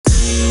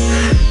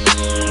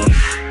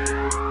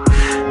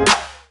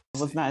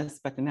was not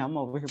expecting that. I'm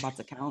over here about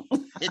to count.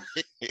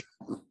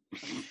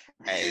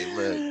 Hey,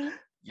 look,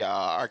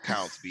 y'all, our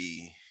counts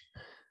be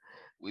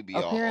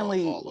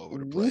Apparently, all over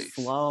the we place.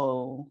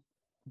 slow,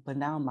 but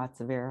now I'm about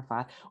to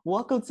verify.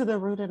 Welcome to the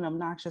Rude and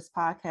Obnoxious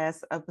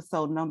podcast,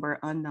 episode number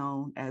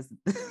unknown as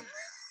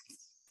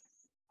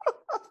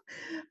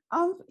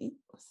I'm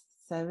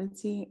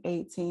 17,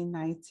 18,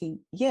 19.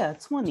 Yeah,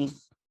 20.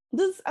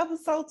 This is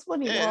episode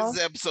 20, Yeah, y'all.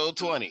 this is episode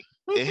 20.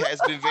 It has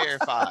been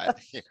verified.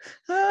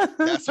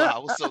 That's why I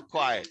was so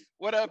quiet.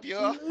 What up,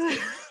 y'all?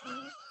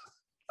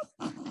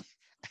 I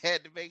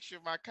had to make sure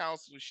my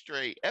counts was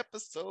straight.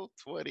 Episode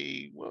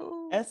 20.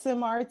 Whoa.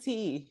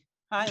 SMRT.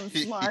 I'm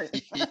smart.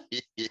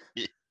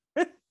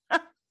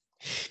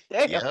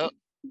 Yep.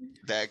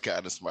 That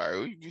kind of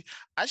smart.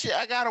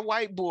 I got a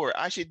whiteboard.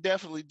 I should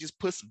definitely just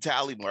put some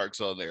tally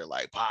marks on there,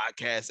 like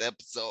podcast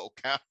episode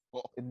count.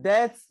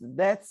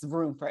 That's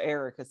room for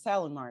error because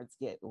tally marks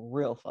get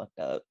real fucked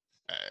up.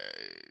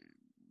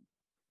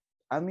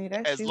 I mean,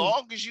 that's as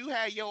long as you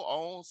have your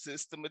own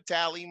system of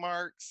tally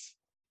marks,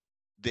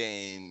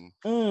 then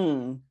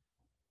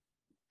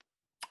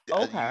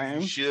okay,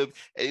 you should.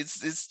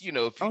 It's you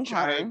know, if you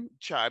okay.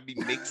 try to be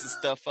mixing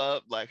stuff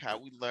up, like how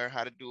we learned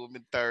how to do them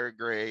in third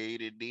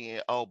grade, and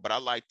then but I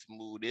like to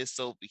move this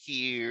over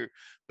here.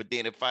 But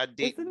then if I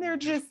did, isn't there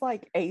just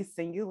like a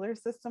singular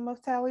system of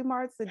tally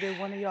marks? Or did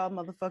one of y'all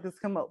motherfuckers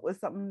come up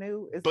with something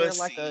new? Is there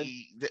like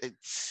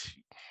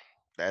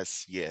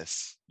that's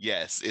yes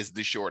is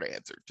the short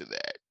answer to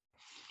that.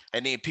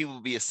 And then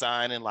people be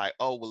assigning like,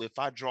 oh, well, if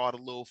I draw the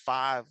little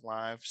 5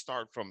 line,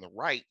 start from the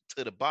right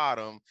to the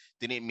bottom,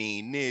 then it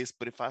mean this.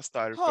 But if I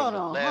started from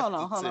the left,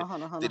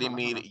 then it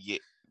mean yeah.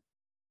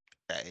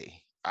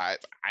 Hey,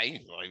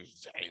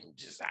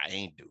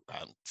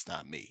 it's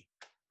not me.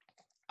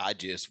 I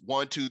just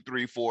 1, 2,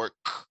 3, 4,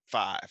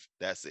 5.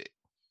 That's it.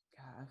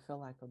 God, I feel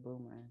like a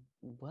boomer.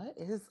 What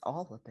is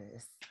all of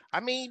this? I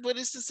mean, but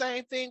it's the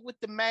same thing with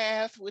the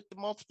math, with the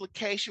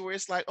multiplication, where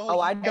it's like,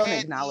 I don't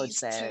acknowledge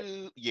that.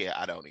 Yeah,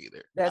 I don't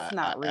either. That's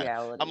not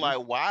reality. I'm like,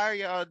 why are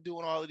y'all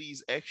doing all of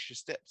these extra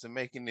steps and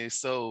making this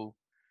so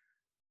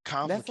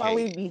complicated? That's why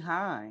we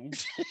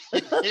behind.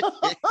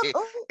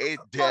 it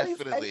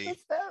definitely.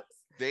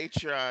 They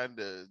trying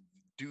to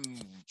do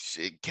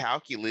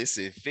calculus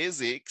and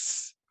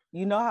physics.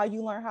 You know how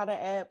you learn how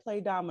to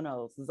play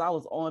dominoes? Because I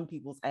was on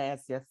people's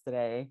ass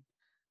yesterday,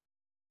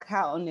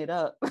 counting it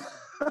up.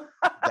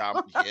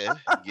 Yeah.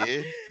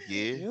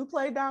 You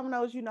play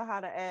dominoes, you know how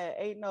to add.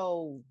 Ain't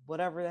no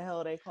whatever the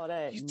hell they call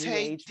that. You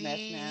take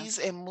these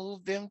and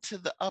move them to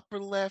the upper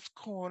left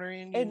corner,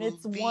 and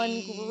it's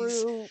one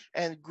group.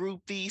 And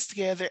group these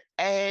together.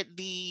 Add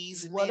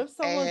these. And what if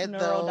someone's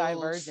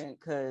neurodivergent?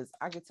 Because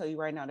I could tell you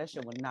right now, that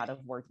shit would not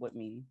have worked with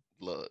me.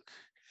 Look.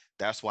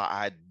 That's why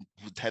I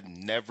have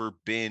never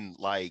been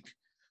like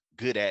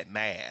good at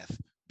math.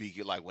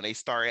 Because like when they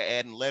started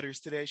adding letters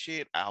to that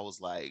shit, I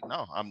was like,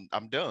 no, I'm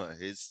done.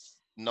 It's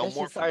no that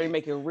more. Started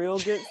making real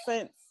good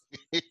sense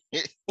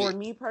for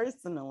me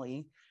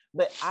personally,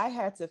 but I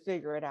had to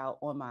figure it out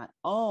on my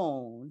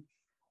own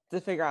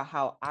to figure out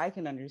how I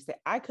can understand.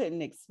 I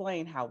couldn't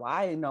explain how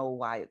I know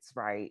why it's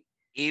right.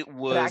 It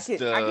was I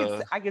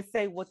could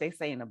say what they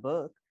say in the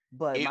book,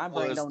 but my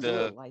brain don't do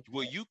it like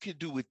well, that. you could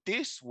do it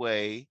this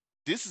way.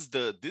 This is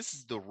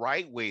the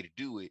right way to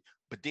do it.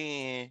 But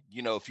then,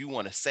 you know, if you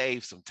want to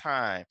save some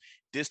time,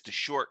 this the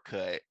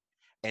shortcut.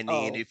 And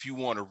then if you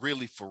want to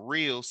really for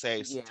real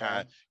save some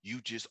time, you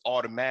just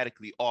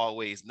automatically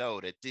always know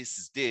that this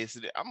is this.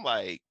 And I'm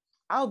like,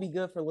 I'll be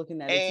good for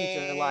looking at a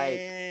teacher like,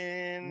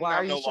 why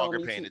are you no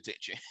longer paying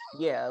attention?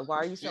 Yeah, why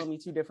are you showing me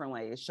 2 different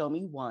ways? Show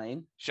me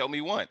one,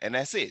 and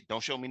that's it.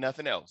 Don't show me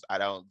nothing else. I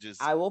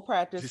will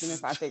practice, and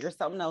if I figure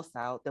something else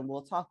out, then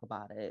we'll talk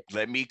about it.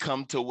 Let me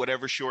come to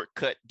whatever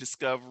shortcut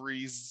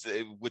discoveries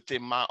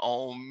within my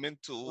own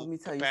mental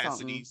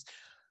capacities.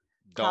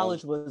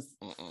 College was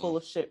full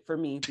of shit for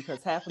me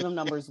because half of the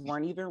numbers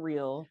weren't even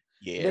real.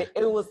 Yeah,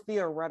 it was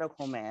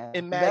theoretical math,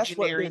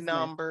 imaginary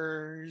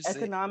numbers,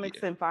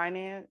 economics, and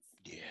finance.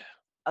 Yeah,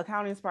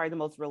 accounting is probably the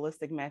most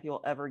realistic math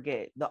you'll ever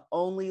get. The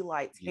only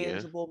like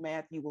tangible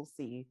math you will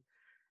see.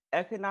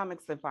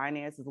 Economics and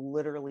finance is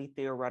literally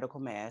theoretical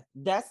math.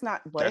 That's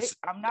not what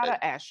I'm not an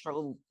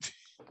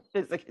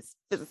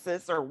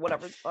astrophysicist or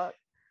whatever the fuck.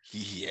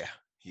 Yeah.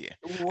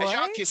 What? As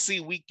y'all can see,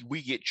 we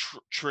get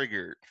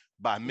triggered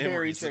by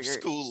memories of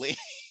schooling.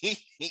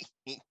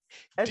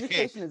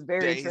 Education is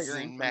very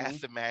triggering. In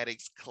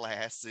mathematics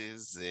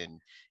classes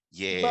and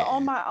But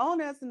on my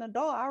own as an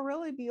adult, I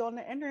really be on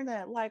the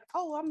internet like,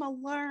 oh, I'm gonna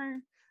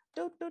learn.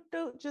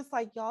 Just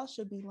like y'all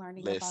should be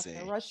learning about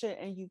the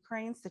Russia and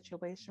Ukraine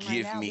situation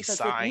right now. Give me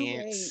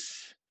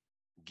science,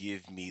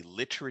 give me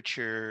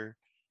literature,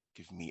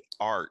 give me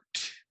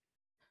art.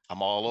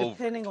 I'm all over.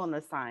 Depending on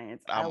the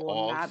science, I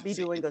will not be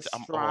doing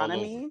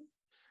astronomy.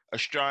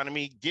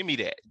 Astronomy, give me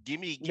that. Give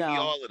me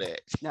all of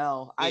that.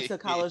 No, I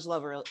took college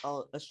level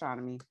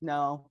astronomy.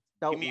 No,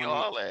 don't give me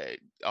all that.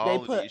 They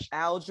put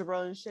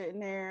algebra and shit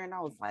in there, and I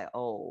was like,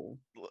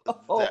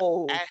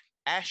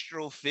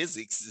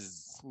 astrophysics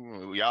is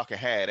y'all can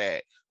have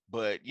that,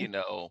 but you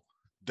know,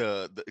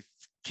 the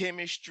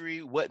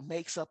chemistry, what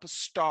makes up a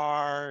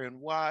star, and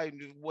why,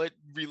 what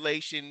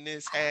relation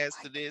this has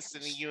to this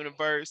in the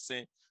universe,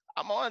 and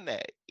I'm on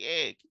that.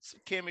 Yeah, get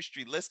some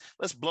chemistry. Let's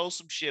blow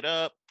some shit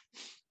up.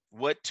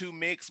 What to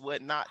mix,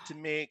 what not to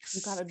mix.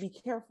 You gotta be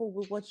careful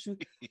with what you.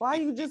 Why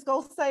you just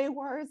go say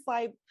words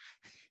like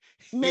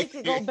make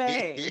it go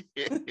bang?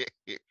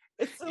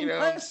 It's too You know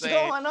what I'm much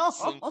saying? going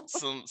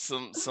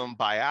on. Some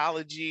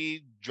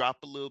biology, drop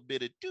a little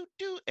bit of doo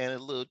doo and a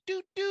little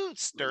doo doo,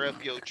 stir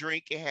up your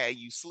drink and have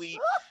you sleep.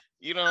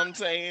 You know what I'm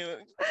saying?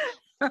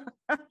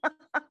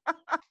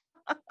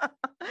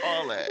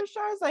 All that.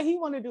 Rashard said he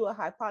want to do a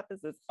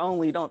hypothesis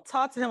only. Don't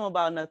talk to him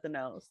about nothing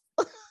else.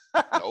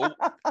 Nope.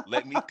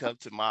 Let me come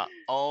to my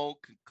own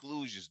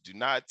conclusions. Do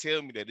not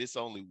tell me that it's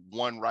only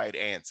one right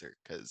answer,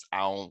 because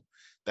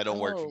that don't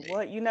work for me.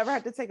 What? You never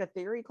had to take a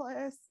theory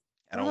class?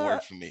 That don't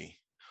work for me.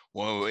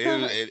 Well,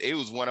 it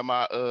was one of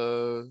my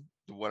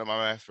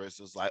math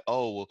professors was like,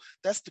 oh, well,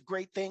 that's the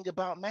great thing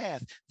about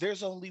math.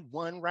 There's only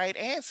one right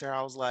answer.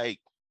 I was like,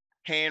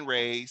 hand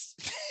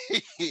raised.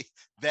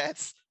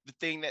 That's the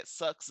thing that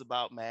sucks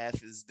about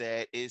math, is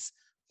that it's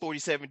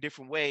 47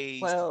 different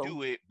ways to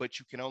do it, but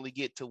you can only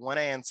get to one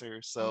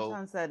answer. So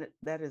sometimes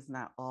that is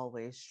not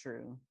always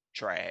true.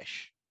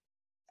 Trash.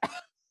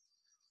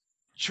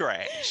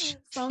 Trash.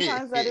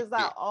 Sometimes that is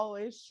not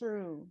always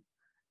true.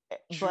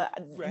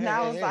 But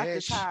now is not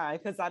the time,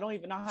 because I don't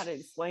even know how to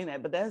explain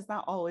that. But that's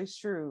not always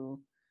true.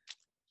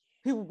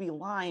 People be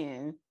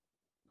lying.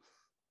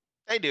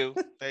 They do.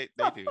 They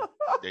do.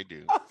 They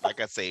do. Like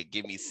I say,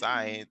 give me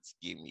science,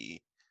 give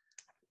me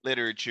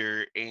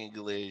literature,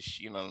 English,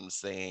 you know what I'm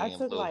saying? I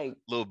took a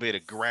little bit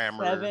of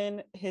grammar.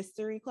 7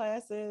 history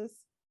classes.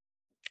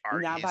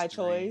 Art not history. By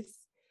choice.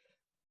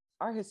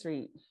 Art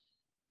history,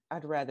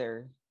 I'd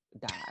rather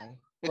die.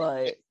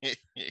 But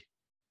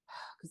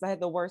because I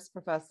had the worst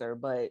professor.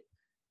 But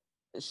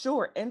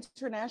sure,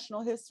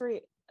 international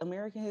history,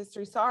 American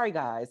history. Sorry,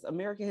 guys.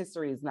 American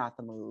history is not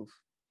the move.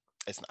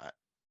 It's not.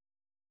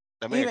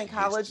 American even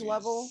college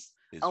level.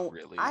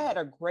 Really... I had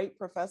a great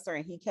professor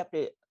and he kept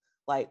it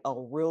like a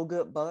real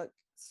good buck.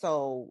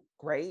 So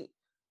great,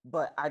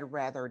 but I'd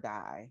rather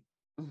die.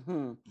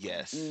 Mm-hmm.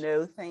 Yes.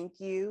 No, thank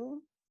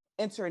you.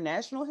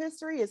 International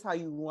history is how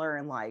you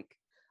learn like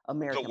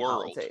American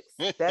politics.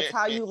 That's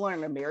how you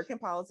learn American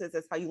politics.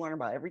 That's how you learn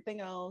about everything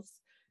else.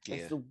 Yeah.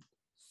 It's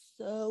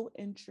so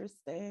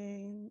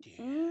interesting.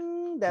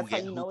 Yeah. That's how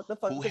you know what the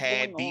fuck is going on. Who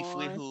had beef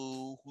with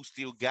who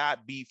still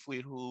got beef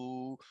with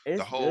who. It's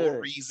the whole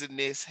reason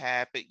this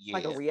happened. Yeah.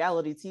 Like a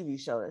reality TV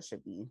show that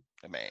should be.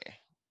 Man.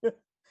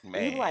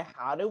 You're like,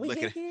 how did we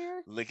get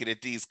here? Looking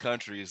at these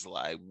countries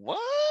like, what?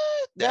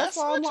 That's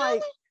why I'm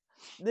like,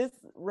 this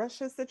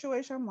Russia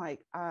situation, I'm like,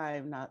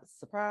 I'm not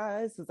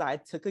surprised, because I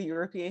took a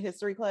European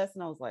history class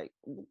and I was like,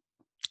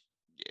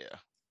 yeah.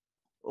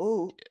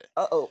 Oh, yeah.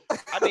 Uh-oh.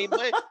 I mean,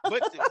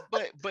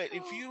 but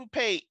if you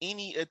pay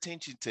any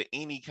attention to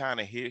any kind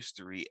of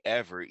history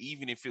ever,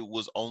 even if it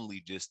was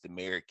only just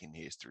American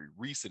history,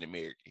 recent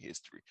American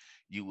history,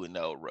 you would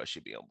know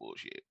Russia be on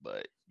bullshit.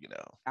 But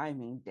I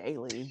mean,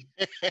 daily.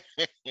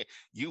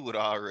 You would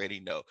already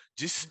know.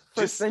 Just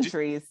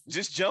centuries.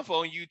 Just jump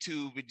on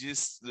YouTube and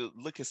just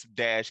look at some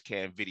dash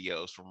cam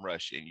videos from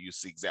Russia, and you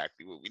see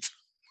exactly what we.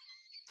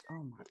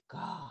 Oh my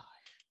god.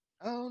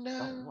 Oh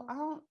no. I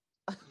don't.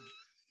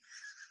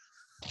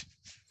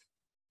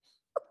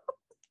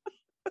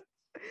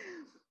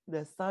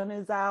 The sun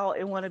is out.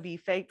 It want to be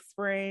fake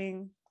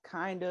spring,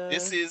 kind of.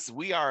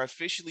 We are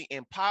officially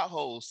in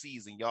pothole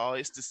season, y'all.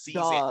 It's the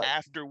season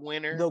after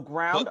winter, the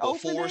ground but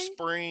before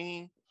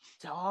spring.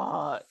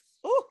 Dog.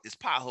 It's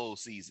pothole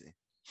season.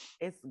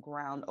 It's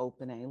ground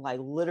opening.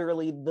 Like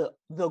literally,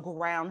 the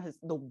ground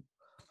the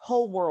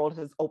whole world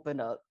has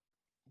opened up.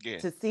 Yeah.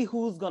 To see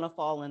who's gonna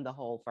fall in the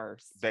hole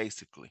first.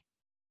 Basically.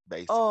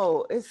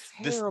 Oh, it's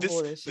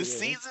terrible. The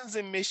seasons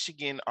in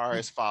Michigan are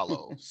as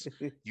follows.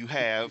 You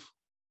have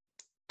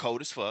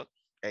cold as fuck,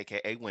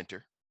 aka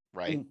winter,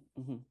 right?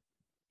 Mm-hmm.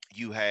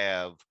 You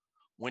have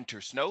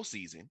winter snow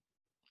season,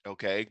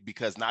 okay?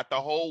 Because not the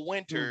whole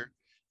winter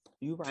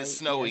the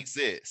snow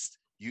exists.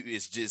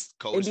 It's just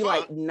cold. It'd be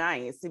like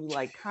nice. It'd be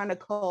like kind of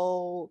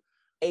cold,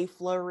 a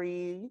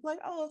flurry. You'd be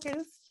like, oh, okay,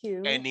 this is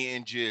cute. And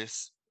then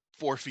just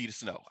 4 feet of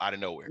snow out of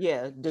nowhere.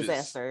 Yeah,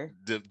 disaster.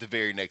 The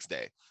very next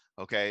day.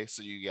 Okay,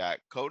 so you got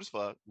cold as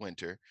fuck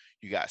winter.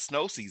 You got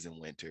snow season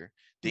winter.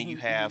 Then you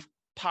have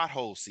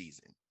pothole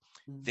season.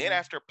 Then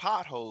after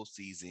pothole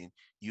season,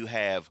 you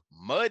have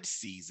mud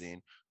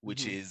season,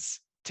 which is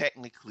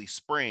technically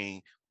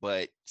spring,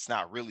 but it's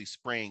not really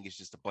spring. It's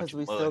just a bunch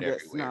of mud everywhere.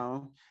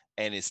 Snow.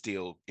 And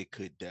it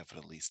could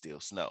definitely still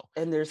snow.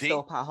 And there's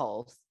still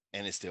potholes.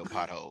 And it's still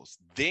potholes.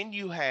 Then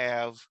you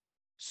have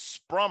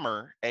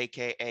sprummer,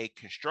 aka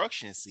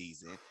construction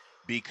season,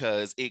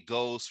 because it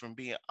goes from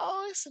being,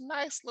 oh, it's a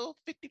nice little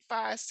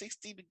 55,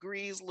 60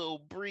 degrees,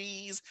 little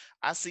breeze.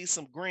 I see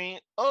some green.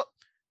 Up.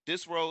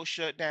 This road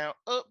shut down,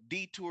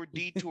 detour,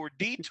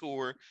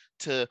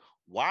 to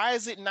why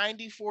is it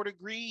 94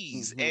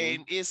 degrees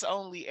and it's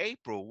only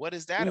April? What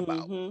is that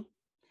about?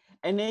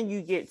 And then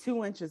you get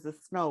 2 inches of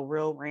snow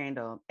real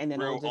random, and then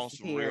it'll Real on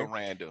some real disappear.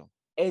 random.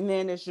 And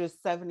then it's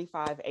just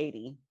 75,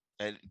 80.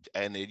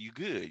 And then you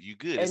good. You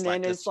good. It's And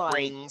then like a it's like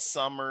spring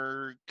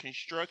summer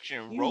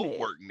construction road humid.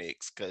 work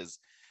mix because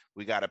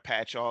we got to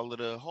patch all of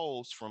the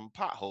holes from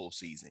pothole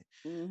season.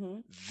 Mm-hmm.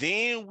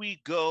 Then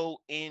we go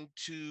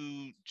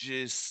into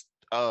just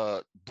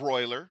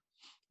broiler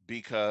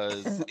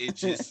because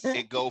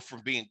it go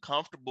from being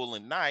comfortable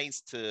and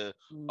nice to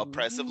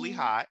oppressively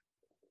hot.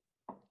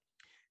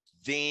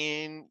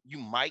 Then you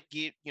might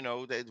get,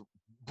 that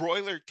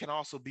broiler can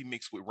also be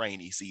mixed with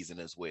rainy season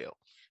as well.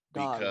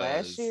 God,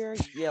 last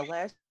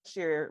Because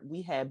year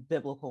we had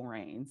biblical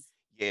rains.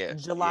 yeah,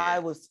 July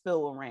was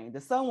filled with rain.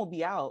 The sun will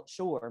be out,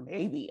 sure,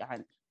 maybe.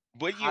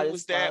 What year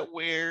was that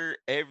where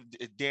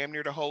damn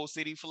near the whole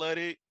city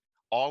flooded?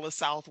 All of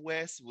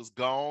Southwest was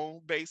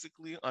gone,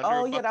 basically.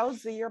 Yeah, that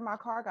was the year my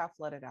car got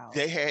flooded out.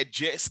 They had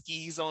jet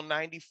skis on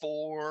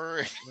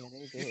 94. Yeah,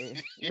 they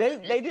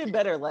did. they did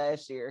better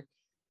last year.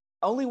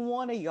 Only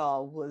one of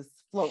y'all was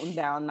floating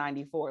down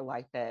 94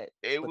 like that.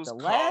 It was the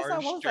last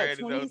time was like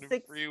 26 on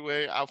the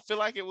freeway. I feel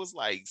like it was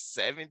like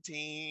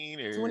 17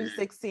 or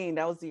 2016.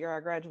 That was the year I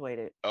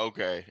graduated.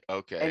 Okay.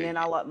 And then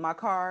my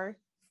car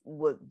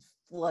was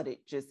flooded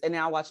and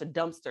then I watched a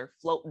dumpster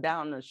float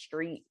down the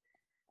street.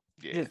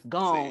 Yeah, just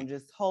gone.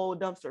 Just whole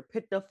dumpster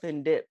picked up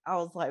and dipped. I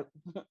was like,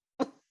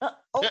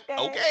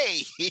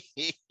 okay.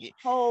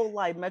 Whole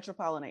like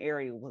metropolitan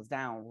area was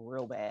down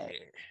real bad.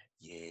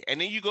 Yeah. And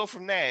then you go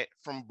from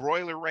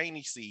broiler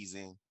rainy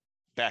season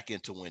back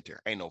into winter.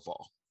 Ain't no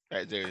fall.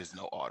 There is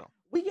no autumn.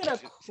 We get a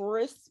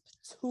crisp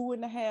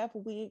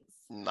 2.5 weeks.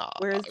 Nah.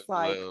 Where it's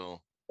like,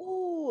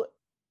 ooh,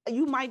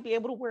 you might be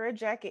able to wear a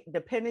jacket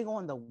depending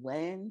on the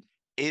wind.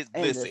 It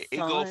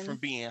go from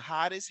being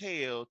hot as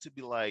hell to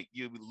be like,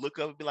 you look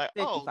up and be like,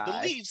 55. Oh,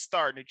 the leaves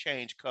starting to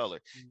change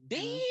color.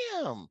 Mm-hmm.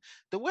 Damn,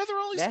 the weather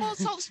only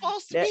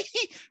supposed to be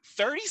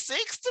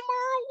 36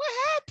 tomorrow. What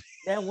happened?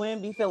 That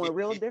wind be feeling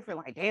real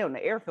different. Like, damn,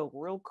 the air felt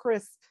real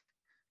crisp.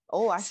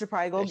 Oh, I should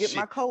probably go get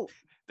my coat.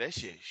 That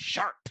shit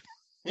sharp.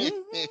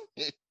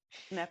 Mm-hmm.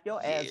 Snap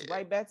your ass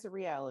right back to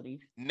reality.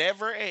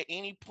 Never at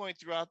any point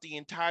throughout the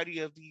entirety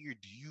of the year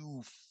do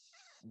you,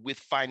 with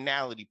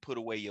finality, put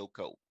away your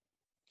coat.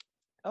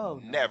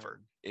 Oh,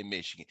 never in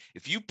Michigan.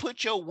 If you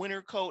put your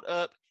winter coat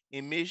up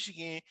in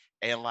Michigan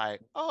and like,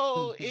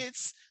 oh,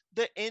 it's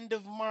the end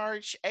of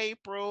March,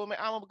 April, man,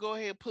 I'm gonna go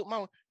ahead and put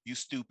you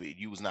stupid.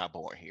 You was not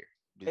born here.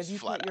 If you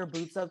put your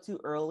boots up too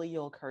early,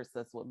 you'll curse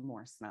us with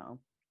more snow.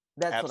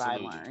 That's what I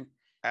learned.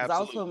 Because I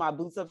was putting my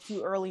boots up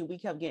too early. We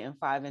kept getting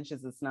 5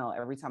 inches of snow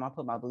every time I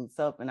put my boots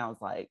up, and I was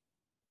like,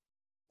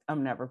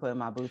 I'm never putting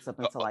my boots up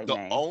until like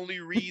May. The only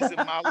reason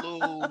my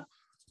little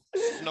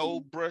snow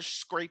brush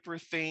scraper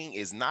thing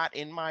is not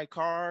in my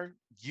car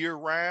year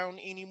round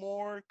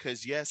anymore,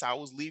 because yes, I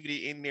was leaving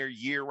it in there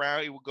year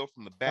round. It would go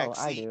from the back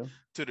seat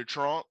to the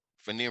trunk,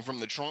 and then from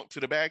the trunk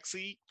to the back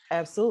seat.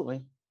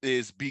 Absolutely.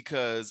 Is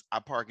because I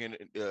park in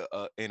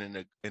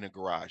a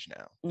garage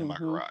now, in my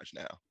garage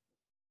now.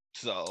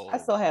 So I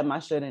still have my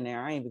shit in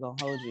there. I ain't even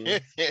gonna hold you.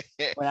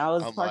 When I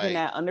was parking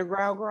that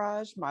underground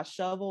garage, my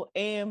shovel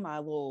and my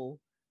little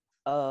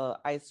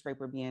ice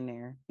scraper be in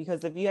there,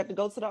 because if you have to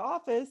go to the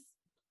office,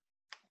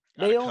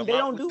 they don't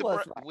do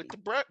us right.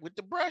 with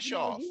the brush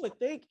off. You would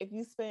think if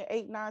you spend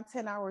 8, 9,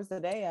 10 hours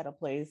a day at a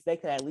place, they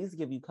could at least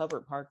give you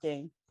covered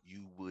parking.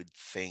 You would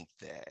think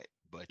that,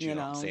 but you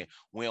know what I'm saying?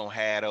 We don't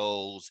have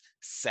those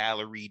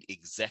salaried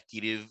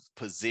executive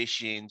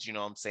positions, you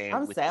know what I'm saying?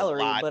 I'm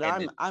salaried, but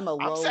I'm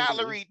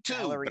salaried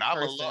too, but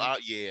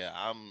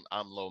I'm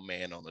I'm low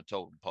man on the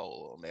totem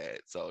pole on that.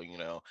 So,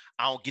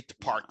 I don't get to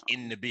park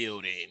in the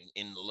building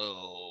in the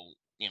low,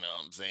 you know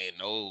what I'm saying?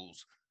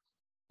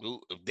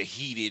 The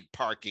heated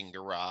parking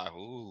garage,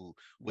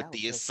 with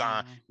the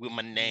assign, with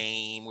my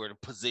name or the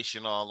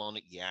position all on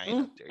it. Yeah, I ain't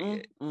up there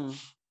yet.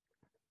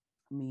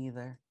 Me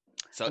either.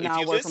 So if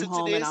you listen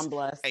to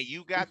this and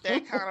you got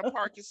that kind of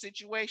parking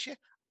situation,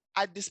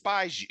 I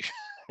despise you.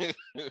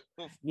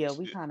 Yeah,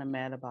 we kind of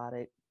mad about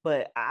it,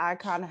 but I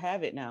kind of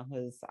have it now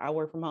because I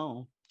work from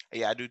home.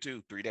 Yeah, I do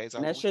too. 3 days.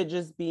 And that should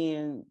just be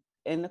in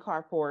the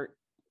carport.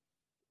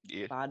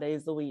 Yeah, 5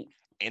 days a week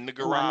in the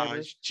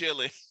garage,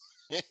 chilling.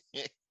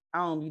 I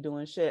don't be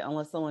doing shit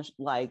unless someone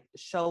like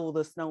shovel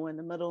the snow in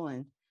the middle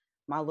and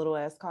my little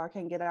ass car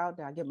can't get out.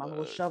 Then I get my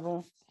little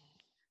shovel.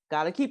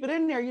 Got to keep it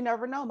in there. You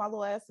never know. My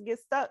little ass will get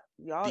stuck.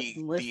 Y'all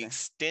the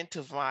extent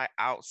of my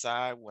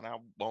outside when I'm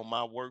on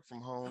my work from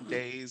home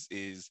days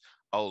is,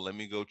 let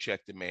me go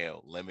check the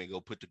mail. Let me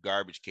go put the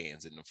garbage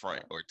cans in the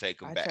front or take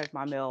them back. I check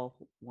my mail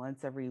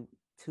once every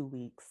 2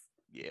 weeks.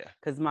 Yeah.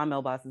 Because my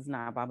mailbox is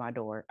not by my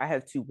door. I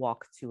have to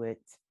walk to it.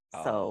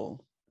 So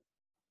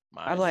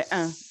I'm like,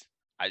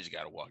 I just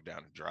got to walk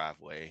down the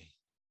driveway.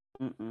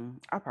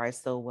 I probably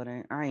still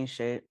wouldn't. I ain't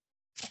shit.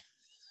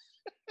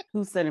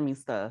 Who's sending me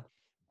stuff?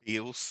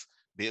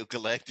 Bill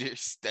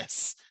collectors.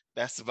 That's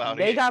about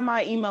it. They got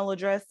my email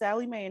address.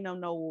 Sally Mae and them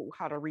know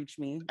how to reach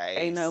me.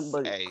 Ain't no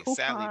but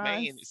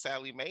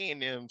Sally Mae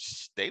and them,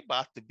 they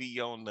about to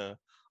be on the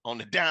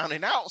down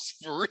and outs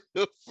for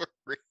real.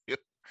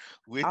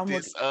 with I'm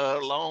this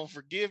looking. loan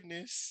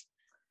forgiveness.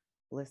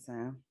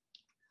 Listen,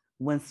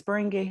 when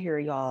spring get here,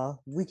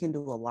 y'all, we can do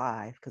a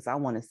live because I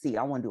want to see.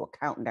 I want to do a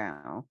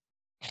countdown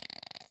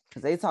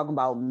because they talking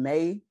about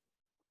May.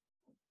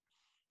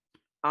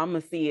 I'm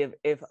gonna see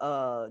if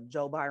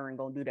Joe Byron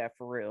gonna do that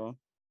for real.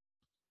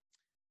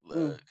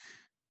 Look,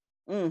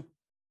 I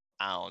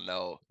don't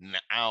know.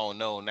 I don't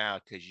know now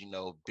because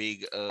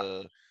big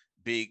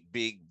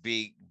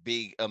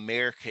big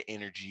America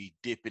energy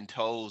dipping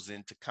toes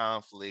into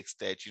conflicts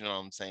that what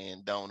I'm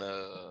saying don't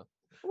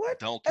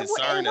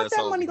concern what us that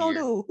over money gonna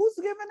here. do? Who's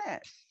giving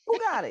that? Who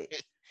got it?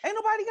 Ain't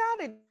nobody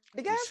got it.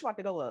 The gas about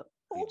to go up.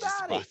 We Who just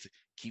got about it? to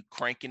keep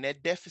cranking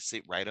that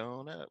deficit right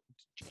on up.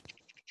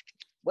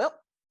 Well,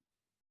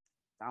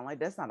 sound like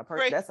that's not a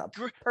Great, that's a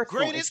personal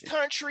greatest issue.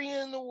 country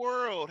in the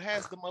world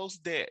has the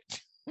most debt.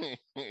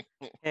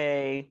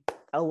 Hey,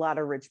 a lot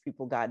of rich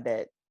people got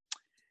debt.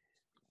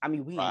 I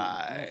mean, we ain't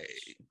right.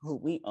 rich. Who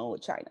we owe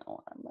China on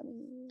our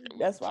money.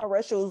 That's why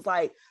Russia was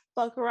like,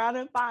 fuck around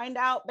and find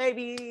out,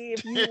 baby,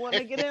 if you want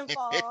to get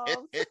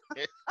involved.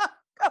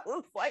 I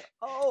was like,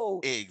 oh,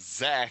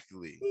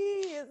 exactly. He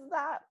is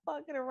not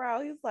fucking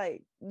around. He's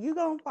like, you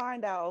gonna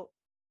find out.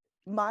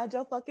 Mind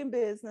your fucking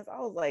business. I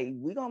was like,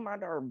 we gonna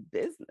mind our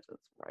business,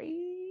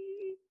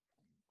 right?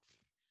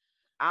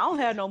 I don't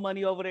have no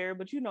money over there,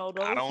 but those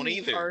I don't who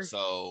either. are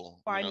So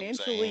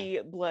financially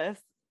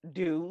blessed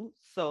do.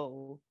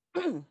 So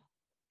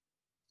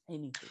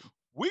anything.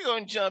 We're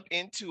gonna jump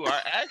into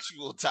our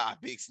actual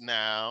topics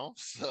now.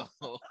 So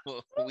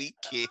we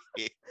can,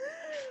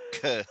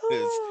 because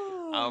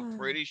I'm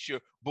pretty sure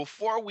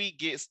before we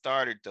get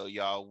started though,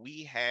 y'all,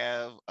 we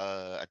have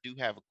I do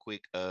have a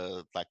quick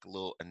like a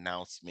little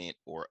announcement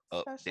or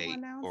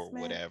update or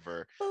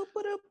whatever.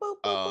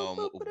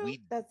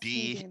 We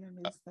did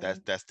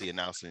that's the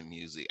announcement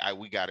music.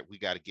 We got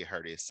to get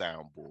her this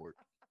soundboard.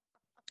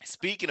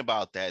 Speaking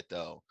about that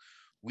though,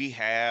 we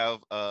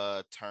have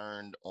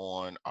turned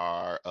on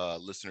our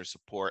listener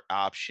support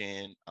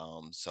option.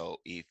 So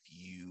if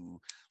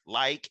you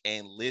like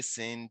and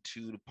listen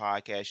to the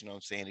podcast, what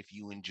I'm saying, if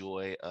you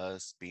enjoy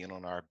us being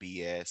on our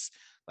BS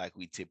like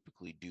we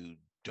typically do,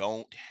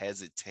 don't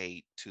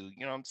hesitate to,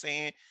 what I'm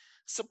saying,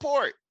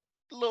 support.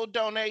 A little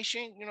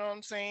donation, what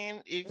I'm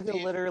saying? If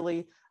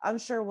literally, I'm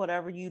sure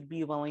whatever you'd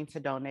be willing to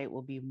donate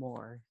will be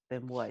more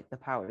than what the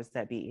powers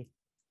that be.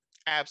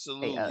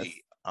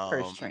 Absolutely.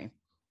 Per stream.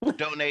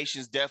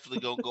 Donations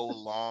definitely gonna go a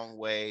long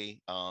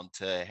way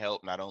to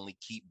help not only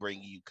keep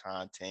bringing you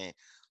content,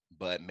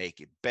 but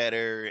make it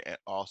better and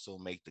also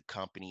make the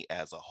company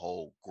as a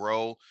whole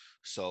grow.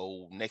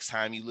 So next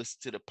time you listen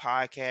to the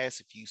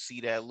podcast, if you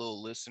see that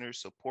little listener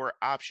support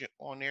option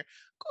on there,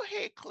 go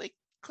ahead, click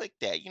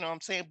that. You know what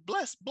I'm saying?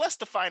 Bless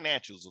the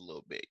financials a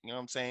little bit. You know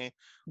what I'm saying?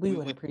 We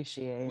would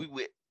appreciate. We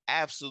would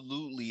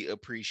absolutely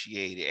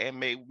appreciate it, and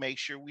make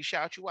sure we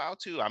shout you out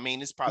too. I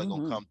mean, it's probably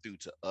gonna come through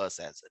to us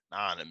as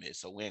anonymous,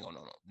 so we ain't gonna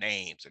know no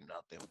names or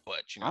nothing.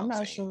 But I'm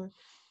not sure.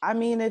 I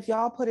mean, if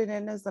y'all put it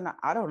in as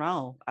I don't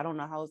know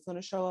how it's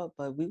gonna show up,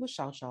 but we will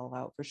shout y'all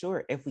out for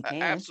sure if we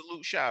can.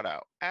 Absolute shout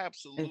out.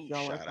 If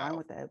y'all are fine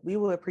with that, we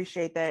will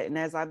appreciate that. And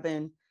as I've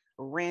been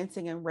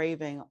ranting and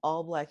raving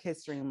all Black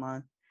History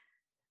Month,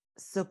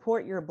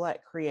 support your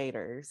Black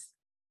creators.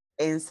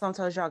 And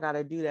sometimes y'all got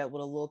to do that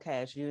with a little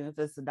cash, even if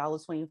it's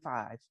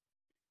 $1.25.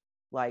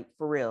 Like,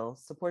 for real,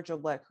 support your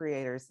Black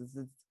creators. It's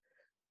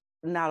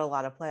not a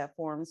lot of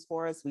platforms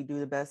for us. We do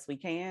the best we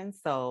can.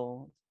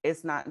 So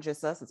it's not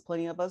just us, it's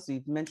plenty of us.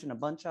 We've mentioned a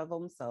bunch of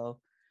them. So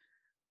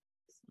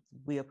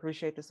we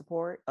appreciate the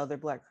support. Other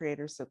Black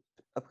creators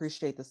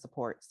appreciate the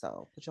support.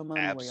 So put your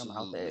money where your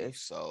mouth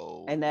is.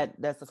 So, and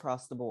that's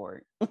across the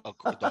board.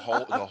 the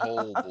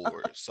whole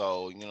board.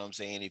 So you know what I'm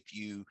saying. If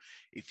you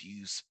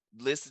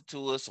listen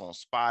to us on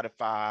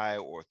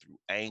Spotify or through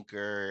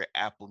Anchor,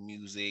 Apple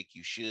Music,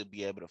 you should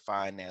be able to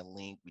find that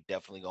link. We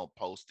definitely gonna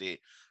post it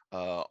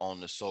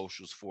on the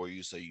socials for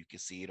you so you can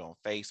see it on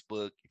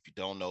Facebook. If you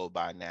don't know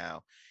by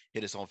now,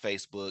 hit us on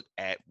Facebook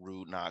at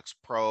Rude Knox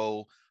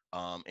Pro.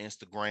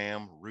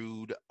 Instagram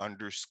rude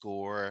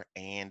 _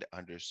 and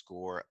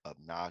 _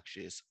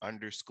 obnoxious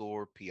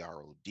 _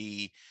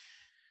 PROD.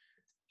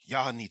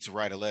 Y'all need to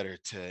write a letter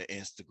to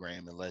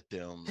Instagram and let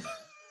them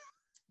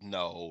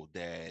know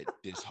that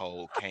this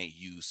whole can't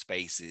use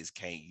spaces,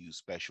 can't use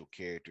special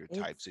character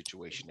type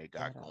situation they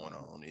got going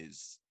on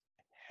is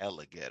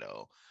hella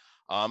ghetto.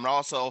 And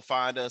also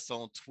find us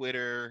on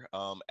Twitter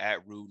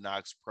at Rude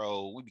Knox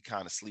Pro. We be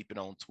kind of sleeping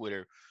on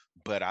Twitter,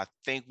 but I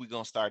think we're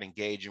gonna start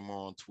engaging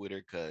more on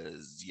Twitter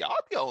because y'all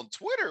be on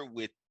Twitter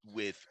with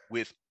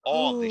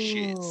all the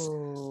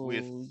shits.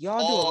 With y'all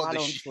do a lot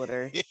on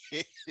Twitter.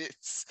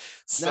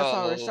 So, that's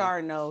how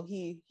Rashard know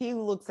he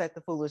looks at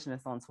the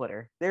foolishness on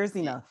Twitter. There's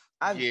enough.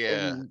 I've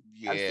seen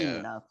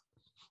enough.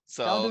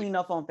 So don't do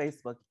enough on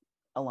Facebook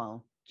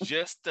alone.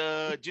 just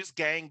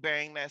gang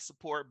bang that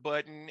support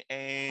button,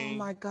 and oh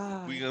my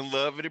god, we're gonna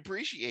love and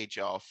appreciate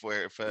y'all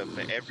for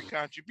every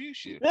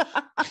contribution.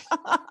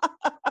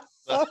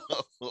 So,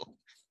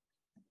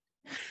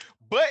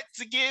 but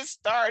to get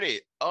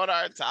started on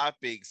our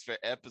topics for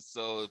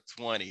episode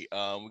 20,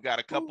 we got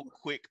a couple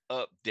quick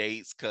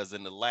updates because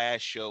in the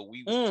last show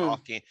we was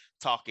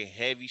talking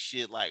heavy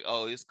shit like,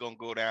 oh, it's gonna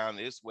go down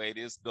this way,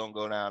 this gonna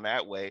go down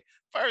that way.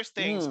 First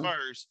things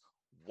first,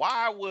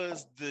 why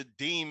was the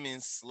Demon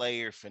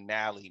Slayer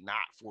finale not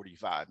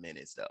 45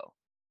 minutes though?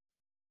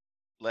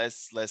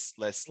 Let's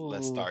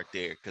start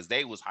there because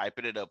they was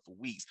hyping it up for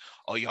weeks.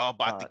 Oh, y'all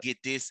about to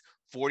get this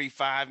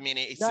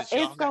 45-minute.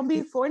 It's gonna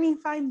be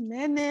 45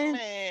 minutes.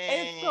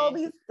 Man. It's gonna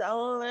be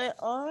so lit.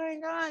 Oh my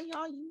god,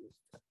 y'all.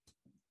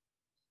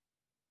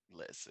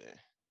 Listen,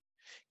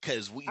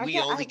 because we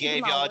only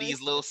gave y'all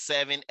these little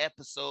 7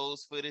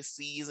 episodes for the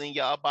season.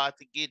 Y'all about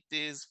to get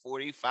this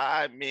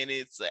 45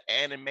 minutes of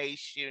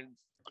animation,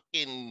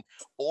 fucking,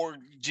 or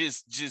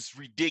just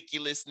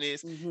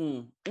ridiculousness.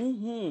 That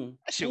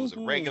shit was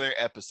a regular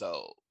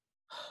episode.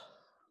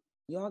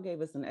 Y'all gave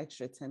us an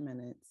extra 10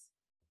 minutes.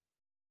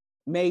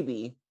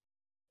 Maybe.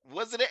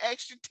 Was it an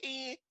extra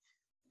 10?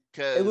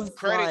 Because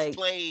credits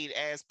played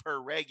as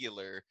per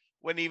regular.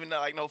 Wasn't even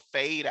like no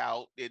fade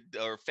out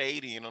or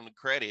fade in on the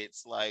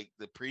credits like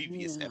the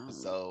previous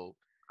episode.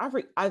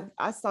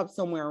 I stopped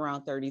somewhere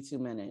around 32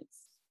 minutes.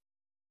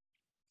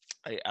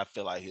 I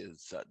feel like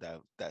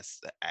that's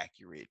the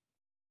accurate.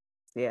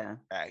 Yeah.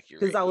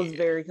 Accurate. Because I was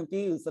very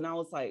confused and I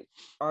was like,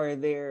 are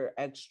there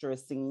extra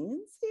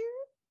scenes here?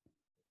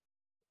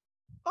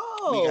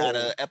 Oh, we got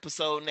an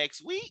episode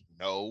next week.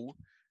 No.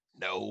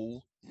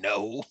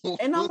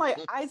 And I'm like,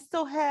 I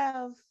still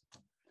have,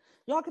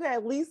 y'all could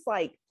at least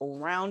like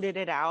rounded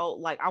it out.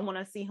 Like I want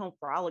to see him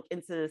frolic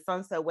into the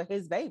sunset with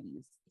his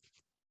babies.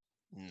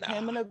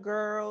 Him and the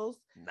girls.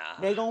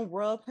 They gonna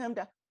rub him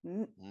down.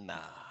 Nah.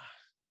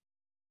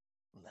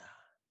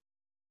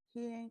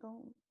 He ain't gonna.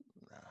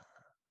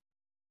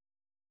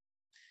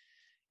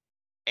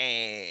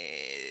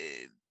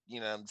 And you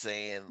know what I'm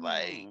saying?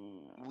 Like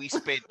we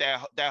spent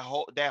that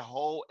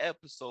whole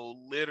episode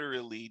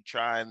literally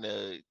trying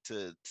to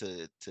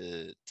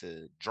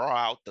draw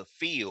out the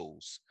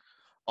feels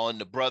on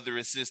the brother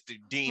and sister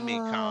demon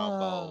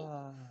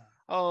combo.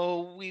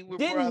 Oh, we were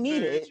didn't brothers.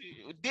 Need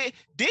it.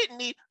 Didn't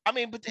need. I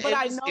mean, but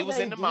it was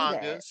in the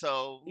manga,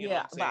 so you know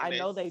what I'm saying? But I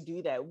know they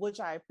do that,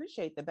 which I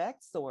appreciate the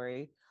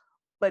backstory.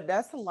 But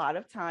that's a lot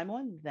of time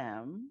on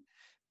them,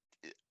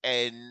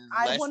 and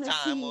less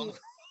time on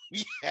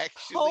we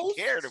actually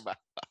cared about.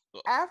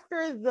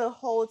 After the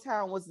whole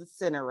town was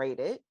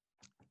incinerated.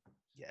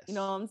 Yes. You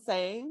know what I'm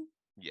saying?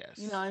 Yes.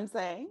 You know what I'm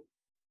saying?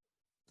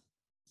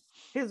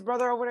 His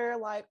brother over there,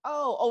 like,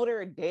 over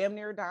there damn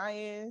near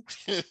dying.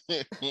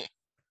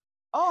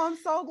 I'm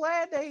so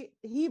glad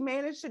he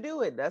managed to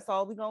do it. That's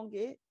all we gonna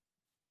get.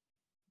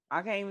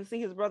 I can't even see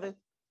his brother.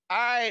 All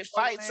right,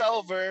 fight's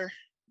over.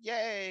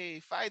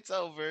 Yay, fight's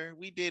over.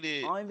 We did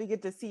it. I don't even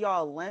get to see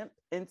y'all limp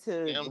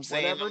into you know what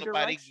whatever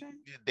direction.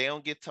 They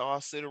don't get to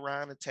all sit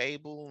around the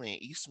table and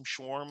eat some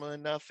shawarma or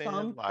nothing.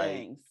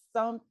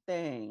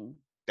 Something.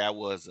 That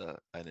was an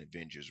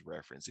Avengers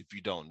reference. If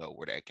you don't know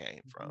where that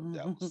came from,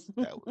 that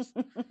was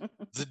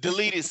the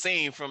deleted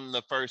scene from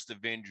the first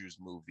Avengers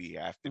movie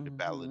after the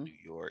Battle of New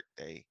York.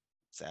 They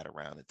sat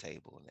around the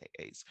table and they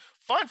ate.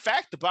 Fun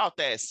fact about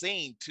that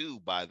scene too,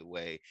 by the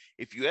way,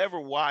 if you ever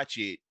watch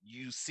it,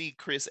 you see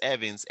Chris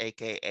Evans,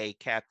 aka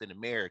Captain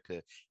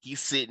America.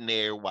 He's sitting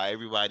there while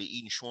everybody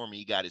eating shawarma.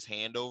 He got his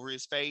hand over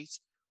his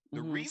face.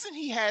 The reason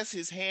he has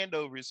his hand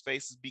over his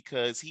face is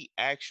because he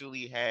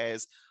actually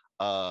has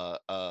a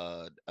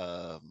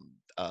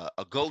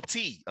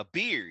goatee, a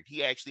beard.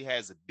 He actually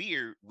has a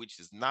beard, which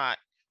is not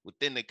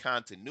within the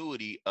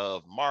continuity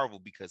of Marvel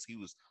because he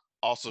was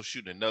also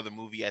shooting another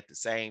movie at the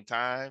same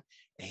time.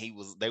 And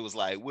they was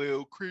like,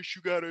 well, Chris,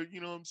 you gotta, you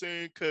know what I'm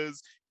saying?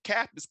 Because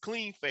Cap is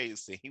clean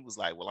faced. And he was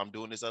like, well, I'm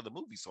doing this other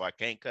movie, so I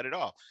can't cut it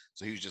off.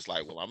 So he was just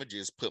like, well, I'm gonna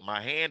just put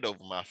my hand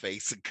over my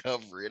face and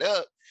cover it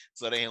up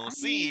so they don't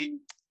see it.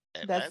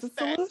 And that's the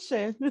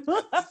solution. That's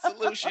the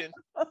solution.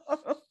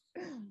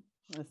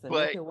 Listen,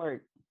 make it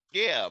work.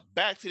 Yeah,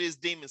 back to this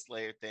Demon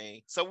Slayer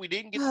thing. So we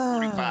didn't get the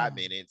 45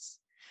 minutes.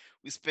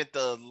 We spent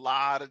a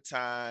lot of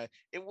time.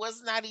 It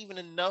was not even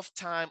enough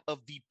time of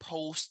the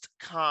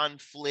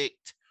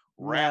post-conflict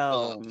wrap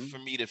up for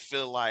me to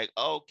feel like,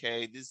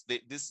 okay, this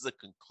is a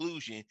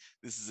conclusion.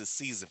 This is a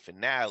season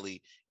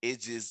finale. It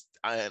just,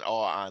 in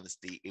all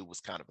honesty, it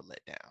was kind of a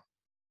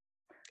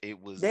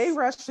letdown. They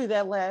rushed through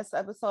that last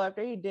episode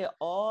after he did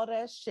all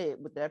that shit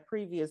with that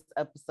previous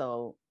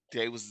episode.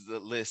 They was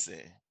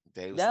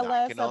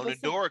knocking on the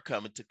door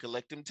coming to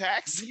collect them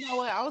taxes. You know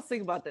what? I was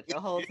thinking about that the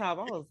whole time.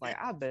 I was like,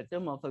 I bet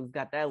them motherfuckers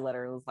got that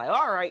letter. It was like,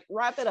 all right,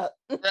 wrap it up.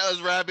 Let's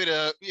wrap it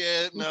up.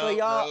 Yeah, no. So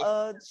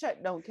y'all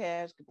check don't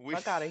cash.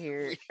 Fuck out of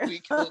here.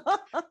 We're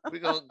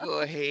gonna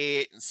go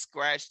ahead and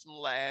scratch them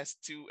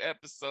last 2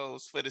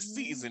 episodes for the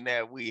season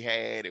that we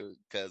had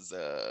because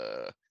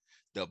the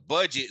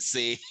budget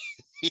said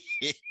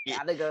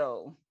gotta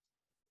go.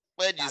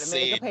 Budget gotta said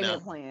make a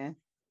payment plan.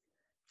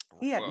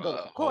 He had to go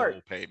to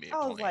court.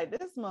 I was like,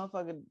 this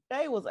motherfucker,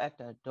 they was at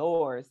the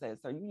door. Said,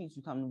 sir, you need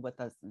to come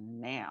with us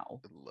now.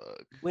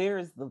 Look,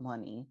 where's the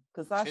money?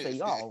 Because I said,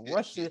 y'all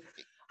rush it.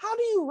 how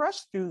do you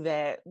rush through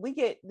that? We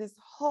get this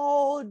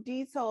whole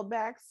detailed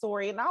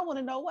backstory, and I want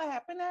to know what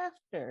happened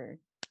after.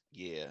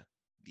 Yeah.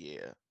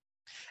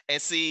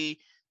 And see,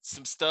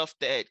 some stuff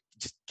that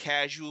just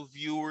casual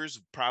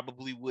viewers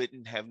probably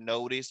wouldn't have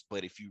noticed,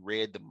 but if you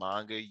read the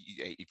manga,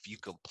 if you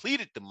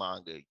completed the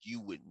manga, you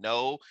would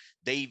know.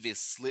 They even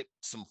slipped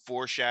some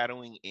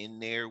foreshadowing in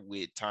there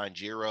with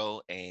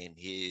Tanjiro and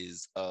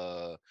his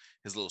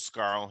little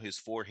scar on his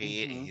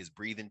forehead and his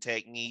breathing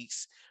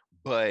techniques,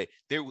 but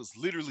there was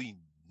literally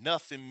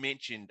nothing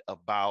mentioned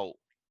about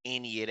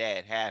any of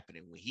that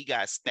happening. When he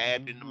got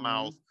stabbed in the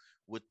mouth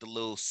with the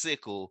little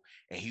sickle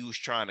and he was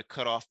trying to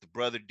cut off the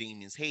brother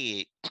demon's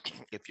head,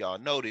 if y'all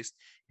noticed,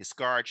 his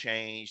scar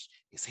changed,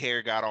 his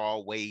hair got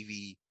all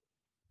wavy,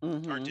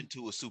 turned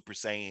into a Super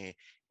Saiyan,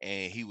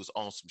 and he was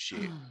on some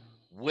shit.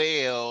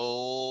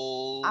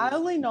 Well, I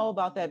only know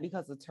about that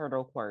because of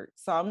Turtle Quirk,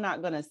 so I'm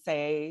not gonna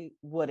say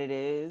what it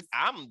is.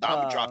 I'm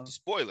gonna drop the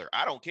spoiler.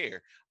 I don't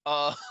care,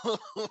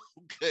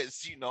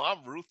 because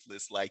I'm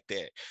ruthless like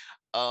that.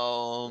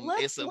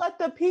 Let's let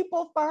the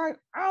people find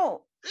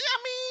out. I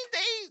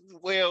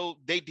mean,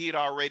 they did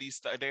already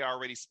start. They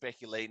already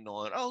speculating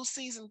on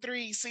season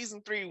three,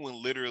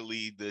 when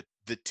literally the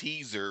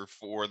teaser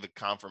for the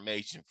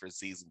confirmation for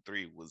season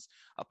 3 was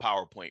a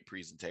PowerPoint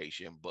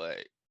presentation.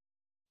 But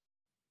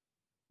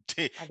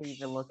I didn't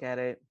even look at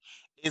it.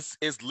 It's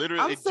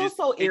literally. I'm still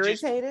so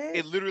irritated.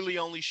 It literally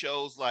only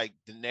shows like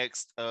the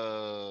next.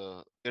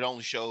 It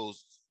only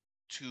shows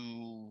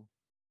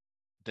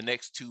the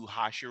next two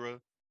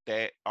Hashira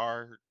that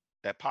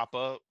pop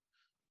up,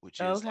 which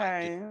is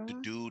like the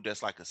dude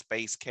that's like a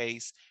space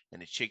case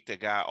and the chick that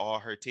got all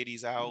her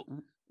titties out.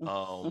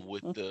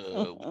 With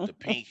the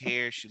pink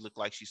hair, she looked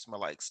like she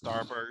smelled like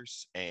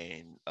Starburst,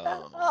 and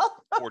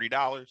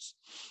 $40.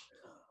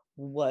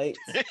 What?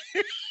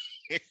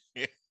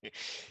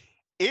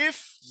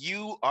 If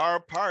you are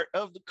part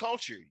of the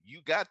culture,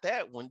 you got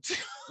that one too.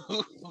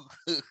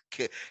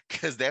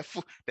 Cause that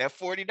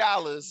 $40,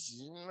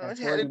 I had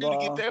to do to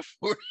get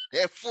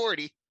that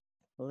 40.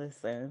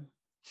 Listen,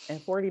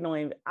 and 40 don't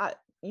even.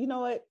 You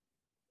know what?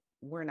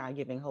 We're not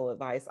giving whole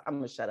advice. I'm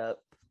gonna shut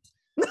up.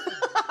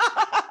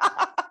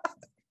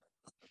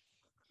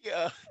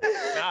 Yeah,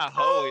 not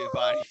whole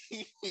advice.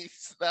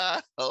 It's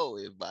not whole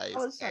advice.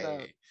 Oh, shut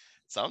up.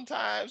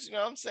 Sometimes, you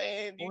know what I'm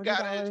saying, you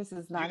gotta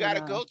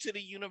go to the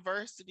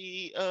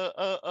University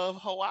of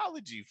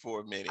Hoology for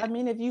a minute. I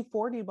mean, if you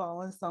 40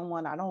 balling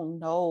someone, I don't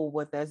know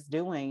what that's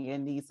doing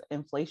in these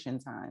inflation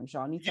times.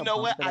 Y'all need to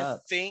bump it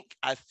up.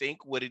 I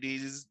think what it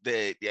is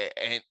that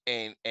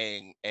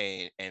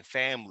and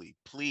family,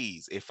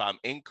 please, if I'm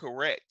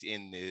incorrect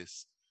in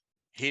this,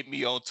 hit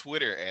me on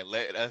Twitter and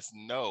let us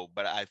know.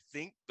 But I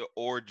think the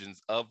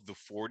origins of the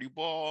 40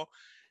 ball,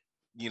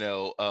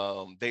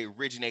 they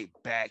originate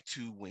back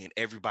to when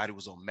everybody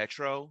was on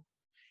Metro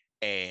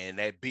and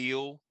that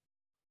bill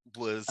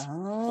was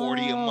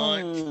 40 a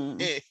month.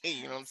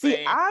 You know what I'm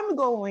saying? I'm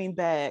going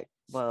back.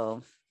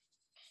 Well,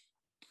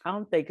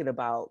 I'm thinking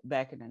about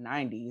back in the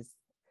 90s.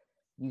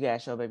 You gotta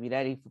show baby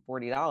daddy for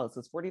 $40.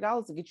 It's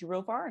 $40 to get you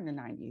real far in the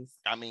 90s.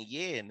 I mean,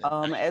 yeah.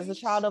 As a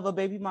child of a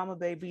baby mama,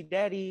 baby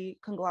daddy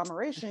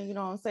conglomeration, you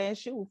know what I'm saying?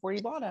 Shoot,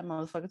 40 ball that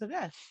motherfucker to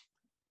death.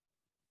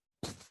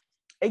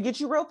 It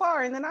gets you real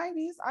far in the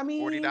 90s. I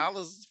mean,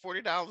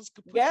 $40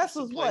 could put gas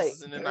you was what?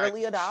 In the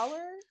barely $1?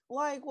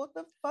 Like, what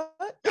the fuck?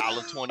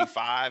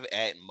 $1.25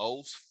 at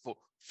most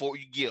for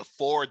you get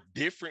 4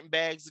 different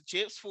bags of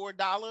chips for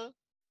 $1.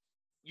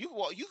 You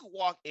can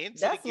walk into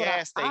the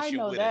gas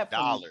station with $1.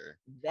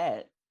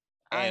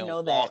 I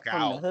know that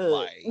from the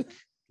hood.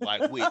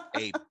 like with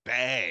a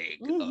bag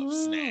of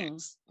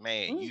snacks.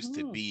 Man, used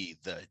to be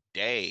the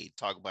day.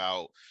 Talk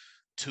about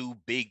 2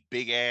 big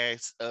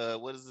ass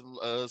what is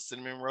them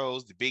cinnamon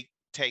rolls, the big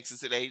Texas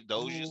today.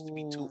 Those used to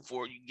be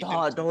 $2 you get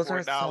them those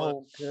are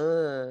so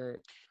good.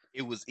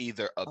 It was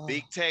either a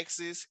Big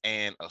Texas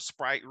and a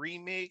Sprite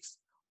remix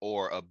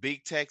or a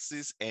Big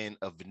Texas and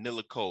a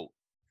vanilla Coke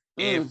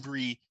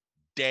every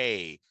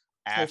day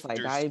after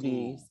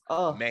school.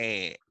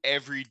 Man,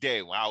 every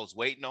day when I was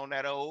waiting on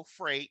that old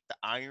freight, the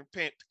Iron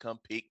Pimp, to come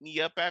pick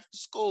me up after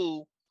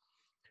school,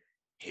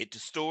 hit the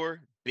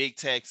store, Big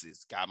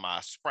Texas, got my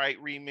Sprite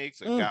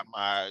remix or got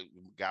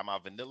my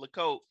vanilla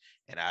Coke,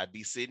 and I'd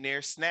be sitting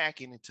there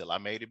snacking until I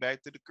made it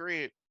back to the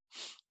crib.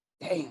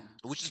 Damn.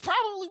 Which is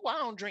probably why I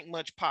don't drink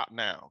much pop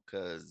now,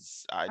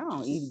 because I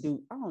don't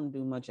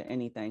do much of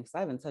anything. So I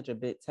haven't touched a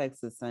Big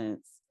Texas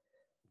since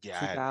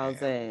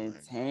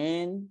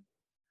 2010.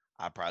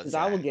 I probably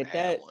I would get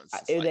that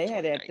if they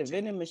had at the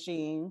vending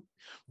machine.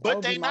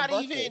 But they not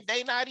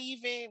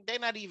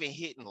even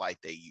hitting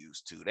like they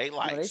used to. They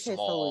like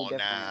small totally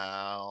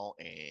now,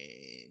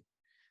 and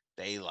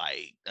they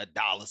like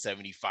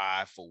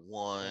 $1.75 for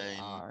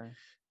one.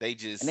 They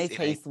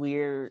taste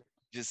weird.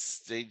 You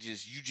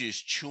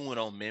just chewing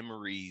on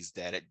memories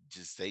that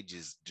they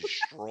just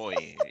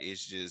destroying.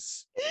 It's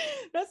just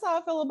that's how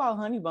I feel about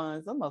honey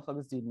buns. Some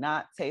motherfuckers do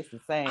not taste the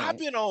same. I've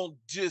been on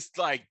just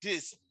like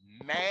this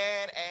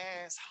mad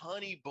ass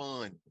honey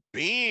bun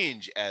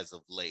binge as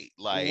of late.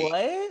 Like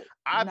What?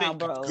 I've Nah, been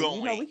bro.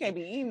 You know going we can't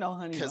be eating no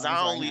honey because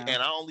buns right now.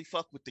 I only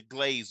fuck with the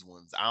glazed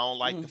ones. I don't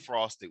like the Mm,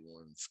 frosted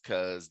ones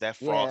because that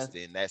yeah.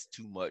 frosting, that's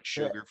too much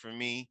Ugh. sugar for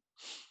me.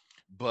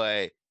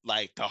 But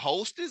like the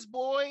Hostess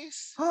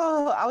boys,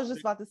 Oh, I was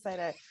just about to say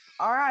that.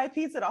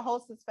 R.I.P. to the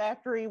Hostess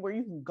Factory, where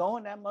you can go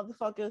in that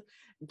motherfucker,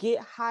 get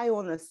high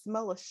on the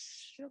smell of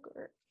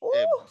sugar.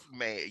 eh, Ooh.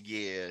 man,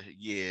 yeah.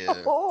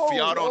 For Oh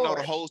y'all don't know,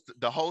 Lord.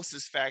 the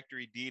Hostess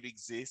Factory did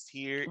exist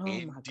here Oh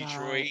in my God.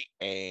 Detroit,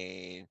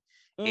 and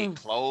it Mm.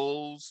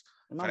 closed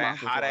My for that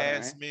mouth is hot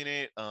ass watering.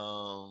 minute.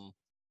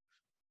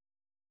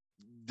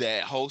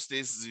 That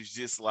Hostess is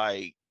just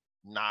like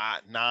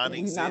not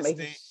We not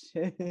making non-existent.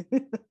 shit.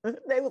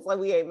 They was like,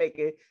 we ain't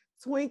making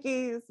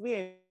Twinkies. We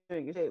ain't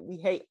making shit. We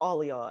hate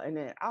all of y'all. And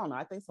then I don't know.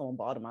 I think someone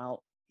bought them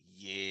out,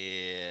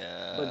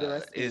 but the Yeah,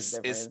 recipe is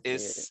different. It's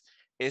weird.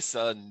 it's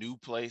a new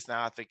place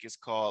now. I think it's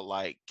called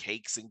like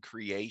Cakes and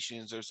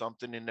Creations or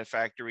something in the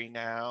factory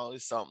now.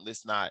 It's something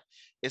that's not,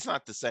 it's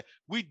not the same.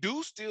 We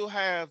do still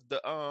have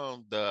the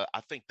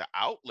I think the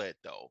outlet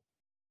though.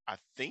 I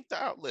think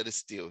the outlet is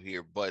still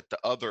here, but the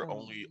other Oh,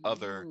 only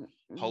other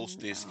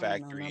Hostess I don't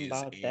know factory nothing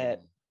about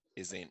that.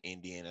 is in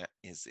Indiana,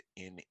 is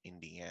in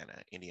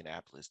Indiana,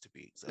 Indianapolis to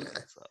be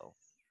exact. So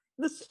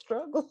The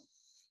struggle.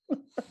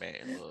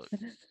 man, look,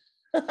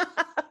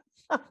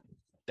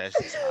 that's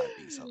just how it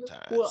be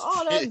Well, sometimes.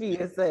 all that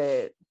being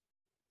said,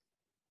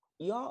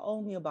 y'all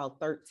owe me about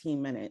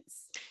 13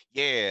 minutes.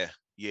 Yeah,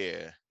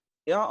 yeah,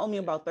 Y'all owe me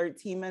about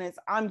 13 minutes.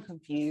 I'm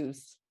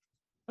confused.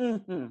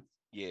 Mm-hmm.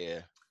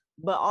 yeah.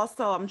 But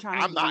also, I'm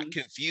trying to I'm not be,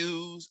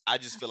 confused. I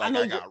just feel I like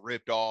know I you're, got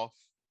ripped off.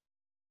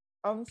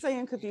 I'm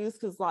saying confused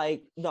because,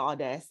 like, the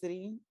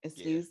audacity,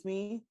 Yeah, excuse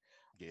me.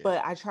 yeah.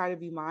 But I try to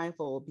be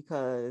mindful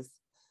because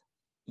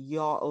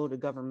y'all owe the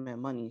government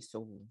money.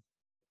 So,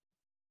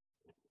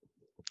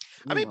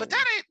 I you mean, but know,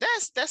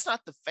 that's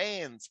not the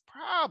fans'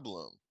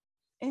 problem.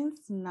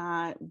 it's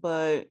not,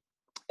 but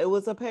it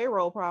was a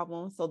payroll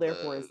problem. So,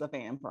 therefore, Uh, it's a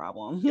fan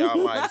problem. y'all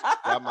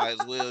might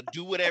as well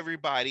do what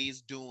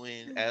everybody's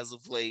doing as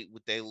of late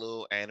with their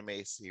little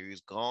anime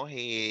series. Go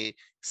ahead,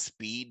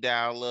 speed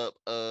dial up,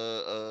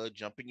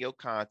 jump in your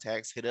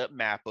contacts, hit up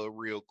Mappa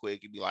real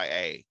quick, and be like,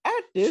 hey,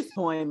 At this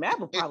point,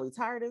 Mappa probably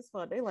tired as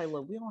fuck. They like,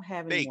 look, we don't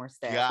have any they more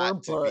staff. We're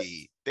got to booked.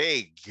 be,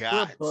 they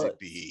We're got to booked.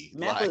 be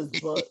Mappa like. is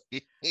booked.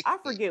 I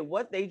forget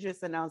what they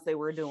just announced they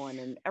were doing,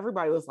 and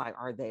everybody was like,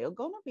 "Are they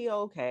gonna be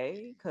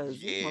okay?"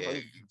 Because these Yeah,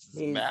 motherfuckers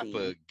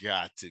Mappa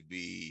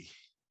busy.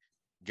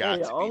 They got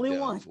the to be only done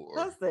one. I for.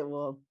 said,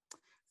 "Well,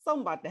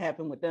 something about to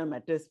happen with them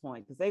at this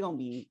point because they're gonna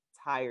be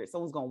tired.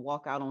 Someone's gonna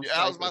walk out on Yeah,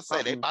 I was strike or about to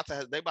say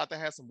something." they about to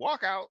have some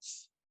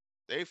walkouts.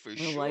 They for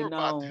And I'm like, sure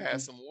about to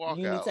have "No, some you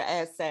need to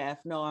add walkouts. staff.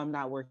 No, I'm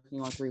not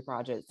working on 3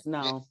 projects.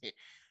 No,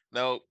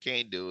 No,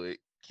 can't do it.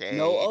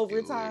 no Can't do it.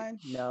 overtime.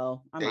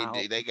 No, I'm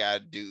out." They gotta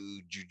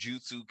do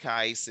Jujutsu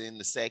Kaisen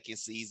the second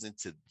season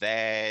to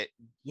that.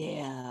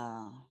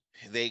 Yeah.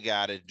 They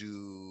gotta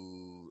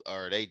do,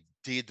 or they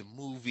did the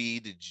movie,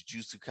 the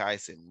Jujutsu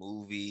Kaisen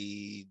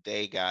movie.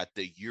 They got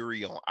the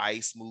Yuri on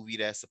Ice movie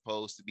that's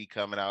supposed to be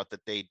coming out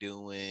that they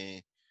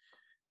doing.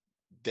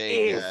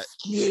 They got.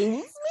 Excuse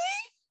me?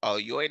 Oh,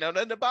 you ain't know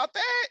nothing about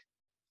that?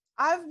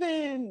 I've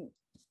been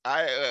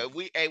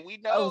We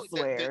know that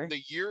elsewhere. the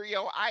Yuri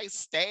on Ice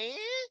stand.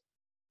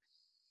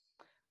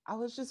 I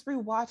was just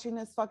rewatching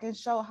this fucking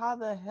show. How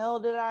the hell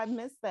did I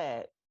miss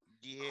that?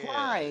 Yeah,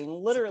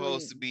 Crying, supposed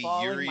literally to be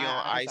bawling Yuri my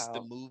on eyes Ice the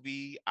out.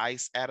 movie,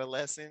 Ice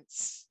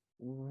Adolescence.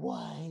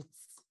 What?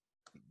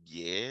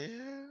 Yeah,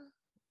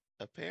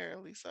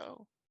 apparently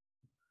so.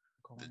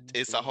 Going to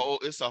see it.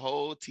 It's a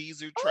whole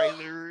teaser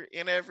trailer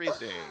and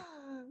everything.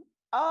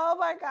 Oh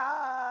my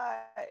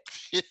god.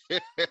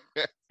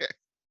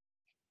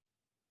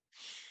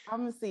 I'm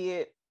gonna see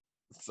it.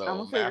 I'm So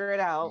gonna figure it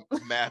out.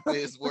 Mappa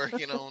is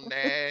working on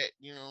that.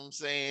 You know what I'm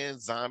saying?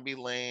 Zombie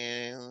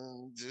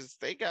Land. Just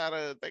they got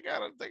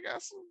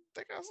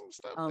some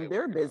stuff they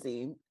They're working on.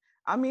 busy.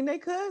 I mean, they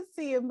could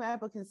see if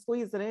Mappa can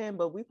squeeze it in,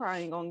 but we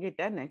probably ain't gonna get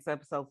that next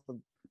episode for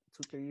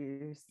 2, 3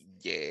 years.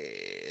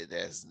 Yeah,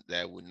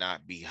 that would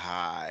not be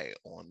high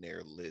on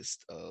their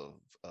list of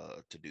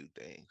to do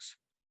things.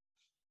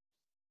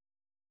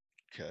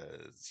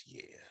 Cause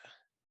yeah.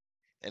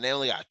 And they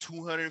only got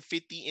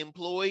 250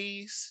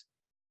 employees.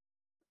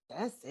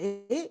 That's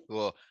it.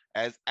 Well,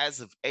 as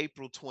of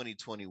April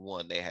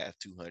 2021, they have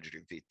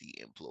 250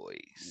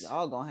 employees.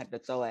 Y'all gonna have to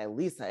throw at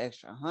least an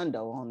extra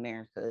hundo on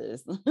there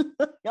because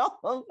y'all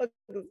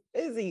motherfuckers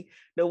busy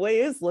the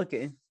way it's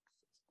looking.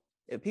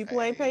 If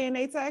people ain't Hey. paying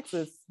their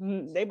taxes,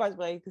 they about to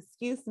be like,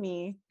 "Excuse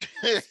me."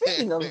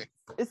 Speaking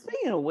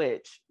of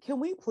which, can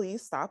we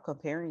please stop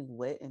comparing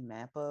Lit and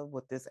Mappa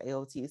with this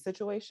AOT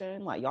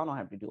situation? Like, y'all don't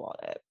have to do all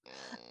that.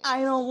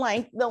 I don't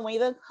like the way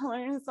the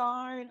colors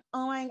are.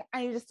 Oh my,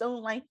 I just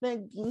don't like the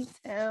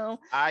detail.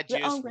 I The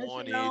just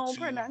wanted original to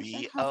production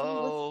be company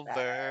was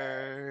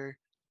better.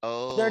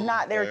 over, They're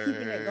not. They're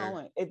keeping it over.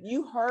 going. If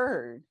you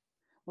heard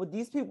what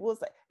these people will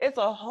say. It's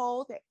a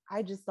whole thing.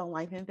 I just don't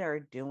like that they're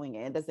doing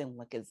it. It doesn't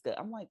look as good.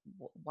 I'm like,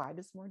 why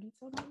does more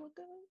detail not look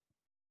good?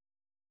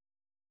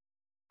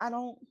 I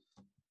don't.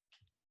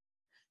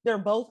 They're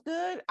both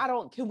good. I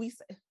don't. Can we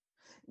say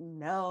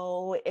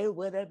no? It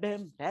would have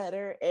been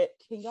better.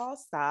 Can y'all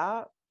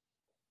stop?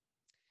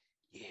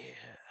 Yeah.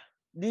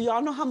 Do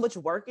y'all know how much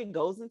work it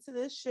goes into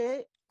this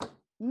shit?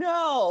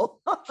 No.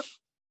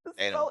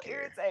 They so don't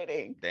care.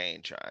 irritating. They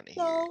ain't trying to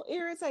hear. So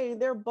irritating.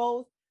 They're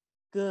both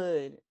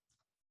good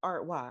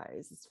art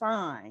wise. It's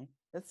fine.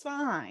 It's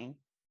fine.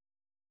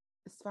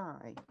 It's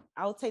fine.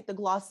 I'll take the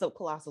gloss up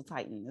Colossal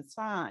Titan. It's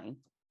fine.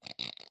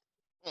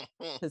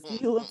 Because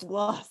he looks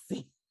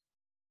glossy.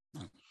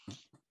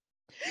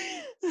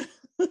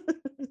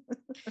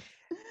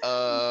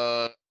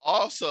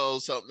 Also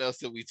something else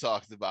that we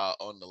talked about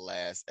on the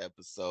last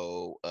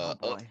episode,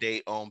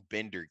 update on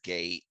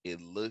Bendergate. It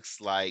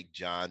looks like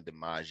John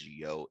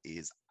DiMaggio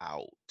is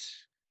out.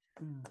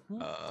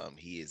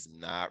 He is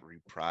not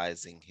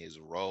reprising his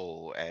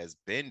role as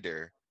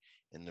Bender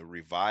in the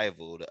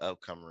revival, the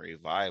upcoming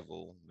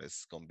revival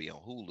that's going to be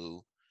on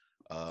Hulu,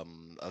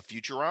 of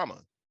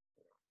Futurama.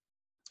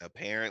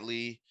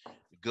 Apparently,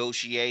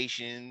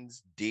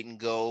 negotiations didn't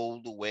go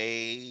the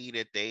way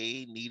that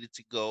they needed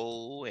to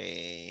go,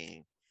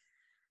 and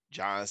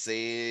John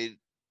said,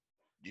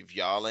 "If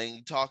y'all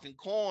ain't talking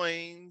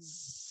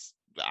coins,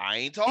 I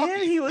ain't talking."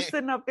 And he was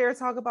sitting up there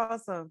talking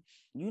about some,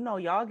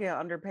 y'all get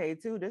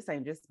underpaid too. This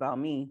ain't just about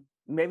me.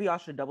 Maybe y'all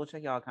should double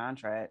check y'all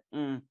contract.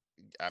 I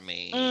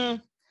mean,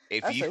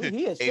 if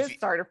he is shit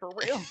started for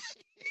real.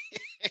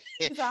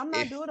 He said, I'm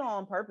not doing it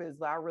on purpose,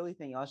 but I really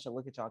think y'all should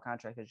look at y'all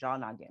contract because y'all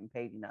not getting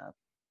paid enough.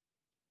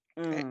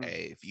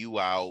 Hey, if you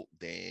out,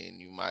 then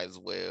you might as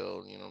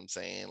well, you know what I'm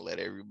saying, let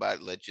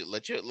everybody,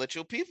 let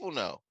your people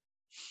know.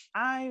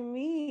 I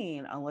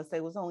mean, unless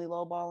they was only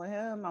lowballing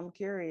him, I'm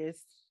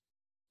curious.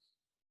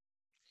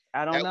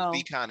 I don't know. That would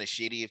be kind of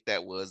shitty if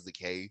that was the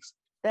case.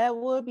 That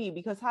would be,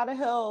 because how the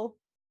hell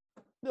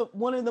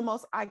one of the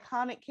most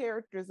iconic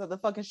characters of the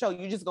fucking show,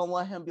 you just gonna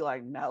let him be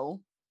like,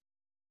 no,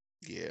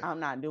 yeah, I'm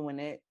not doing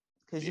it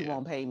because you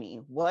won't pay me.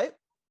 What?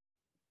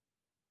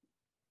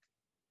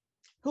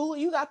 Hulu,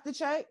 you got the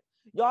check?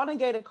 Y'all done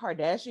gave the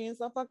Kardashians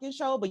a fucking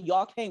show, but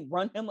y'all can't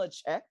run him a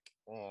check?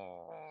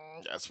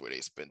 That's where they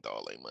spent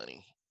all their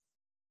money.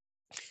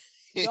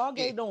 Y'all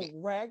gave them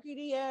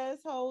raggedy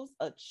assholes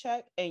a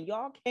check, and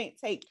y'all can't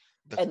take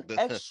an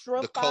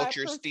extra the 5%.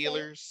 Culture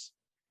Stealers.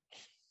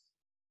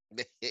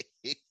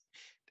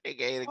 They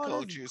gave the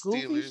Culture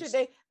Stealers.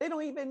 Shit. They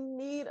don't even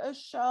need a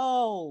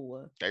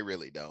show. They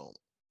really don't.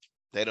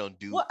 They don't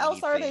do. What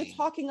else are they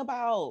talking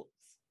about?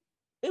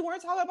 They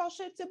weren't talking about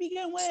shit to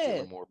begin with.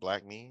 Stealing more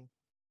black men,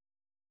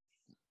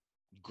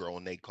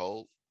 growing they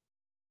cult.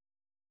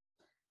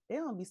 They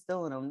don't be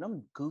stealing them.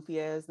 Them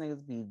goofy ass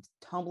niggas be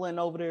tumbling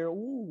over there,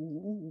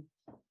 ooh,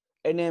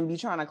 and then be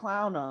trying to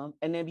clown them,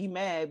 and then be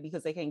mad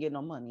because they can't get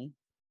no money.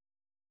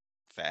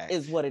 Fact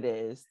is what it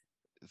is.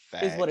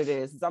 Fact. Is what it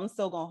is. I'm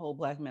still gonna hold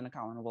black men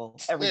accountable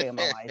every day of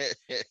my life.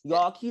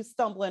 Y'all keep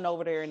stumbling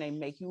over there, and they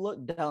make you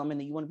look dumb, and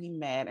then you want to be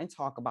mad and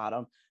talk about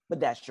them. But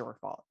that's your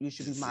fault. You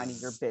should be minding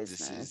your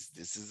business.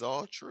 This is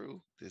all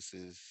true.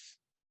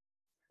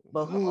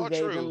 But who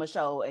gave them a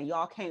show, and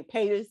y'all can't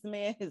pay this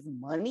man his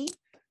money?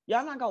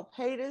 Y'all not gonna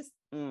pay this?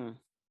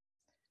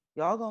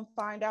 Y'all gonna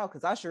find out,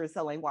 because I sure as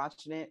hell ain't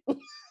watching it.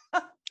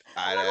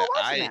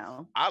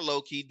 I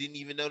low-key didn't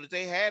even know that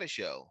they had a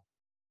show.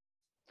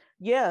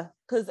 Yeah,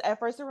 because at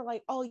first they were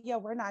like, oh yeah,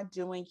 we're not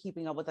doing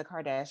Keeping Up with the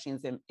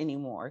Kardashians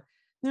anymore.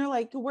 And they're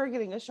like, we're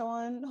getting a show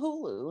on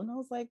Hulu. And I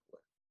was like,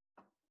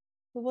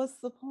 what's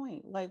the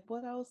point? Like,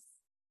 what else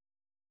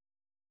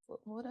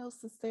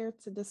is there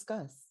to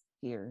discuss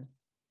here?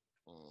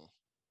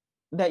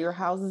 That your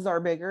houses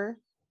are bigger?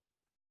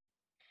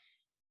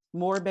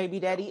 More baby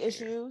daddy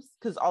issues?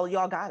 Because all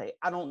y'all got it.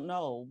 I don't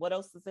know. What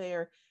else is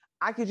there?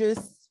 I could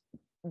just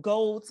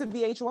go to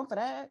VH1 for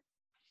that.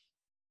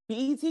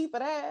 BET for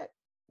that.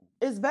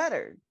 It's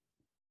better.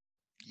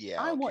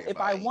 Yeah, I want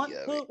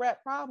hood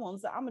rap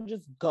problems, I'm gonna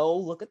just go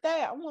look at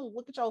that. I want to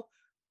look at your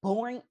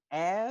boring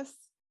ass.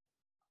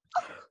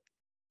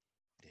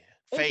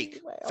 Fake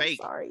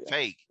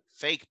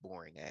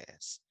boring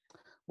ass.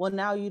 Well,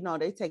 now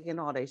they taking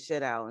all their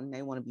shit out and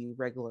they want to be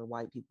regular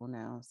white people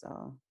now.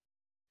 So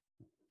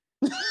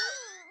I'm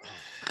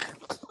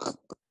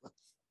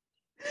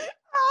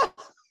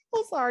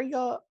sorry,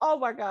 y'all. Oh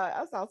my god,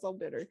 I sound so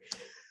bitter.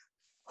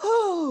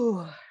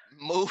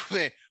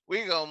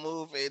 We're gonna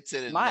move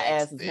into the my next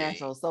ass is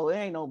natural, so it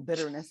ain't no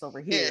bitterness over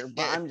here,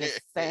 but I'm just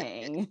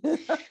saying.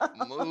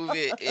 Move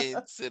it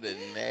into the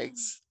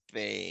next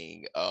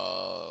thing.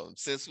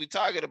 Since we're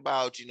talking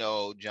about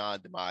John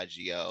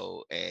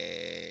DiMaggio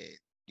and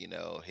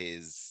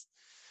his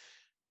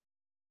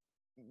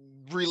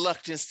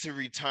reluctance to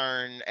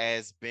return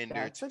as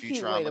Bender to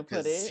Futurama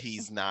because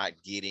he's not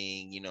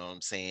getting,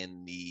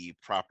 the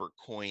proper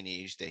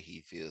coinage that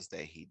he feels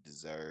that he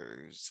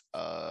deserves.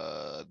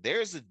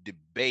 There's a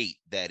debate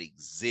that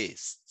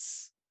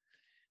exists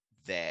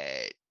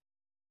that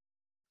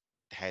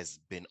has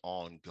been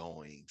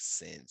ongoing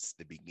since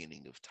the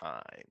beginning of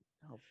time.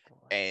 Oh boy.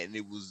 And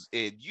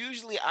it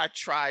usually I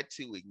try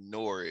to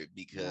ignore it No,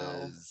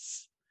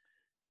 because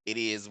it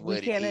is we what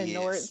it can't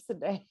ignore it is.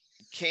 today.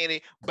 Can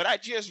it? But I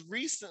just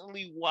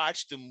recently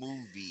watched a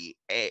movie,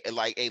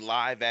 like a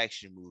live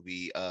action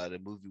movie. The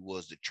movie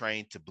was The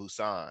Train to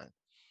Busan.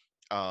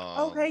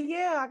 Okay,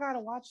 yeah, I gotta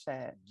watch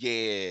that.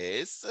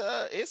 Yeah, it's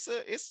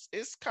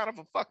kind of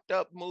a fucked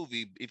up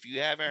movie. If you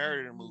haven't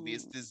heard of the movie,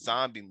 it's this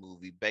zombie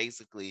movie.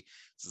 Basically,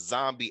 it's a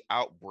zombie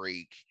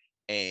outbreak,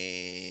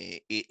 and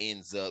it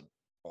ends up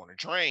on a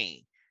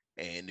train.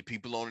 And the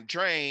people on the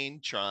train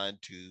trying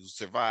to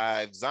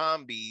survive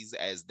zombies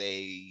as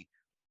they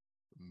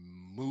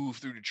move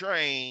through the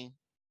train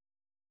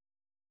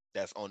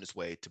that's on its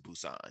way to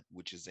Busan,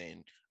 which is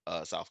in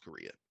South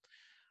Korea.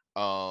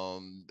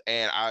 And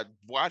I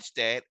watched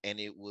that, and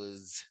it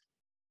was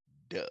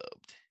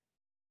dubbed,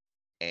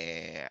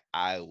 and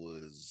I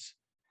was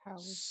How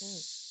was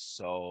it?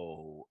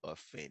 so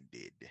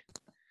offended.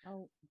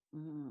 Oh,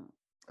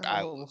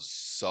 I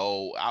was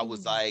I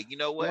was like, you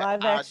know what?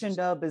 live action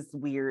dub is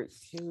weird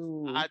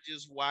too. I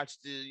just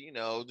watched the,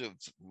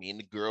 me and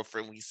the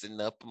girlfriend, we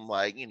sitting up. I'm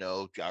like,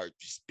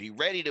 just be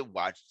ready to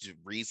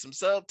read some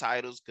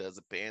subtitles because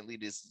apparently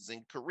this is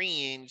in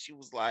Korean. She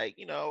was like,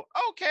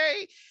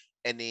 okay.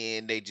 And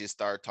then they just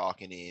start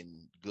talking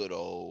in good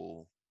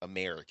old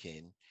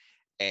American.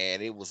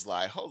 And it was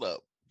like, hold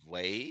up,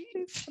 wait.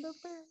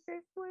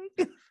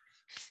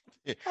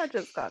 I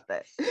just got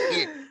that.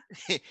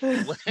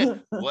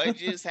 what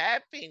just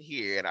happened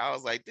here? And I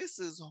was like, this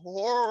is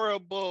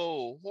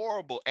horrible,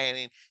 horrible.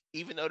 And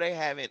even though they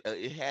haven't,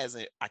 it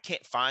hasn't, I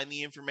can't find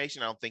the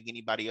information. I don't think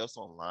anybody else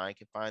online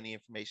can find the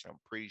information. I'm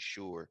pretty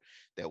sure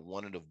that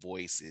one of the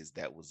voices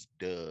that was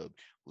dubbed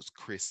was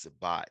Chris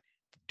Sabat,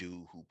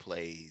 dude who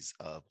plays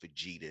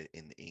Vegeta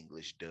in the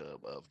English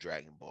dub of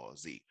Dragon Ball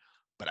Z.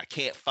 But I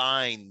can't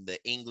find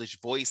the English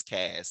voice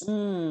cast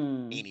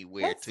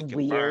anywhere to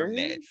confirm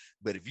that.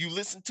 But if you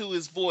listen to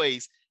his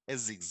voice,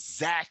 it's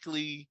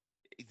exactly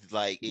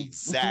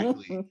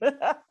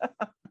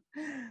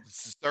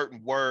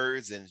certain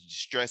words and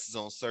stresses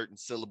on certain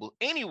syllables.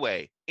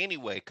 Anyway,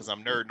 because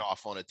I'm nerding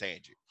off on a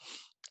tangent.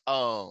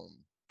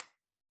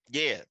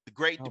 Yeah, the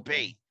great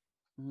debate.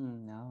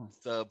 No.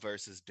 Sub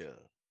versus dub.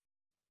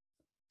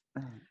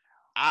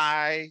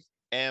 I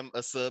am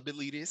a sub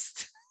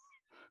elitist.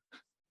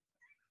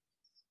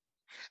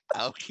 I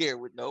don't care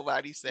what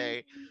nobody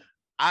say.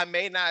 I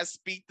may not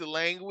speak the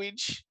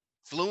language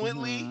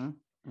fluently.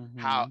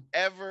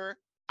 However,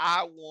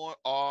 I want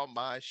all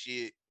my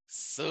shit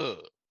sub.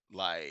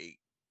 Like,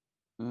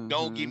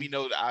 don't give me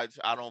no. I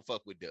don't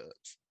fuck with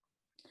dubs.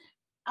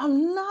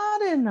 I'm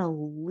not an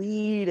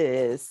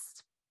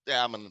elitist.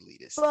 Yeah, I'm an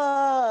elitist.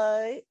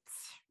 But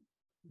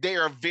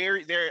there are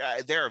very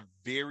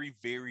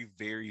very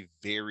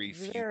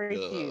few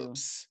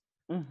dubs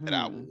that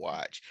I will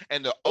watch.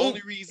 And the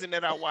only reason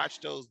that I watch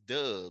those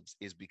dubs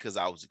is because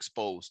I was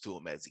exposed to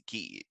them as a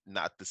kid,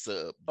 not the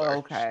sub version.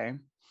 Okay.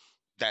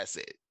 That's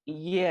it.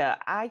 Yeah,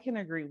 I can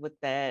agree with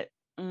that.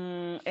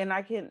 And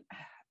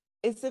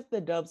it's if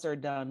the dubs are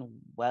done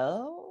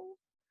well.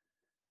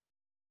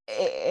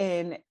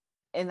 And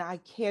I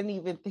can't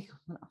even think of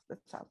one off the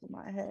top of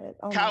my head.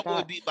 Oh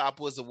Cowboy Bebop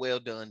was a well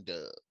done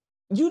dub.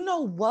 You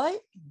know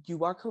what?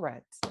 You are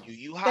correct. Yu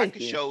Yu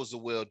Hakusho is a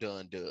well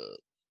done dub.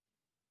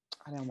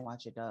 I didn't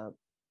watch it dub.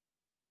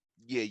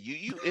 Yeah,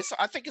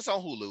 I think it's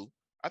on Hulu.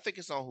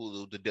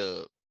 The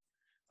dub.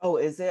 Oh,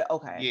 is it?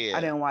 Okay. Yeah.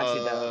 I didn't watch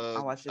it dub.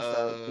 I watched it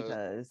sub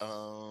because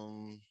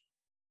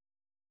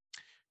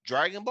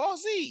Dragon Ball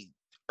Z.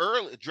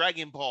 Early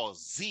Dragon Ball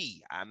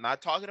Z. I'm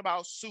not talking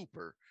about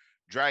Super.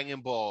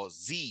 Dragon Ball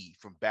Z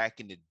from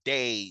back in the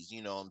days,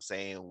 you know what I'm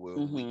saying? Where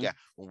when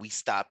we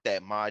stopped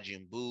that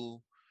Majin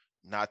Buu,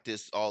 not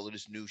all of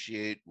this new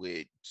shit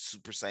with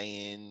Super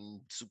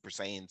Saiyan,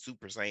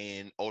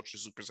 Ultra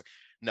Super Saiyan.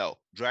 No,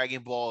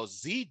 Dragon Ball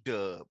Z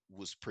dub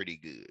was pretty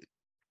good.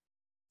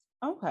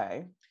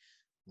 Okay.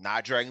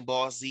 Not Dragon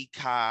Ball Z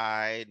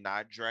Kai,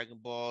 not Dragon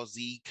Ball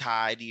Z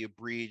Kai, the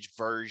abridged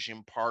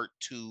version part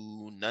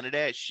 2, none of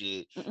that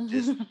shit.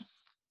 Just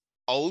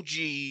OG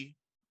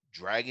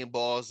Dragon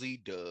Ball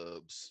Z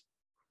dubs.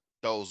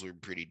 Those were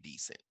pretty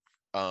decent.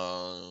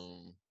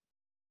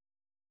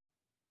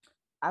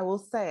 I will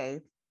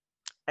say,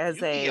 as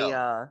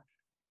Yu-Gi-Oh!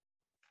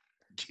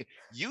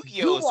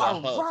 Yu-Gi-Oh! is a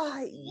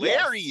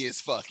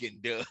hilarious fucking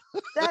dub.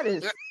 That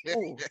is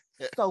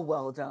so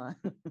well done.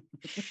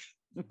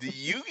 The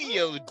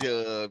Yu-Gi-Oh!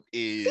 Dub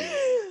is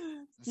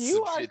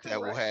some shit that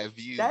will have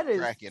you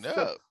cracking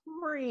up.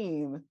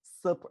 Supreme.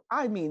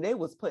 I mean, they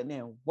was putting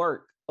in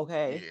work,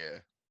 okay? Yeah.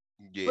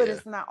 But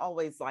it's not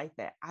always like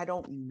that. I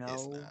don't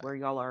know where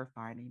y'all are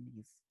finding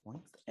these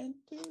points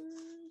enters.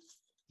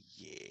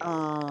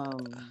 Yeah.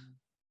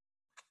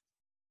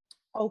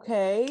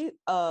 Okay.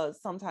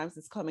 Sometimes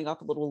it's coming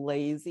off a little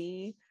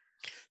lazy.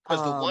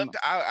 Because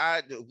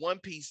the One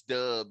Piece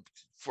dub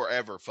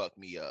forever fucked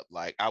me up.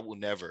 Like, I will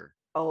never.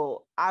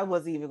 Oh, I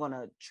wasn't even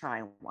gonna try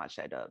and watch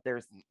that dub.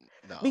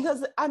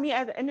 Because I mean,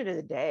 at the end of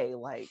the day,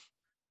 like,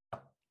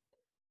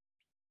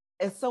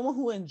 as someone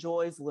who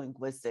enjoys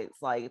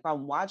linguistics, like if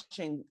I'm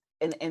watching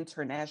an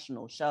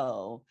international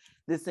show,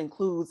 this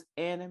includes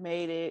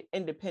animated,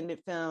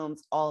 independent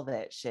films, all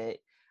that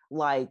shit.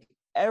 Like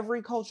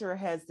every culture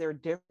has their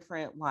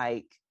different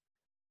like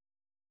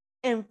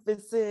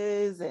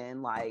emphasis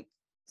and like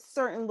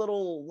certain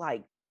little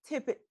like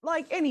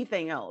like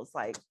anything else,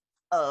 like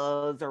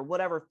uhs or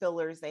whatever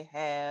fillers they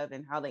have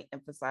and how they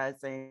emphasize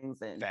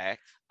things and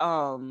Fact.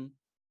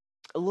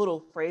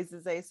 little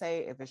phrases they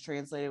say if it's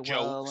translated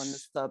well in the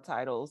Jokes.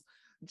 subtitles,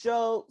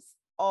 jokes,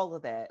 all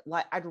of that.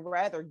 Like I'd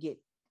rather get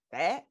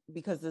that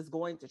because it's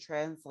going to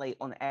translate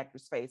on the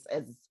actor's face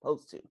as it's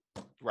supposed to.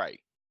 Right.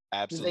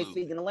 Because Absolutely. they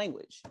speak in a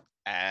language.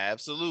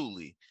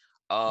 Absolutely.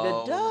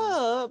 The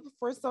dub,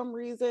 for some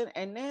reason,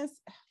 and this,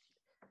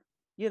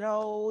 you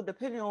know,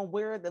 depending on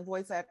where the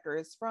voice actor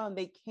is from,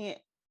 they can't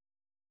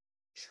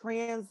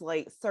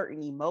translate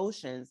certain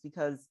emotions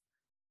because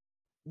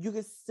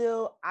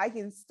I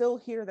can still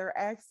hear their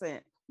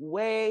accent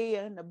way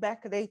in the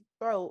back of their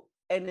throat,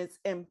 and it's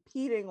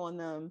impeding on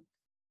them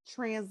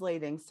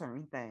translating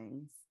certain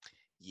things.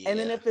 Yeah. And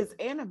then if it's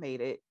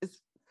animated,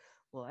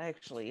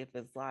 actually, if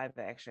it's live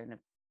action, if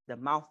the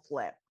mouth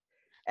flap,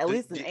 at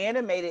least in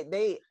animated,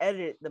 they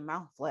edit the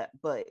mouth flap,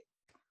 but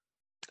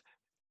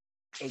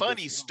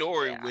funny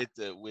story with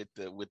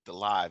the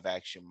live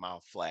action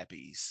mouth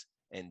flappies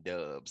and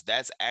dubs.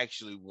 That's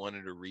actually one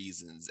of the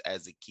reasons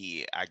as a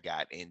kid I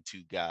got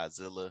into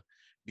Godzilla,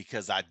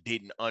 because I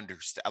didn't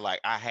understand,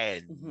 like I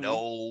had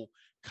no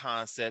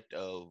concept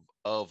of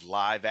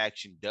live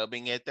action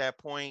dubbing at that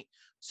point.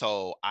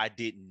 So I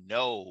didn't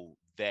know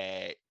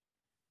that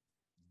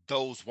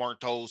those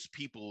weren't those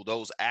people,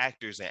 those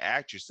actors and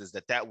actresses,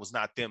 that was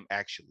not them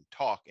actually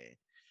talking.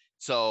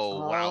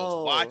 So when I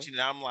was watching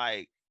it, I'm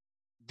like,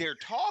 they're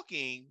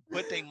talking,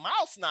 but their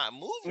mouth's not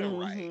moving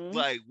right.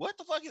 Like, what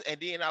the fuck is? And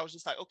then I was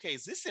just like, okay,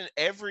 is this in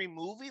every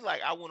movie?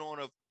 Like, I went on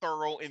a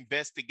thorough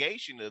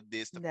investigation of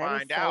this to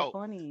find out.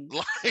 Funny.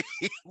 Like,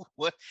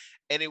 what?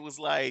 And it was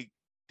like,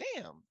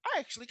 damn, I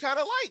actually kind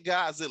of like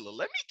Godzilla.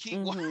 Let me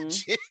keep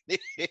watching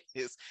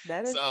this.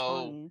 That is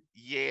so funny.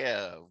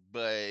 Yeah,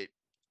 but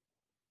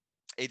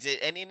and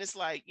then it's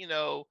like, you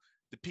know,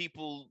 the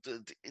people,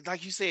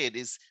 like you said,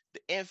 is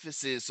the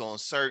emphasis on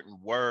certain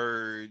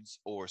words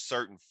or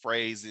certain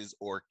phrases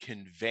or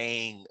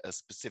conveying a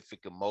specific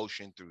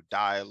emotion through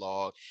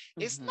dialogue.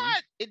 It's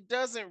not, it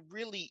doesn't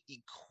really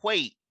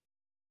equate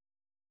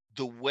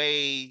the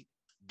way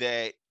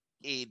that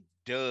it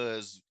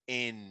does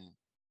in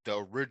the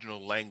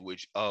original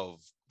language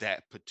of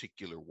that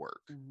particular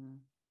work.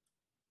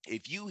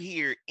 If you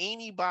hear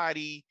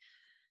anybody,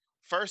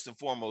 first and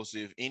foremost,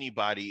 if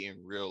anybody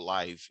in real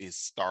life is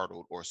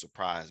startled or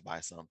surprised by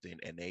something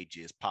and they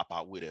just pop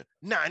out with a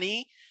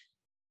 "Nani,"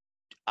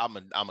 I'm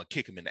a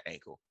kick them in the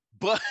ankle.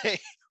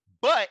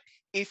 But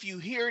if you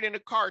hear it in a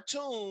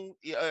cartoon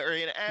or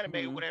in an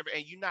anime or whatever,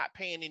 and you're not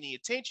paying any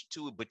attention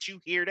to it, but you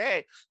hear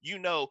that, you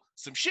know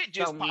some shit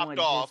just popped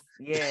off.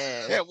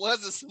 Yeah, that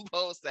wasn't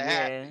supposed to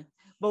happen.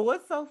 But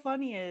what's so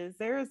funny is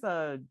there's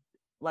a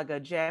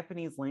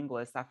Japanese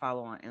linguist I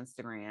follow on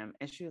Instagram,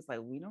 and she was like,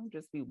 we don't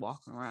just be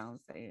walking around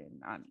saying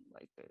 "nani"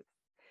 like this.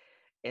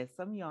 And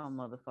some of y'all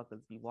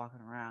motherfuckers be walking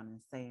around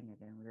and saying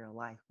it in real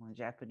life when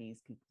Japanese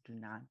people do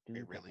not do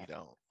They really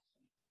don't.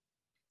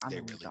 They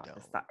really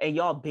don't. Stop. And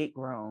y'all big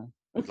grown.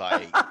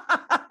 Like,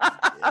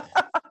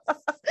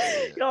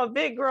 y'all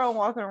big grown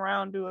walking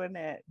around doing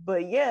that.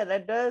 But yeah,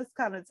 that does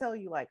kind of tell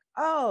you like,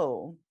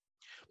 oh.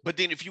 But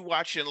then if you're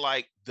watching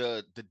like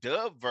the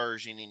dub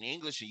version in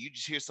English and you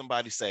just hear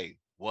somebody say,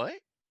 "What?"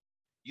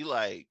 You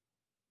like,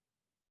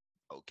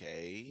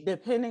 okay.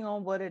 Depending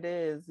on what it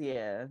is,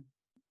 yeah.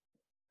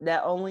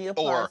 That only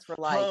applies for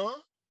like,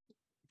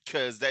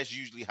 because that's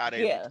usually how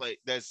they play.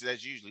 That's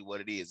usually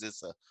what it is.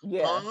 It's a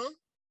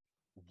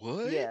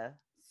what? Yeah,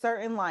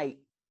 certain like,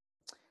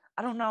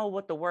 I don't know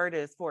what the word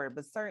is for it,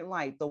 but certain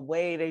like the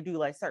way they do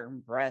like certain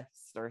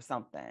breaths or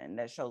something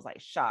that shows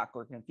like shock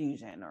or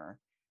confusion, or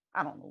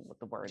I don't know what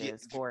the word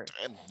is for it.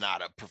 I'm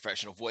not a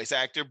professional voice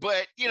actor,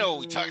 but you know,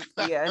 we talk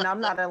about. Yeah, and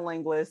I'm not a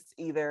linguist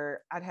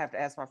either. I'd have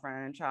to ask my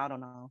friend. I don't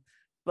know,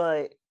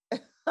 but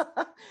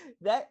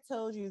that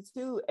tells you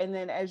too. And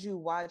then as you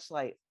watch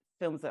like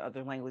films in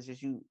other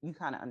languages, you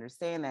kind of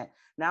understand that.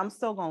 Now I'm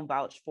still gonna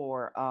vouch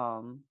for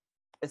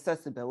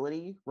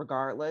accessibility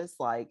regardless.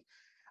 Like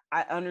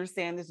I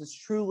understand this is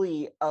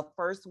truly a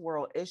first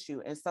world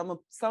issue, and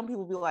some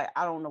people be like,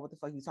 I don't know what the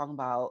fuck you talking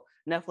about.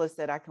 Netflix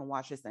said I can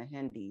watch this in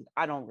Hindi.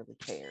 I don't really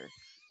care.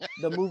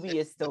 The movie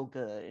is still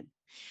good.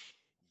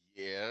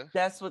 Yeah,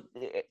 that's what,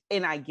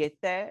 and I get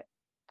that.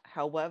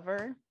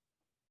 However,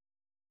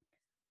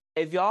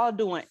 if y'all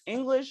doing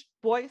English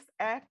voice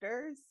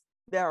actors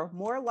that are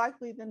more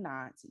likely than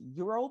not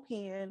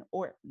European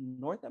or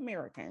North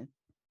American,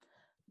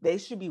 they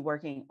should be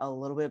working a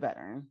little bit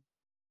better.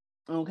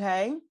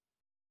 Okay.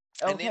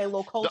 Okay,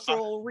 little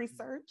cultural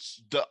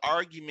research. The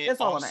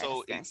argument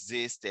also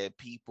exists that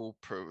people,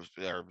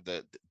 or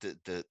the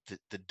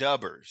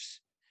dubbers,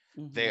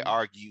 they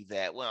argue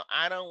that, well,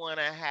 I don't want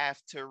to have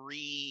to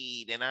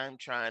read and I'm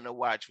trying to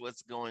watch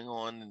what's going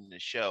on in the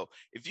show.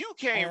 If you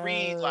can't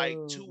read like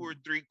 2 or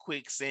 3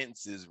 quick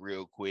sentences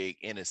real quick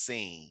in a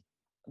scene.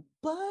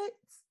 But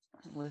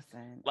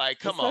listen, like,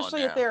 come on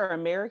especially now. if they're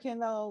American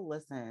though,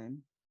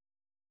 listen,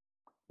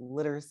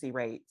 literacy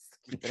rates,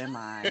 keep it in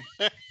mind.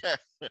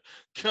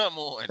 Come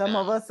on. Some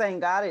of us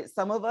ain't got it.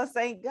 Some of us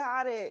ain't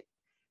got it.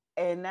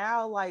 And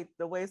now, like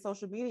the way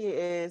social media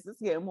is, it's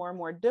getting more and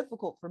more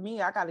difficult for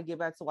me. I got to get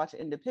back to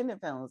watching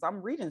independent films.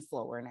 I'm reading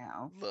slower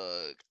now.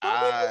 Look, some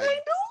people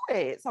can't do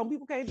it. Some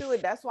people can't do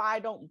it. That's why I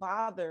don't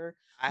bother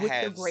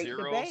with the great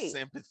zero debate.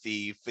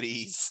 sympathy for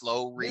these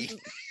slow reads.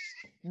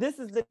 This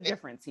is the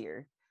difference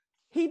here.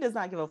 He does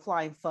not give a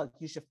flying fuck.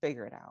 You should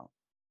figure it out.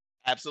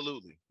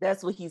 Absolutely.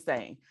 That's what he's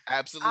saying.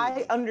 Absolutely.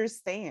 I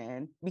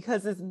understand,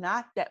 because it's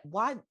not that.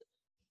 Why?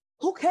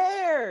 Who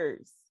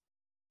cares?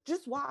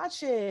 Just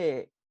watch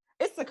it.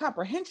 It's the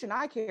comprehension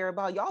I care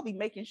about. Y'all be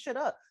making shit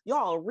up.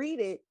 Y'all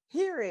read it,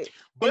 hear it.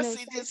 But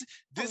see, this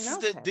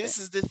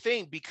is the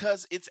thing,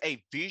 because it's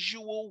a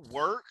visual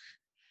work.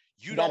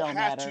 You don't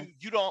have to,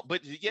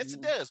 but yes,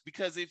 it does,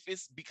 because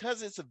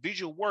it's a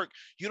visual work,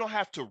 you don't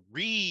have to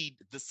read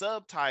the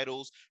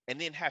subtitles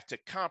and then have to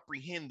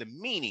comprehend the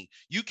meaning.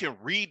 You can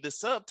read the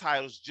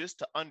subtitles just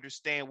to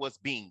understand what's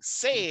being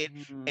said.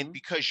 And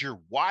because you're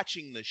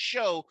watching the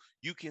show,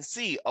 you can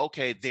see,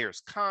 okay,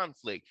 there's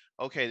conflict.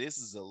 Okay, this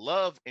is a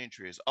love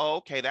interest. Oh,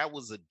 okay, that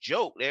was a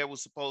joke. There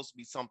was supposed to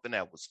be something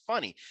that was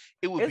funny.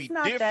 It's be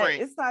different.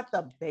 It's not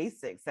the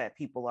basics that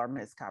people are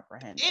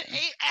miscomprehending.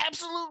 It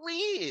absolutely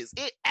is.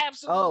 It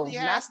absolutely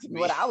has to be.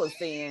 What I was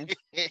saying.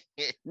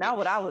 Not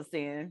what I was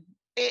saying.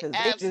 It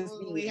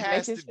absolutely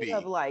has to be.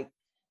 Like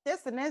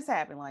this and this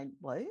happened. Like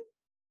what?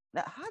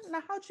 Now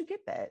how'd you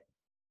get that?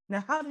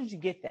 Now how did you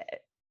get that?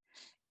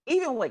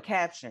 Even with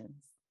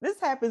captions, this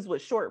happens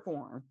with short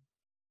form.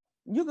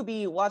 You could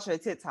be watching a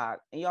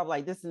TikTok and y'all be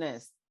like this and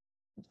this.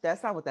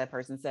 That's not what that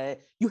person said.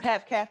 You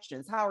have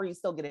captions. How are you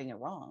still getting it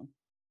wrong?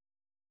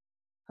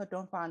 But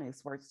don't find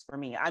this works for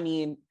me. I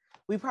mean,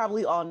 we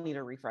probably all need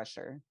a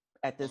refresher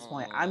at this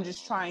point. I'm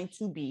just trying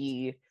to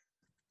be,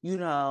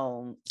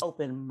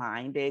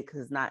 open-minded,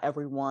 because not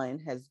everyone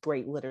has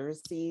great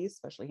literacy,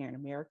 especially here in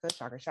America.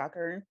 Shocker,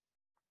 shocker.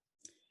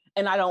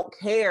 And I don't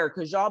care,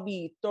 because y'all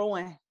be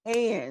throwing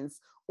hands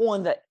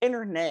on the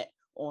internet,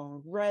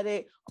 on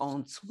Reddit,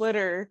 on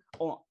Twitter,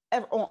 on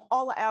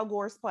all of Al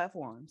Gore's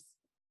platforms.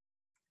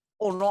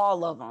 On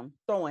all of them,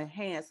 throwing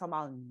hands, talking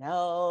about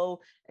no.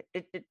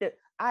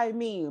 I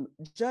mean,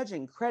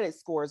 judging credit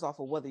scores off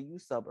of whether you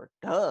sub or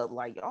dub,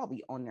 like y'all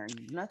be on there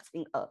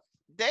nutting up.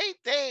 They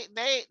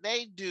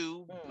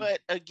do, but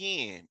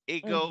again,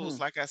 it goes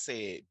like I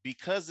said,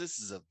 because this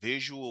is a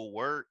visual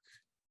work.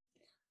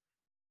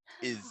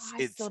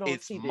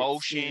 It's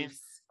motion.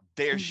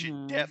 There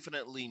should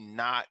definitely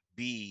not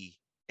be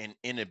an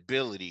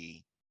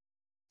inability,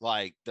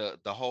 like the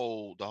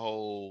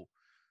whole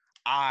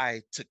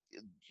eye to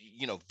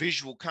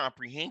visual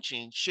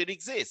comprehension should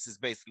exist, is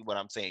basically what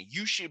I'm saying.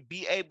 You should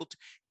be able to,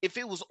 if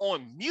it was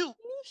on mute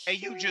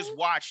and you just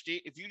watched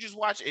it,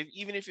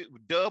 even if it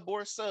was dub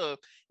or sub,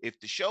 if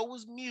the show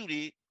was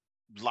muted,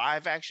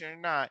 live action or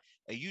not,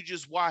 and you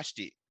just watched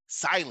it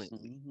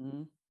silently,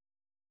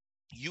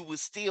 you would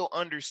still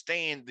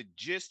understand the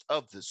gist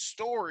of the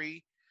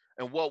story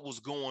and what was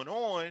going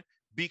on,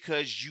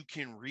 because you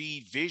can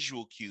read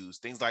visual cues,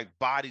 things like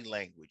body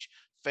language,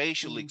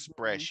 facial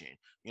expression,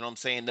 you know what I'm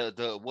saying,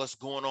 the what's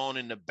going on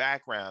in the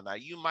background. Now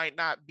you might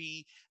not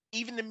be,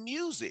 even the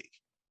music,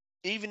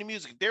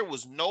 there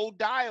was no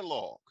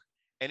dialogue,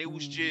 and it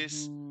was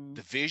just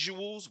the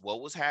visuals,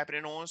 what was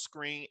happening on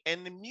screen,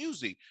 and the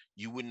music.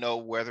 You would know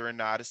whether or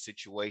not a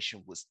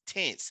situation was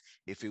tense,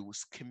 if it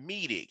was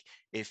comedic,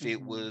 if it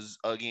was,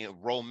 again,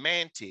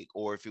 romantic,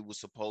 or if it was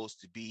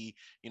supposed to be,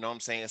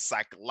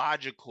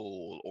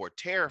 psychological or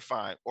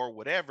terrifying or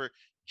whatever,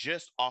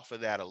 just off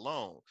of that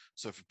alone.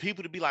 So for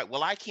people to be like,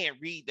 well, I can't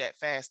read that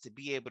fast to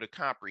be able to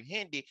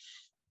comprehend it,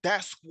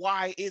 that's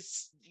why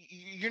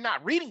you're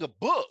not reading a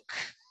book.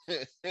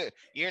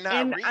 You're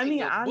not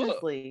reading a book.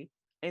 Honestly,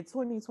 in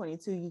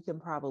 2022, you can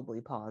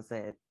probably pause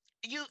it.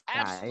 You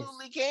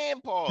absolutely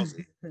can pause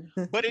it.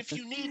 But if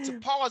you need to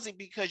pause it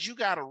because you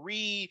got to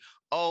read,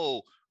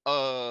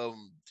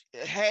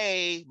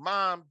 hey,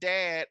 mom,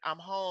 dad, I'm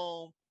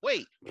home.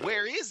 Wait,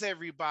 where is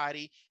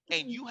everybody?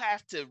 And you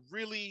have to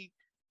really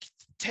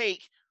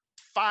take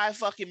 5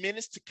 fucking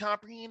minutes to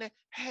comprehend it.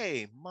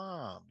 Hey,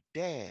 mom,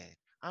 dad,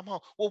 I'm home.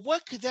 Well,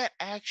 what could that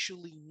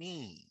actually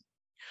mean?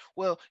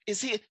 Well,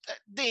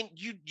 then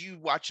you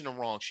watching the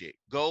wrong shit.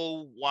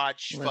 Go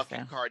watch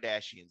fucking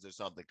Kardashians or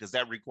something, because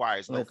that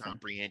requires no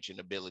comprehension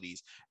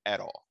abilities at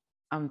all.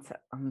 I'm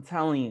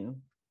telling you,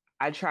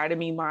 I try to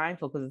be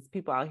mindful, because it's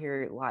people out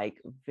here like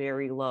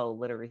very low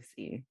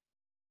literacy,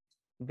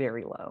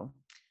 very low.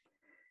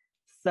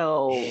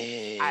 So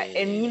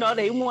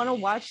they want to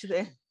watch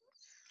this.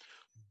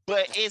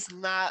 But it's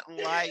not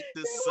like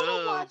the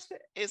subs.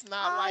 It's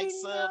not like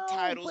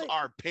subtitles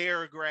are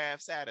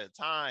paragraphs at a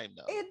time,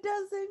 though. It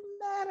doesn't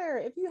matter.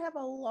 If you have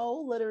a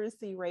low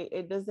literacy rate,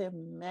 it doesn't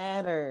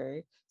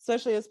matter.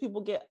 Especially as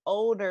people get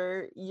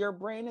older, your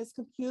brain is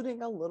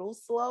computing a little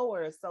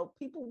slower. So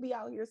people be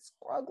out here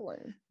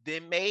struggling.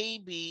 Then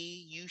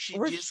maybe you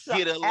should just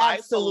get a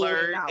life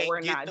alert and we're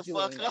get not the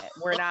doing fuck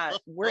that.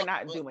 We're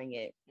not doing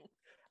it.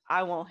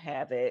 I won't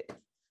have it.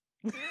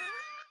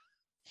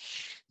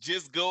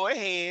 Just go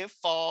ahead,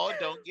 fall,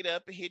 don't get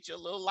up and hit your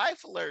little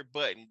life alert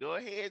button. Go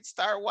ahead and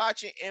start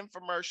watching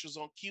infomercials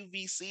on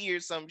QVC or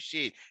some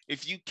shit.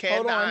 If you cannot.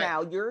 Hold on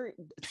now.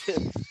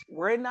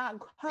 We're not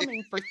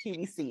coming for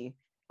QVC.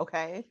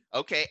 Okay.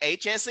 Okay,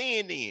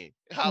 HSN then.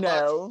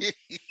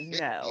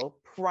 No,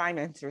 Prime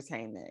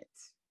Entertainment.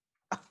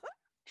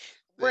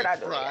 We're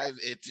not doing Prime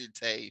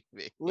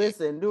Entertainment.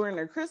 Listen, during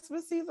the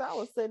Christmas season, I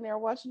was sitting there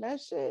watching that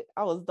shit.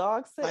 I was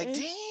dog sitting.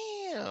 Like,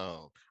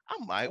 damn. I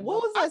might.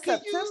 What was that?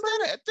 September? Use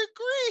that at the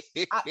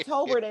crib.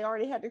 October, they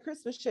already had the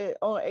Christmas shit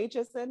on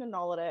HSN and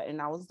all of that,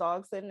 and I was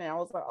dog sitting, and I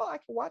was like, "Oh, I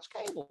can watch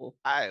cable."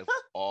 I've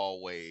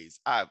always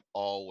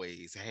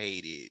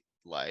hated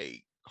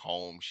like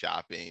home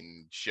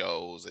shopping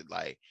shows and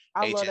like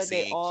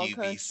HSN,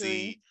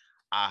 QVC.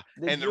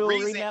 And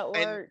Jewelry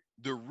Network.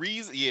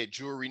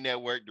 Jewelry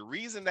Network. The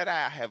reason that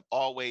I have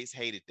always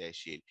hated that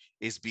shit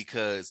is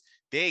because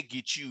they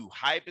get you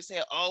hype as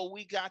hell. Oh,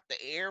 we got the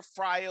Air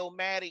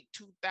Fryer-O-Matic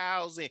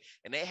 2000,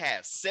 and they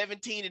have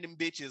 17 of them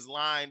bitches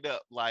lined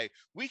up. Like,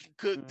 we can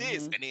cook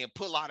this and then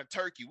pull out a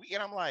turkey.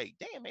 And I'm like,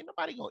 damn, ain't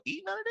nobody gonna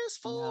eat none of this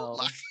food. No.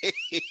 Like,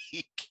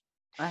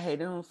 I hate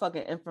them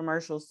fucking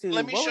infomercials too.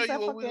 Let me show you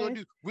what we're gonna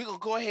do. We're gonna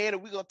go ahead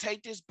and we're gonna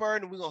take this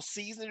bird and we're gonna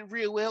season it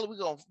real well. We're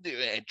gonna do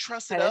and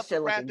truss it up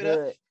and wrap it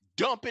up,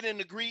 dump it in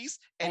the grease,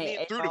 and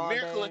then through the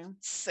miracle,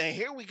 say,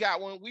 here we got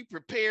one we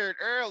prepared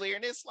earlier,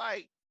 and it's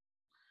like,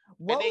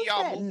 what and then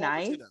y'all move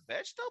over to the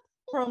vegetable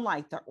from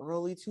like the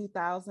early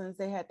 2000s.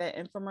 They had that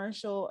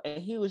infomercial,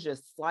 and he was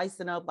just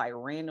slicing up like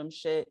random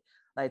shit,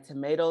 like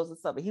tomatoes and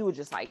stuff. But he would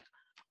just like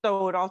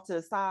throw it off to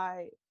the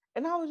side.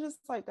 And I was just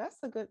like, that's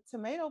a good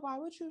tomato. Why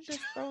would you just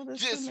throw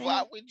this?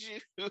 Why would you?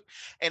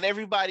 And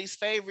everybody's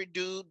favorite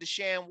dude, the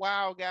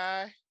ShamWow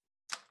guy.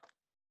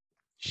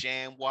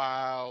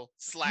 ShamWow,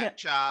 Slap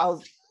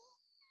Chop.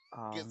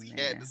 Because he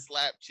had the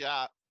Slap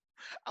Chop.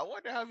 I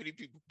wonder how many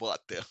people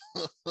bought them.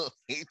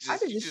 I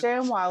think the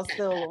ShamWow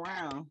still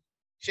around.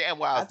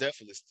 ShamWow is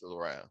definitely still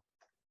around.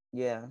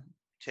 Yeah.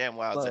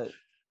 ShamWow.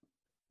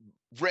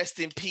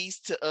 Rest in peace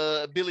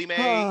to Billy Mays.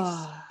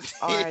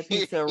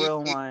 R.I.P. to a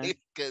real one.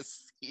 Because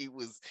he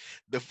was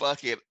the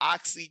fucking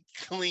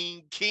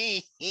OxyClean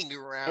king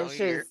around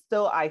here. It's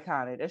still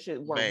iconic. That shit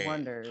worked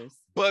wonders.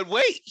 But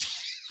wait.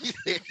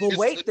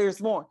 There's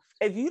more.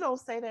 If you don't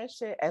say that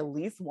shit at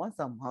least once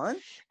a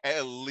month.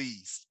 At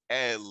least.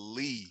 You're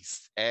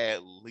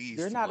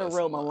not a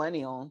real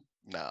millennial.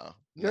 No.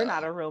 You're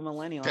not a real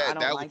millennial. I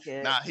don't like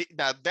it. Now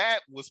that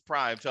was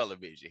prime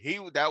television.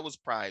 That was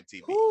prime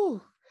TV. Whew.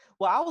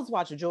 Well, I was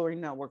watching Jewelry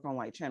Network on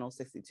like Channel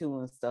 62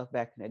 and stuff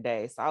back in the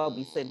day. So I would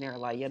be sitting there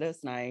like, yeah,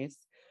 that's nice.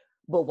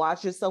 But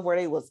watching stuff where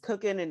they was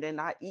cooking and then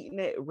not eating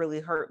it really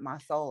hurt my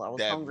soul. I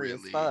was hungry as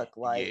fuck.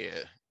 Like,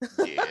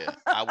 yeah.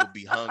 I would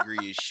be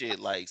hungry as shit.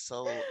 Like,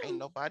 so ain't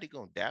nobody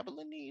gonna dabble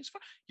in these?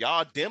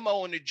 Y'all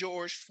demoing the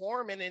George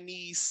Foreman and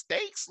these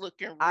steaks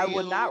looking real. I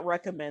would not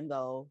recommend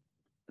though.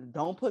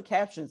 Don't put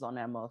captions on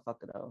that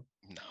motherfucker though.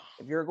 No.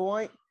 If you're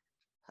going,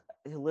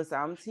 listen,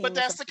 I'm team. But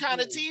that's the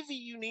kind of TV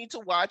you need to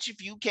watch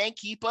if you can't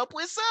keep up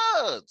with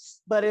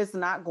subs. But it's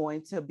not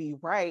going to be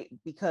right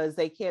because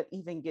they can't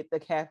even get the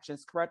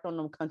captions correct on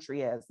them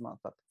country ass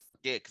motherfuckers.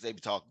 Yeah, because they be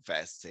talking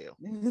fast as hell.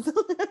 They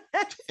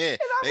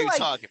be like,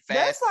 talking fast.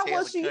 That's not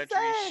what she said,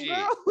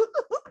 girl.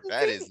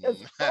 That is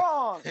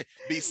wrong.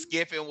 Be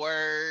skipping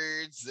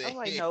words. I'm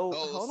like, no,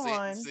 hold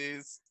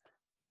sentences.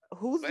 On.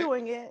 Who's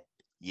doing it?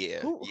 Yeah.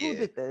 Who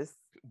did this?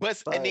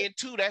 But and then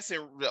too, that's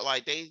in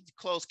like they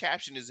closed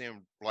caption is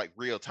in like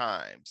real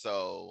time.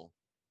 So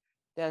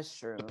that's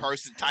true. The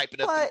person typing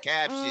up the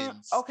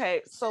captions.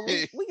 Okay, so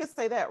we can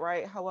say that,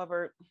 right?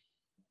 However,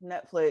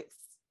 Netflix,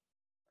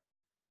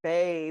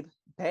 babe,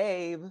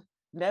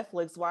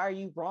 Netflix, why are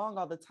you wrong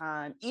all the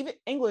time? Even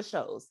English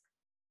shows,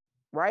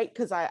 right?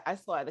 Because I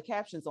still have the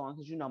captions on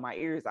because my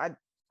ears, I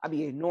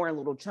be ignoring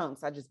little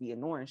chunks. I just be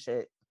ignoring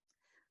shit.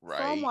 Right.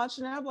 So I'm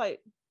watching it. I'm like,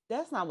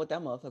 that's not what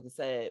that motherfucker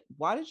said.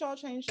 Why did y'all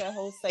change that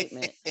whole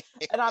statement?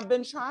 And I've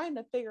been trying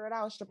to figure it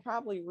out. I should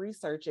probably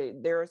research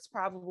it. There's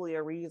probably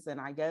a reason,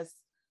 I guess,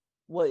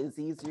 what is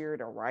easier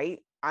to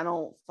write. I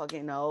don't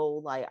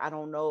know. Like, I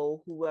don't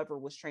know. Whoever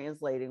was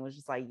translating was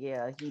just like,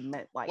 yeah, he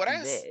meant like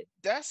he did.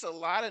 That's a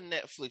lot of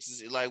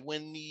Netflix's. Like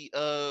when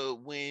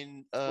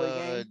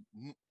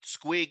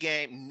Squid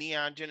Game,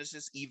 Neon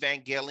Genesis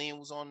Evangelion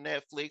was on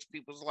Netflix,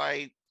 people's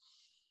like,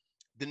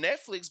 the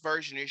Netflix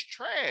version is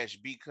trash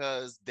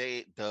because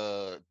the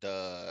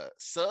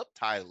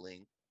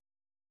subtitling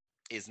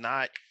is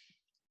not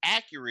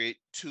accurate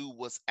to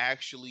what's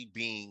actually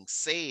being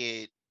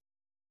said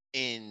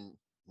in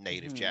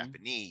native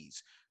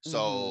Japanese.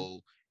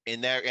 So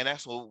and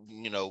that's what,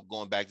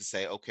 going back to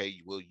say,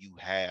 okay, will you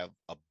have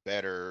a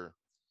better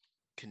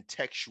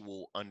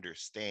contextual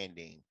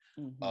understanding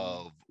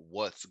of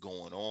what's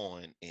going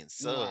on in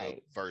sub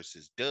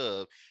versus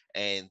dub.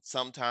 And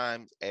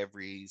sometimes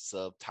every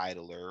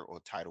subtitler or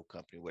title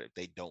company, where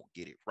they don't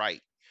get it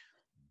right.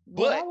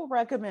 What I would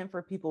recommend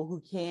for people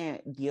who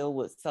can't deal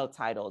with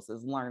subtitles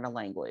is learn a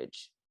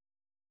language,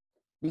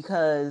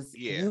 because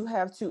you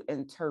have to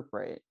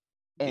interpret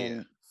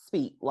and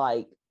speak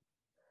like,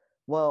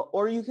 well,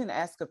 or you can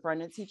ask a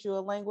friend to teach you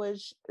a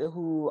language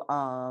who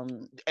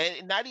and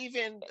not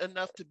even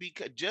enough to be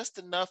just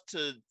enough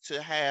to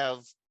have,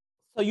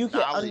 so you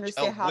can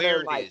understand how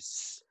to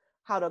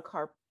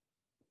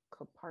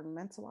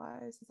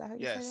compartmentalize. Is that how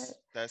you say it?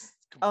 That's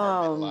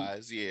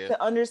compartmentalize.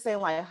 To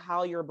understand like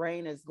how your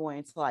brain is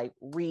going to like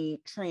read,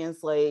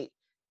 translate,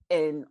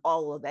 and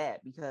all of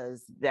that,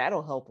 because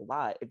that'll help a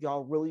lot if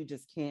y'all really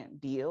just can't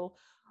deal.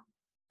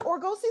 Or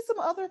go see some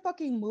other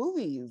fucking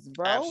movies,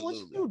 bro.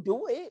 Absolutely. What you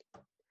do it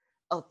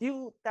a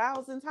few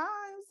thousand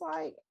times,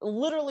 like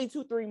literally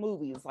 2-3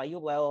 movies, like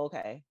you'll be like, oh,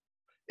 okay.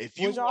 If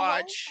you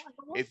watch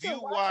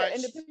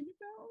independent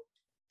film,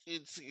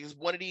 it's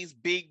one of these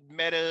big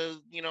meta,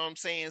 you know what I'm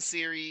saying,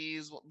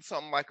 series,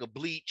 something like a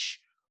Bleach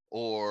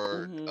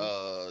or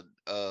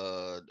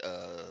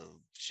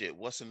shit,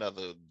 what's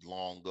another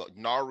long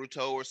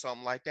Naruto or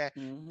something like that.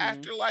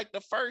 After like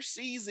the first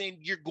season,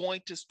 you're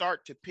going to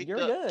start to pick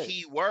up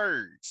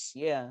keywords.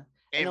 Yeah.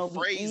 And it'll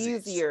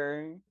phrases. Be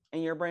easier,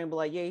 and your brain will be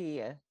like,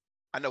 yeah.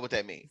 I know what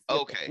that means.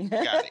 Okay,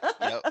 got it.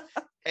 Yep.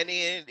 And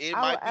then it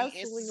might be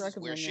instances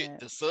where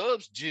the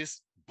subs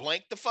just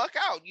blank the fuck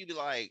out. You'd be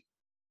like,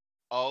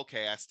 oh,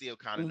 okay, I still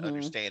kind of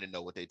understand and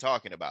know what they're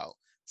talking about.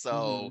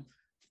 So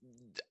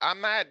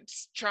I'm not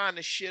trying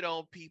to shit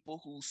on people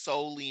who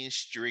solely and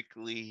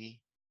strictly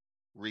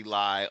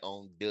rely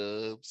on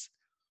dubs,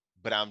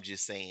 but I'm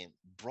just saying,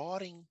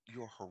 broaden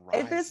your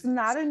horizons. If it's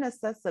not an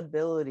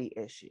accessibility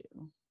issue,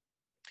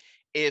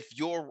 if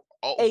your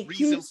it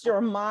keeps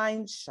your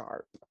mind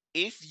sharp.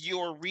 If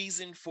your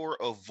reason for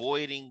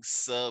avoiding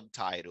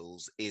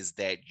subtitles is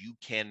that you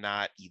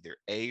cannot either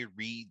A,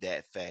 read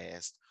that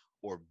fast,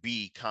 or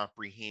B,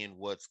 comprehend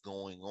what's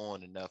going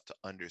on enough to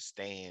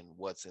understand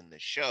what's in the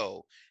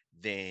show,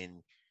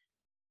 then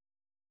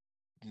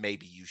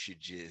maybe you should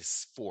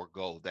just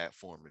forego that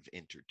form of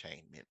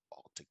entertainment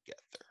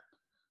altogether.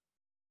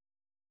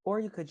 Or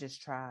you could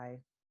just try.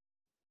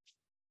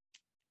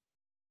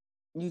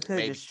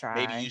 Just try.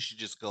 Maybe you should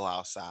just go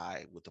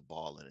outside with a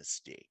ball and a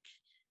stick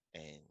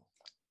and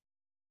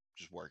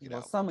just work it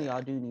out. Some of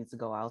y'all do need to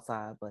go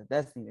outside, but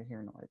that's neither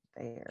here nor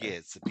there. Yeah,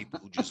 it's the people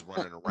who just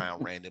running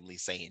around randomly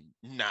saying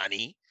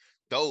 "Nani."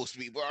 Those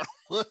people are.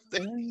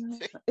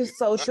 It's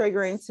so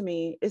triggering to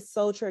me. It's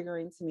so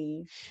triggering to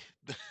me.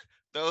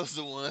 Those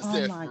are the ones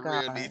that for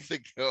real need to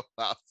go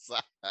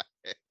outside.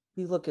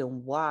 Be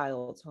looking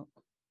wild.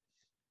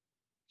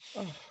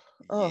 Yeah.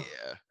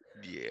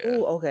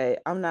 Ooh, okay.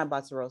 I'm not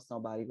about to roast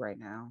nobody right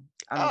now.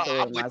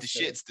 I'm with the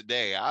shits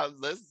today. I'm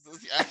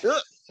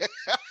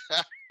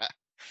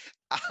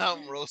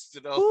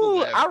roasted over.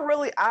 Ooh, I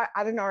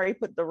didn't already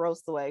put the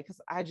roast away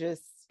because I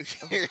just.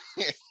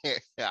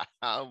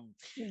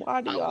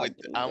 Why do y'all do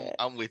that?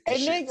 I'm with the and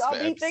shits. then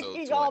y'all be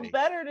thinking y'all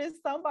better than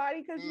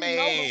somebody because you know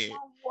the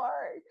wrong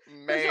word.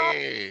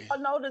 Man, I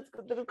know the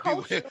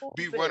culture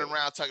be running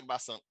around talking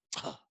about some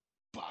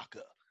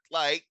baka.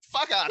 Like,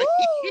 fuck out of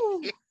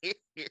here.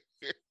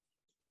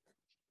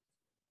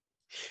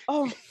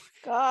 Oh my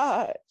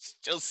God.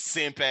 Just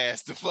simp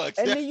ass the fuck.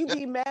 And then you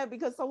be mad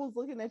because someone's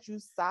looking at you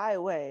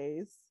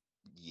sideways.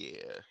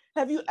 Yeah.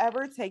 Have you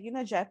ever taken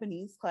a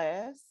Japanese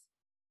class?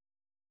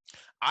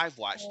 I've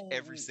watched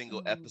every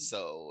single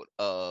episode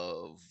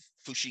of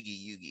Fushigi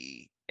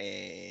Yugi,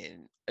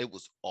 and it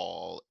was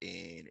all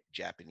in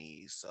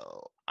Japanese,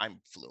 so I'm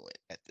fluent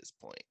at this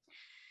point.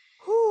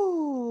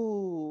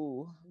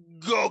 Whoo.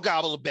 Go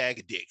gobble a bag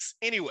of dicks.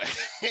 Anyway.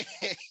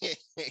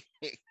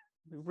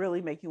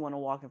 Really make you want to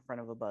walk in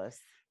front of a bus.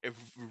 It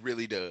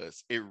really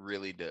does. It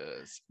really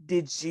does.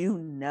 Did you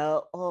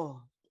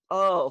know?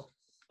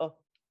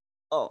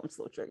 I'm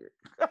so triggered.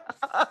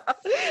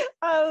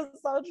 I was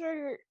so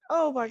triggered.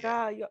 Oh my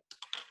God.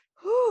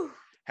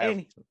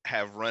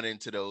 Have run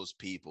into those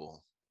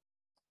people.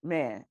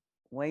 Man,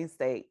 Wayne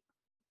State.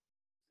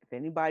 If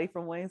anybody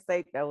from Wayne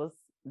State that was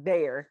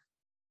there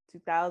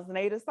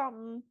 2008 or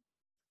something,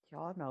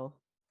 y'all know.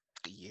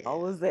 Yeah.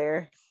 Y'all was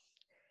there.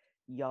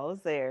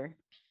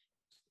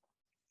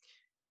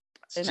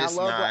 And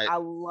I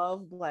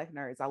love Black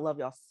nerds. I love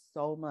y'all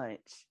so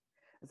much.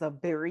 It's a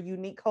very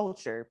unique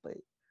culture, but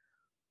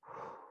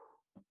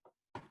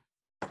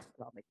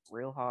y'all make it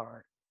real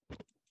hard.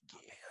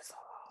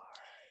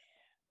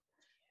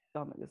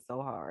 Y'all make it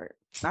so hard.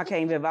 I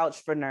can't even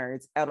vouch for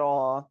nerds at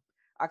all.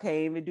 I can't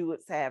even do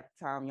it half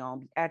the time. Y'all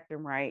be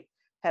acting right.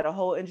 Had a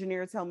whole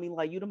engineer tell me,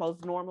 like, you the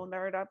most normal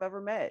nerd I've ever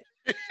met.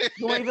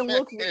 You don't even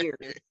look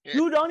weird.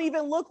 You don't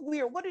even look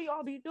weird. What do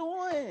y'all be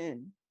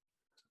doing?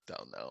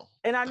 Don't know.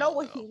 And I know Don't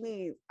what know. he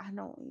means. I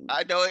know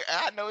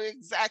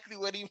exactly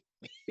what he means.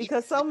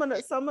 Because some of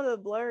the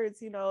blurs,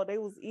 they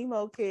was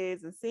emo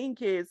kids and scene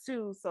kids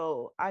too.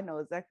 So I know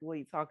exactly what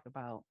he's talking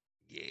about.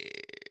 Yeah.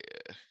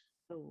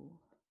 So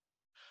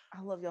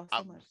I love y'all so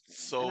I'm much. And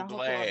so I hope y'all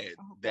glad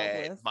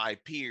that blessed. my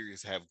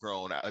peers have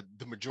grown out.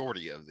 The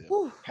majority of them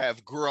Whew.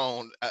 have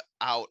grown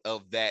out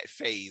of that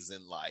phase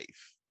in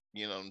life.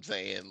 You know what I'm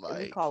saying? We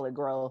Like, call it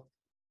growth.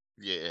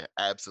 yeah,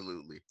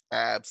 absolutely.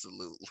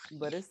 Absolutely.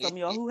 But it's some of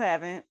y'all who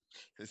haven't.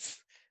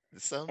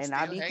 Some And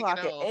I still be hanging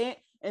clocking. on.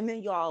 And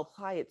then y'all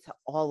apply it to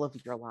all of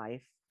your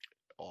life.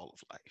 All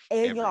of life.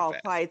 And Every y'all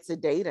facet. apply it to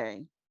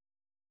dating.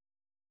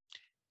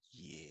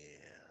 Yeah.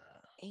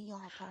 And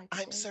y'all apply it to I'm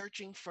dating.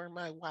 searching for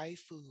my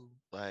waifu.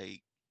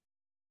 Like,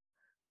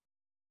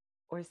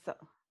 or so.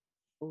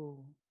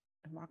 Ooh,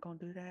 am I gonna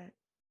do that?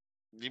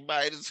 You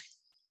might as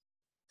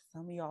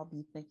Some of y'all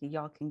be thinking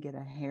y'all can get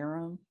a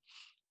harem.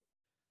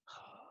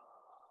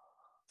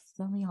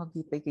 Some of y'all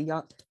be thinking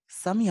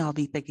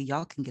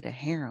y'all can get a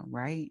harem,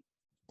 right?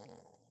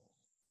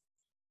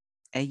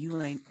 And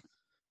you ain't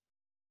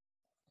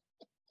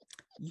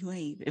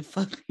even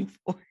fucked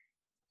before.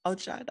 I'll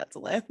try not to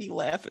laugh. You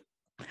laughing.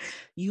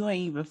 You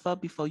ain't even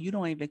fucked before. You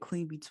don't even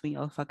clean between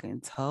your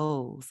fucking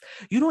toes.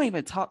 You don't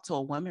even talk to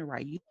a woman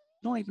right. You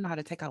don't even know how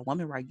to take out a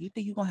woman right. You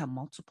think you're gonna have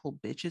multiple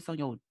bitches on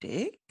your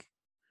dick?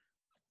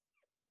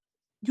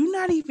 You're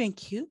not even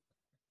cute.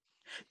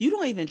 You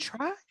don't even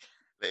try.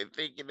 They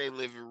thinking they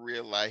live in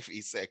real life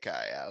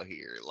isekai out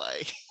here.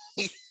 Like,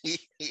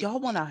 y'all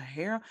want to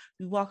hear?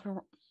 You walk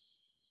around.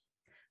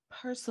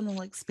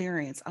 Personal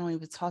experience. I don't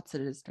even talk to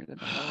this nigga.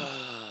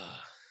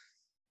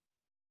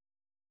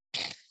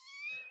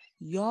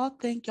 Y'all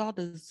think y'all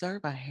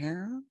deserve a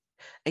harem,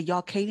 and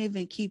y'all can't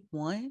even keep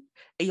one,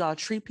 and y'all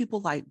treat people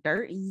like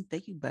dirt, and you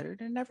think you better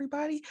than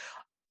everybody?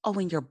 Oh,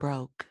 and you're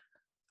broke.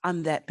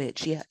 I'm that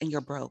bitch. Yeah, and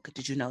you're broke.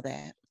 Did you know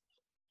that?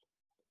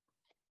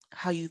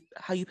 How you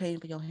paying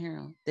for your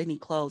harem? They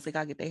need clothes. They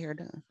gotta get their hair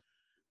done.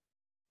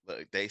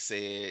 Look, they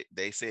said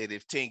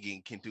if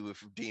Tengen can do it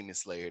for Demon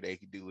Slayer, they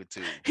can do it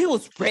too. He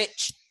was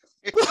rich.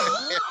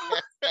 Oh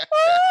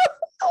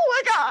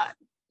my god.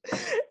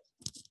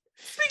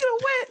 Speaking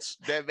of which,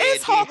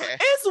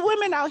 it's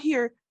women out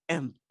here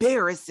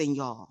embarrassing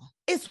y'all.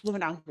 It's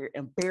women out here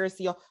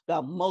embarrassing y'all.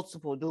 Got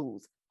multiple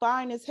dudes.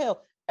 Fine as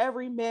hell.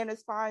 Every man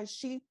is fine.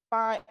 She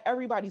fine.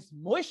 Everybody's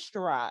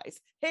moisturized.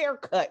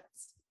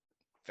 Haircuts.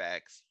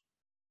 Facts.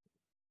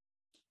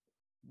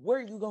 Where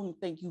you gonna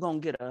think you gonna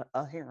get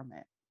a harem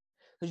at?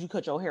 Because you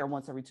cut your hair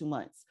once every 2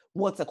 months,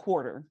 once a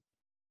quarter.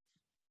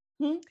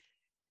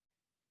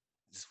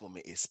 This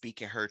woman is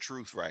speaking her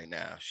truth right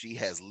now. She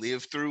has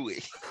lived through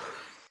it.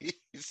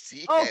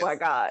 My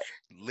god,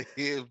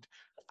 lived.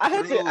 I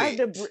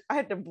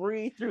had to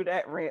breathe through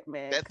that rant,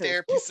 man. That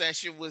therapy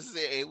session was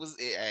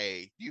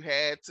hey, you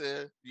had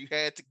to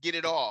get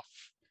it off.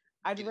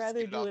 I'd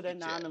rather do it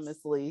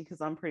anonymously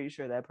because I'm pretty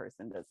sure that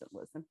person doesn't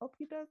listen. Hope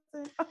he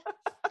doesn't.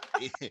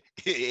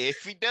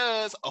 If he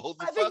does, oh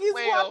the I think he's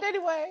blocked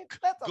anyway.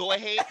 Go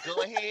ahead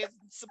and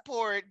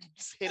support.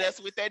 Just hit us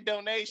with that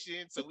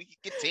donation so we can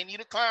continue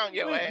to clown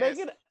your ass.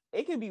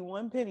 It could be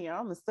 1 penny.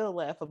 I'm gonna still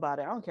laugh about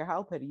it. I don't care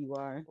how petty you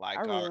are. Like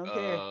I really don't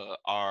care.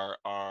 Our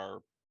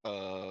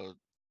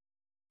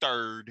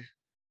third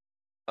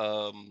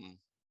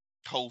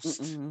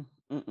host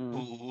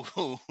who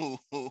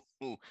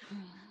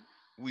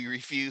we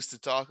refuse to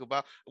talk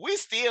about. We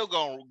still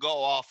gonna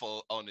go off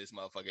on this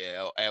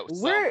motherfucker at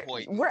some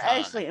point. We're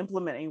actually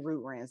implementing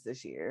root rants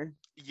this year.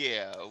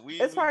 Yeah,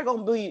 it's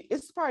probably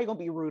gonna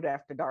be rude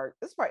after dark.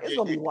 It's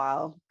gonna be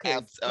wild.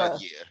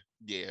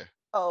 Yeah.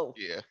 Oh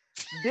yeah.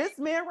 This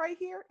man right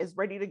here is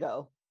ready to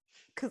go.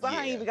 Cause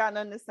I ain't even got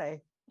nothing to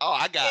say. Oh,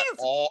 I got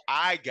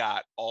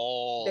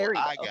all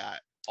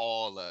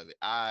of it.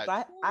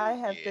 I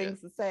have things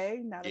to say,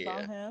 not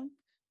about him.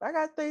 But I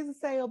got things to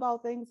say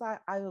about things I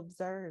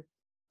observed.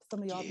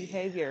 Some of y'all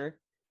behavior.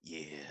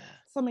 Yeah.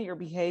 Some of your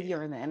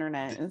behavior in the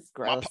internet is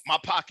gross. My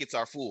pockets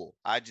are full.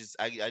 I just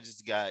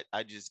got.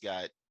 And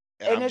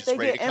I'm if they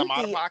get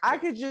empty, I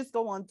could just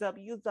go on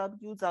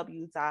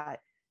www.Facebook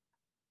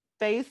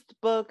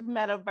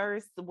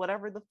metaverse,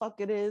 whatever the fuck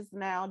it is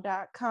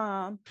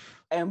now.com,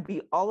 and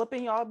be all up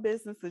in y'all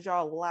business because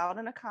y'all loud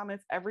in the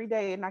comments every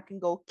day, and I can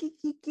go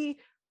kiki.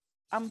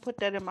 I'm gonna put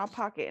that in my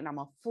pocket and I'm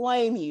gonna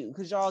flame you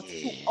because y'all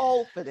too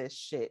old for this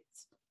shit.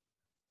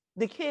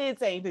 The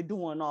kids ain't been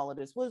doing all of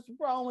this. What's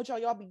wrong with y'all?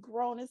 Y'all be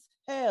grown as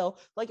hell.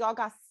 Like y'all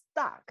got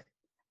stock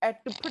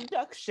at the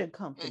production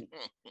company.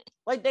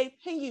 Like they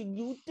paying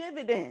you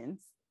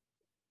dividends.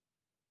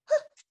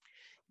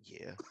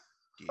 Yeah.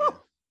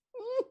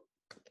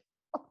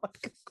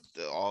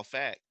 All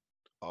fact.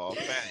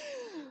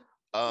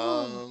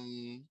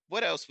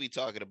 What else we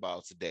talking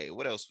about today?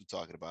 We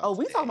talking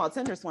about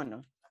Tinder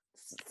swindling.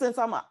 Since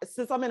I'm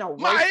in a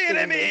my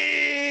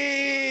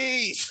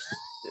enemies.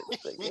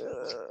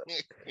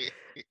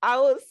 I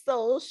was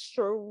so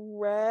stressed.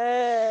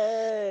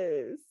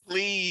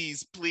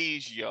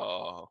 Please,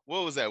 y'all.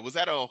 What was that? Was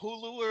that on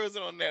Hulu or was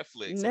it on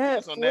Netflix? I think it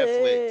was on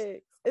Netflix.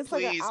 Netflix. It's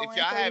like an Please, hour if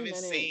y'all and 30 haven't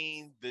minutes.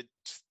 seen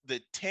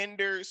the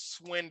Tinder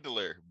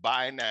Swindler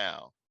by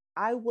now,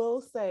 I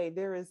will say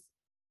there is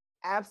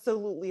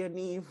absolutely a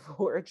need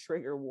for a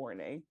trigger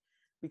warning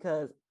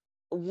because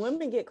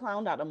women get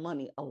clowned out of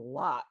money a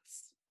lot.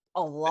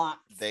 A lot.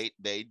 they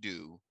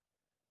do.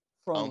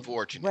 From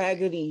Unfortunately.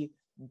 raggedy,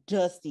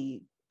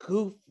 dusty,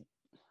 goofy.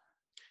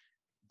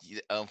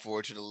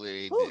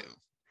 Unfortunately, they do.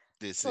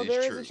 This so is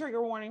there true. is a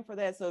trigger warning for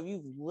that. So if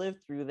you've lived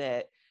through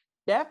that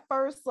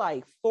first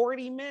like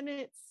 40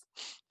 minutes,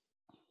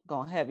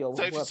 gonna have your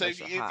blood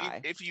pressure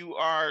high. If you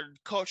are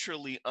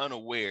culturally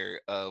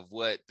unaware of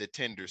what the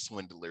Tinder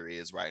Swindler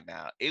is right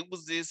now, it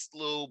was this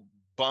little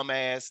bum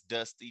ass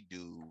dusty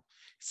dude.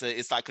 So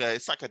it's like a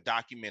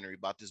documentary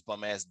about this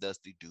bum ass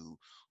dusty dude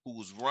who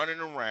was running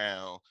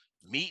around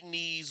meeting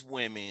these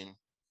women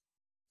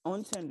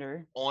on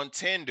Tinder,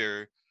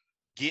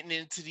 getting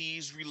into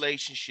these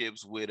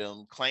relationships with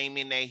them,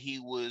 claiming that he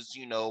was,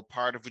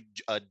 part of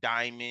a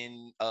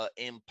diamond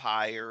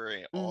empire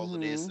and all of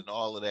this and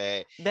all of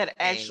that. That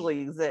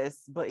actually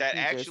exists, but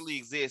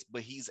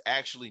he's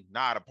actually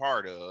not a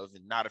part of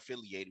and not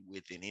affiliated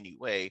with in any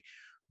way.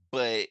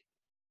 But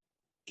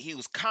he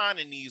was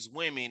conning these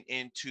women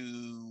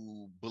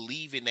into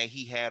believing that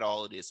he had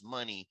all of this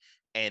money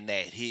and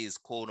that his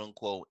quote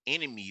unquote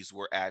enemies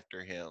were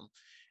after him.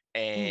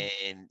 And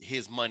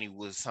his money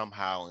was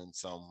somehow in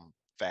some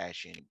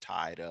fashion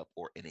tied up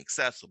or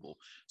inaccessible.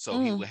 So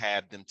he would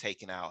have them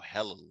taking out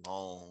hella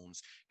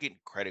loans, getting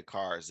credit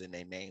cards in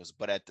their names.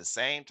 But at the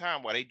same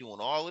time, while they doing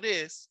all of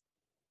this,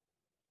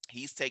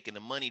 he's taking the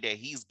money that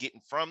he's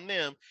getting from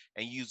them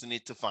and using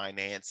it to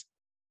finance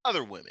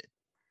other women.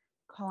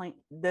 Calling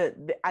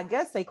I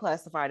guess they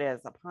classified it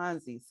as a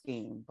Ponzi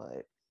scheme,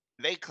 but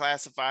they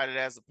classified it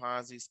as a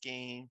Ponzi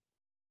scheme.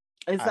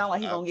 It's not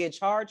like he's gonna get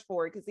charged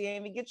for it because he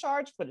ain't even get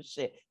charged for the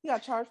shit. He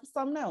got charged for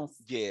something else.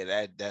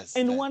 Yeah, that's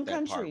in one that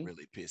country. Part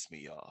really pissed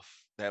me off.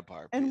 That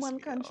part in one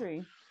country.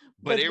 Off.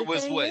 But it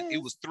was what?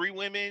 It was 3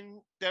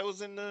 women that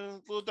was in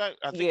the little doc.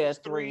 I think it was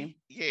 3.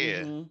 Yeah.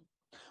 Mm-hmm.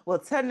 Well,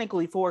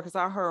 technically 4 because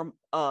I heard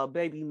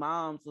baby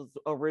moms was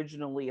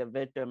originally a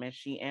victim and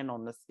she in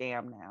on the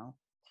scam now.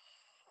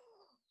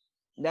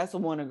 That's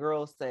what one of the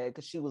girls said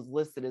because she was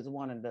listed as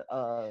one of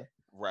the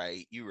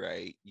Right, you're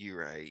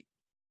right.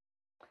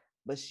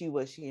 But she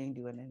ain't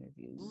doing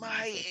interviews.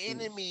 My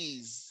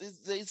enemies.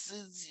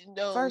 It's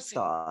First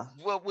off,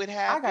 what would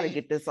happen? I gotta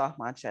get this off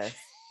my chest.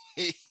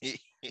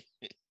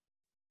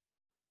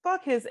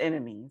 Fuck his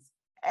enemies.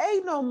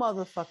 Ain't no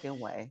motherfucking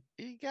way.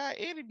 He got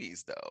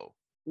enemies though.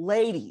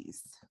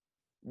 Ladies,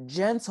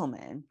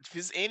 gentlemen. If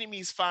his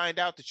enemies find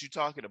out that you're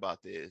talking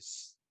about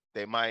this,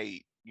 they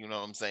might, you know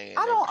what I'm saying?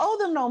 I don't owe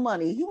them no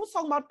money. He was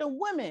talking about the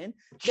women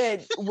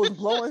that was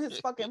blowing his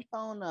fucking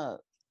phone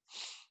up.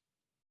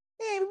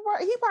 He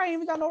probably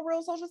even got no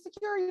real social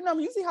security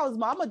number. You see how his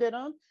mama did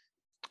him.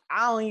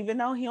 I don't even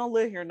know. He don't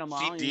live here no more.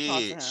 She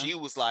did. She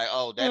was like,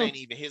 "Oh, that ain't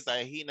even his.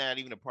 Like, he not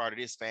even a part of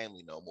this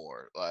family no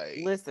more."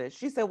 Like, listen,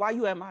 she said, "Why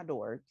you at my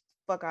door?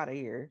 Fuck out of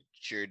here."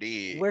 Sure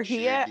did. Where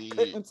he at?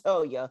 Couldn't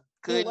tell you.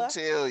 Couldn't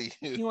tell you.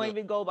 He don't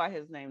even go by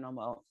his name no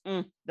more.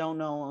 Don't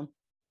know him.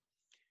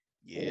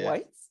 Yeah.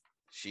 What?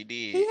 She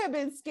did. He had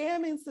been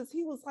scamming since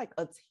he was like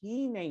a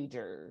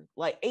teenager,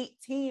 like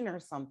 18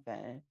 or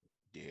something.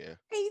 Yeah.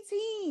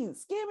 18,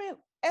 scamming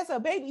as a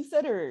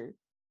babysitter.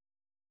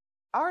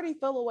 I already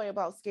feel a way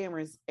about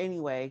scammers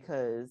anyway,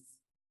 because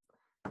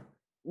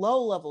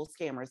low-level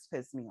scammers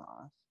piss me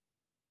off.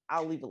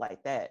 I'll leave it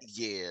like that.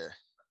 Yeah.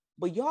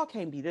 But y'all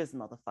can't be this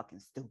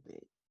motherfucking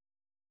stupid.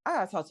 I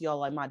gotta talk to y'all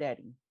like my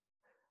daddy.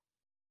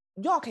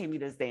 Y'all can't be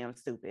this damn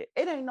stupid.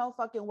 It ain't no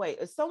fucking way.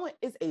 If someone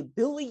is a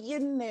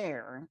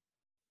billionaire,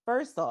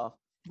 first off,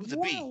 with a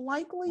B.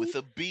 Likely, with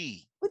a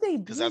B. With a B.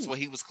 Because that's what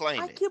he was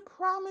claiming. I can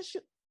promise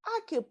you, I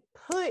could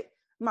put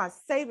my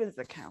savings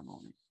account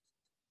on it.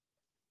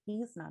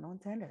 He's not on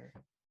Tinder.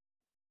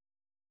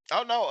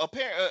 Oh no,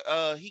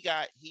 apparently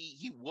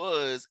he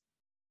was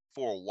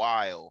for a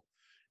while,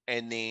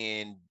 and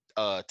then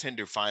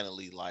Tinder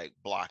finally like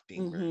blocked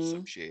him or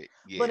some shit.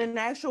 Yeah. But an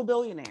actual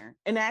billionaire,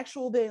 yeah,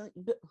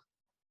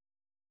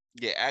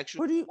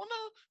 actual. Well,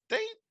 no, they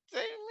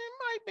it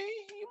might be.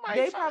 You might.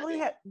 They probably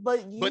have,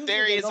 but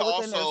there is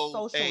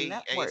also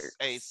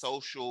a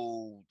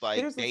social like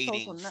there's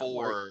dating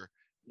for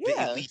the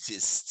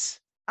elitists.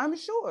 I'm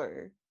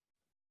sure.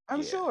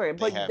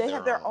 But they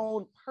have their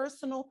own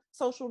personal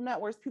social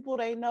networks, people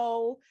they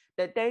know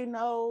that they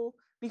know,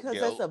 because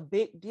that's a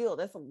big deal.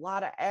 That's a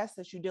lot of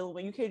assets you deal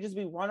with. You can't just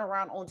be running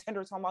around on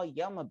Tinder talking about,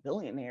 yeah, I'm a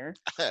billionaire.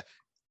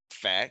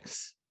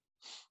 Facts.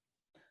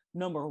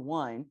 Number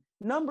 1.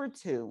 Number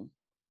 2,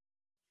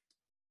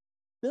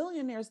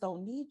 billionaires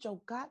don't need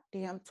your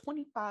goddamn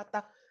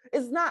 25,000.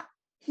 It's not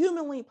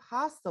humanly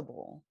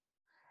possible.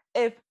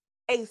 If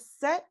a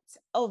set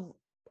of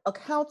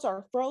accounts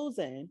are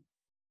frozen,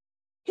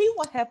 He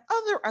will have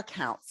other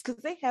accounts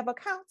because they have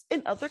accounts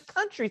in other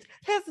countries.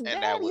 His And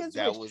daddy is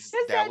rich. His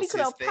that daddy was could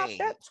his have popped thing.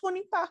 that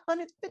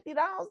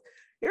 $2,550.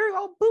 Here you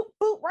go, boop,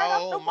 boop, right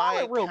off Oh, the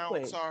wallet real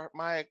quick.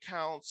 my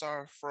accounts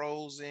are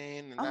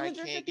frozen and I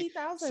hundred can't fifty get, so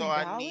thousand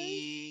I dollars.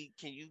 need,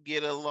 can you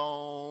get a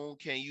loan?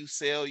 Can you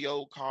sell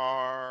your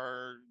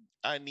car?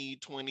 I need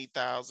Why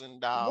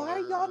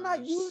y'all not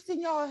 $20,000.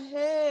 using your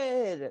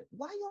head?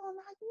 Why y'all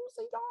not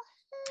using your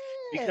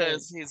head?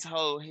 Because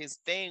his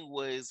thing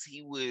was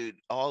he would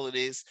all of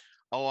this,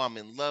 oh, I'm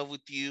in love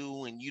with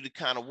you and you the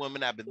kind of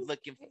woman I've been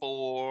looking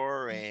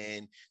for,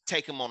 and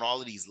take him on all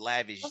of these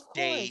lavish Of course,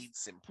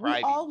 dates and we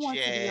private all want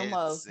to be in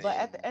love, jets but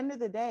at and the end of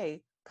the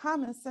day,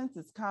 common sense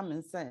is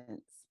common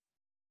sense.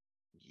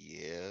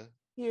 yeah.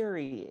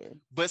 Period.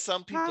 But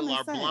some people Common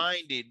are sense.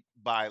 blinded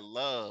by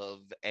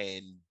love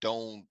and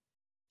don't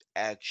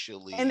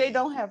And they actually,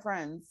 don't have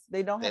friends.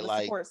 They don't they have a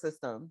like, support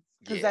system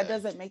because that yeah,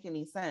 doesn't make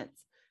any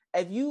sense.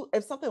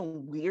 If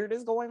something weird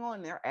is going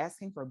on, they're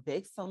asking for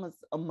big sums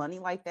of money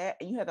like that,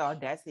 and you have the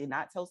audacity to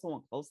not tell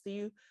someone close to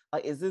you,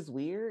 like, is this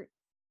weird?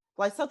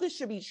 Like something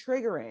should be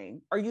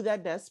triggering. Are you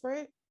that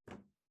desperate?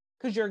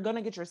 Because you're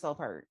gonna get yourself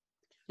hurt.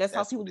 That's how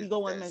that's people what be it,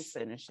 going that's,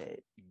 missing and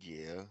shit.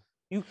 yeah.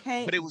 You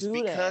But it can't was do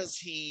that. because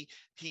he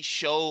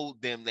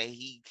showed them that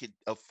he could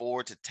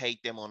afford to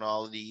take them on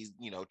all of these,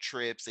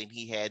 trips, and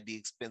he had the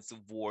expensive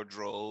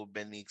wardrobe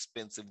and the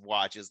expensive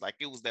watches. Like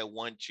it was that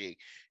one chick,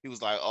 he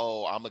was like,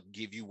 oh, I'm gonna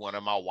give you one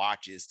of my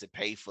watches to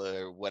pay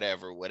for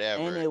whatever, And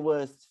whatever. it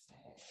was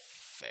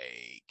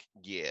Fake.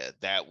 Yeah,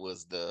 that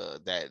was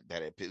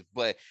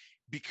but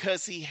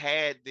because he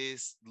had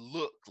this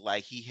look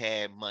like he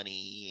had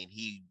money, and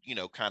he,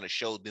 kind of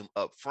showed them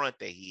up front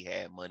that he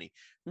had money,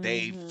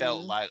 they felt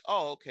mm-hmm. like,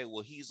 oh, okay,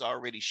 well, he's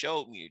already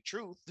showed me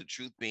the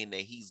truth being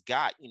that he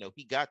got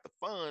the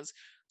funds,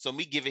 so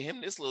me giving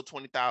him this little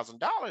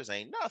 $20,000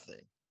 ain't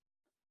nothing.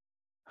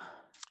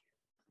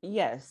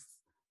 Yes.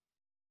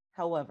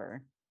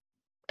 However,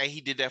 And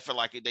he did that for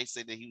like, they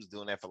said that he was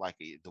doing that for like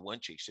the one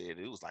chick said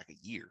it was like a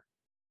year.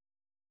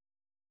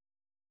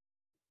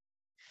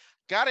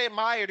 Gotta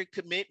admire the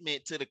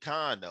commitment to the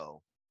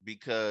condo,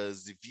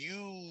 because if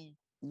you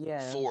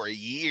yeah. for a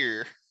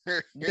year,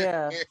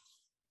 Yeah.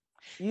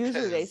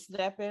 Usually they because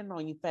step in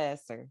on you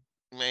faster.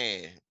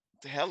 man,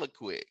 hella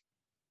quick.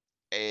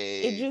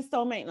 It And just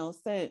don't make no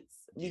sense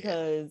yeah,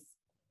 because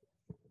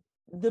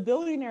the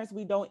billionaires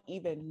we don't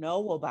even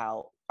know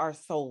about are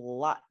so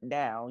locked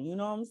down. You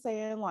know what I'm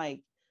saying?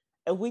 Like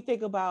if we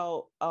think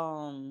about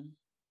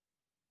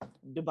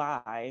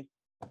Dubai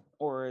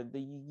or the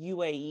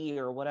UAE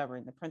or whatever,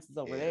 and the princes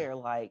over yeah, there,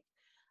 like,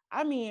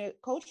 I mean,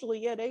 culturally,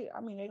 yeah, they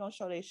gonna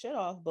show their shit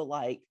off, but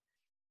like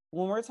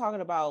when we're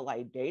talking about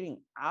like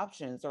dating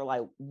options or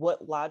like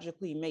what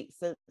logically makes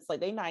sense, like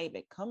they not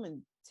even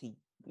coming to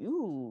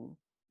you.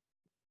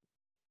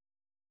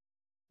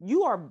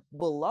 You are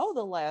below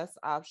the last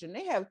option.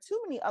 They have too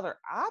many other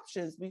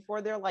options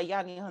before they're like, yeah,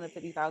 I need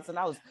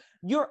 $150,000.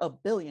 You're a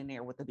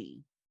billionaire with a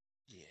B.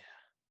 yeah.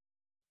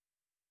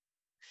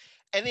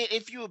 And then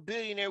if you're a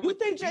billionaire You with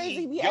the think Jay-Z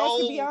B, be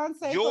asking Beyonce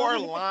for your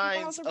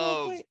lines 150,000 real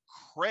of quick?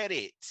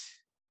 credit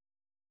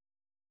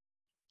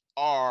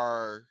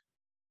are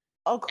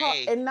Across,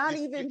 a and not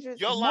even just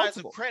your lines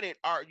of multiple. credit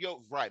are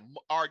your right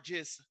are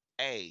just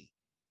a,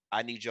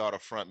 I need y'all to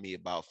front me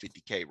about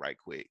 50K right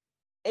quick.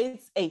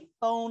 It's a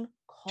phone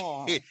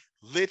call.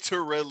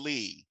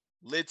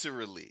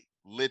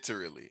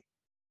 literally.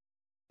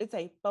 It's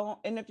a phone.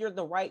 And if you're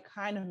the right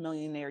kind of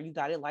millionaire, you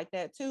got it like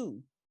that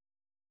too.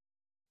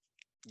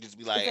 Just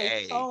be like, It's a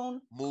hey,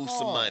 phone move some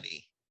call.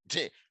 money.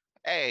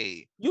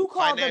 Hey, You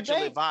call the financial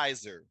bank,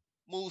 advisor,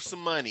 move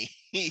some money.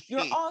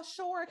 your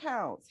offshore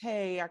accounts.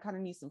 Hey, I kind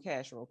of need some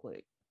cash real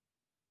quick.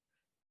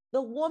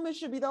 The woman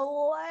should be the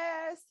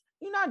last.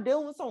 You're not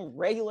dealing with some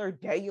regular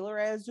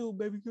ass dude,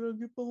 baby. Can I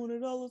get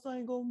 $400? I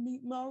ain't gonna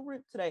meet my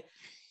rent today.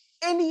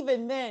 And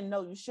even then,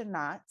 no, you should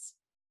not.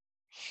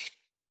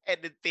 And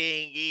the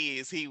thing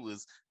is, he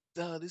was,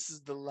 duh, this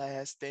is the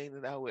last thing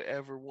that I would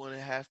ever want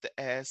to have to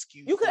ask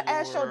you You could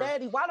ask your for.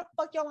 daddy. Why the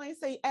fuck y'all ain't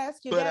say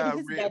ask your But daddy?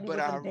 His daddy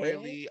wasn't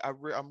dead.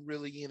 I'm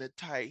really in a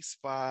tight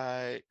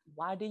spot.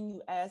 Why didn't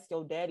you ask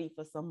your daddy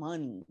for some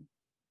money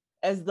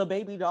as the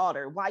baby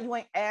daughter? Why you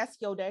ain't ask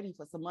your daddy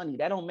for some money?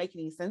 That don't make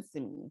any sense to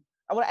me.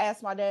 I would have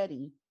asked my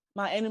daddy.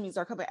 My enemies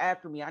are coming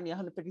after me. I need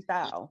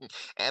 150,000.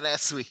 And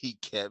that's what he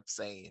kept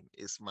saying.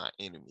 It's my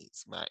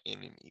enemies, my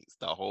enemies.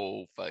 The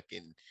whole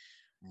fucking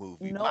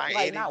movie. No, My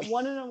like not enemy.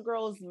 one of them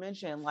girls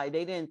mentioned like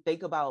they didn't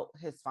think about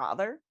his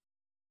father,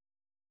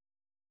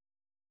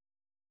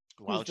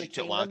 who's the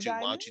king of Why don't you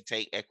diamonds.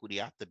 take equity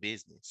out the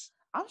business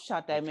I'm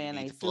shocked that if you man need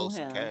to ain't flow sue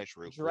some him, cash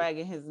real quick?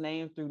 dragging his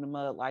name through the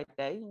mud like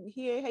that.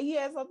 He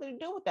had something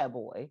to do with that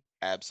boy. If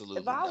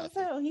Absolutely I was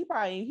nothing. him, he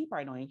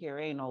probably don't even care.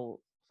 Ain't no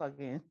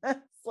fucking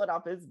sweat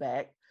off his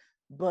back.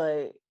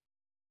 But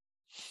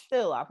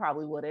still, I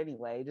probably would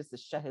anyway, just to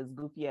shut his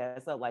goofy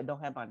ass up. Like, don't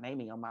have my name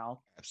in your mouth,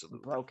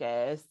 Absolutely. broke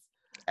ass.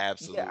 Get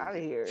out of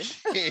Absolutely. here.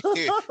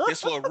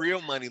 This what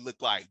real money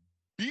look like,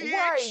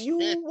 Right. bitch.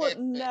 You would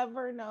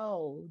never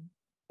know.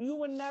 You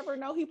would never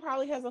know. He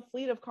probably has a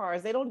fleet of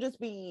cars. They don't just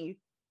be.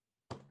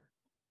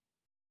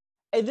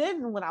 And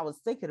then when I was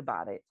thinking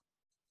about it,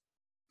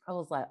 I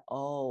was like,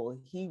 oh,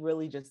 he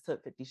really just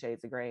took 50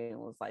 Shades of Grey and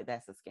was like,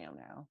 that's a scam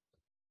now.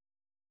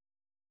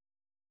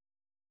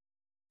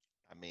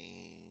 I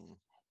mean,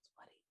 That's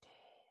what he did.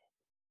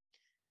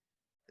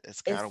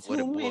 That's kind of It's what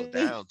too it boils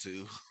many. down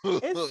to.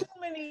 It's too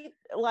many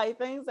like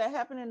things that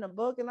happen in the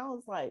book, and I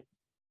was like,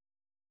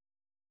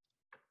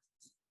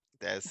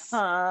 That's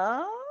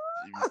huh?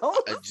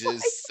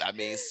 I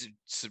mean,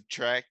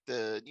 subtract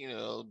the,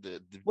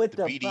 With the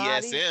the body,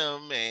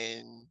 BDSM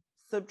and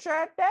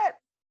subtract that,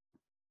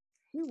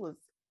 he was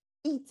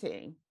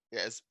eating.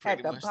 that's Had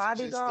pretty the much the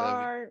gist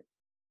of it.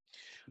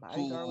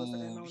 bodyguard was in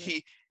Who on it.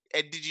 he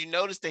and did you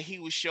notice that he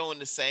was showing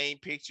the same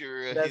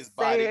picture of The his same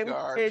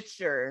bodyguard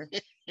picture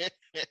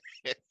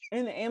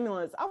in the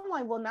ambulance. I'm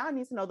like, well, now I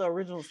need to know the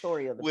original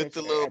story of the with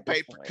the picture little at this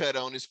paper point. cut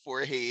on his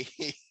forehead?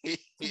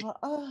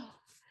 So,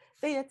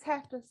 they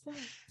attacked us.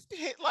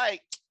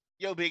 Like,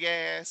 yo, big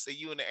ass, are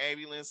you in the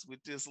ambulance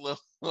with this little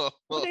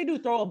What they do?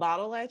 Throw a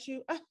bottle at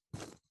you?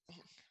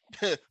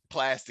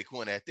 plastic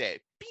one at that?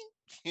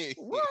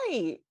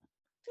 Right.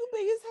 You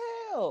big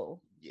as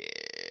hell. Yeah,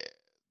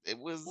 it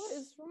was. What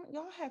is wrong?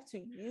 Y'all have to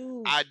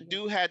use. I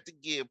do have to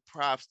give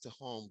props to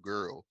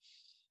homegirl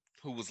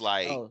who was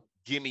like, Oh,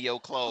 give me your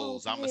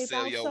clothes, I'm gonna babe,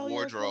 sell I'll your sell your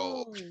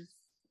wardrobe. clothes.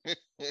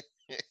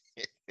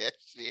 That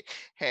shit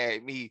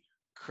had me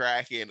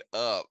cracking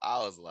up. I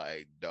was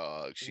like,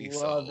 dog, she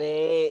Love sold.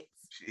 it.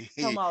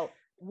 Come on.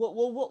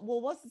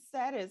 What's the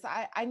status?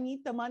 I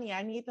need the money.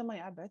 I need the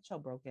money. I bet your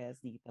broke ass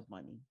need the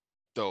money.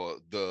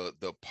 The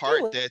She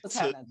part that was took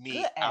having a me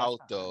good ass out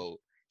time. though,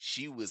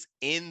 she was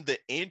in the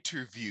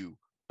interview.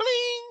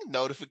 Bling,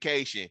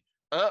 notification.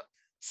 Up,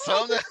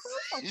 something.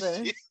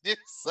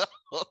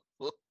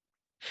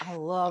 I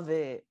love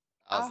it.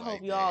 I I was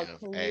hope like, y'all damn,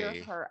 clear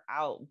hey, her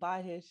out.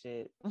 Buy his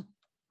shit.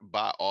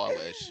 buy all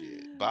that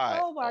shit. Buy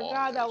Oh my all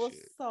God, that that was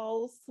shit.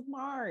 so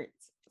smart.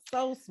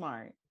 So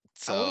smart.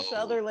 I wish the So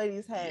other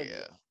ladies had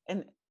yeah.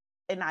 an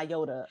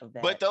iota of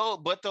But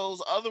that.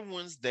 those other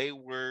ones, they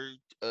were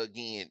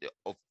again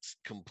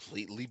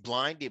completely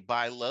blinded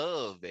by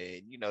love,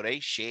 and they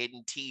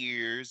shedding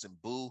tears and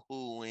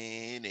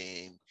boo-hooing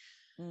and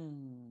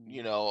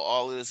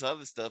all of this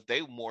other stuff.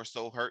 They more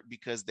so hurt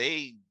because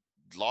they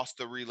lost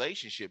the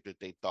relationship that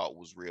they thought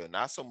was real.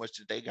 Not so much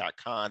that they got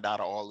conned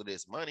out of all of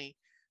this money.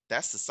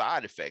 That's the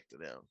side effect of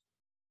them.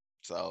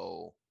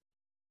 So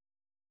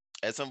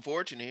it's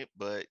unfortunate,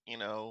 but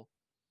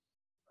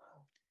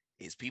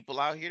it's people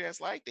out here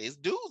that's like that. It's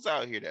dudes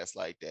out here that's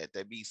like that.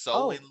 That be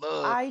so in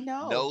love. I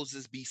know.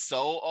 Noses be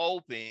so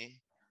open.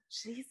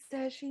 She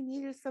said she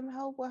needed some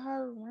help with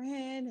her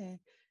rent and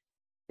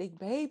the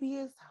baby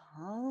is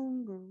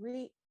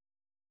hungry.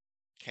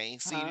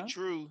 Can't see the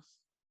truth.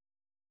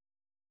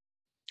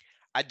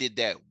 I did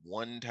that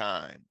one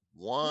time.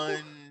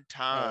 One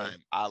time Hey.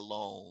 I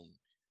loaned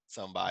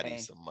somebody Hey.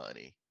 some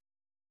money.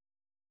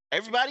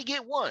 Everybody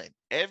get one.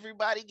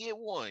 Everybody get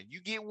one.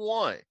 You get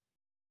one.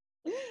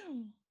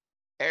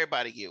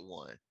 Everybody get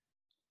one.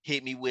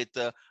 Hit me with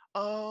the,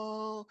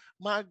 oh,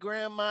 my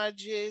grandma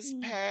just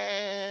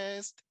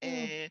passed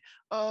and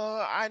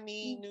I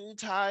need new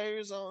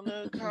tires on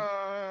the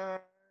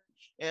car.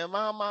 And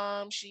my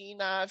mom, she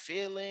not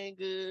feeling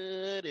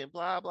good and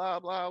blah, blah,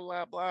 blah,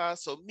 blah, blah.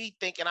 So me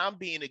thinking I'm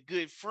being a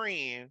good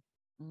friend,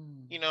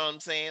 you know what I'm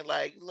saying?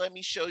 Like, let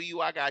me show you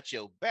I got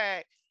your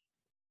back.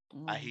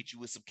 I hit you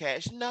with some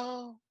cash.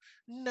 No,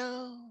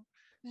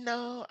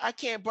 I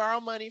can't borrow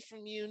money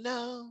from you.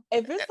 No.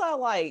 If it's not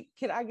like,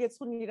 can I get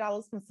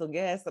 $20 from some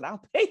gas and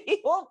I'll pay you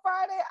on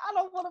Friday? I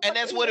don't want to And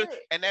that's fucking what hear it,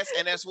 it. and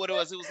that's what it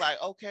was. It was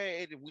like,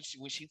 okay,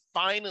 when she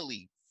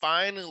finally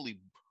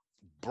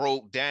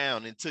broke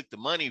down and took the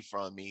money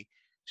from me,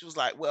 she was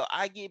like, well,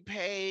 I get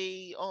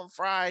paid on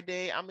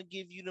Friday. I'm gonna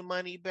give you the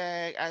money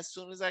back. As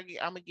soon as I'm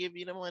gonna give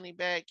you the money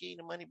back, give you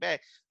the money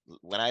back.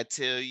 When I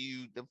tell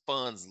you the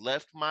funds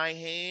left my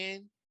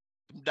hand,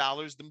 them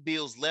dollars, them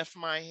bills left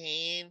my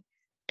hand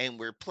and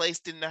were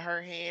placed into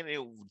her hand,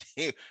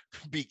 it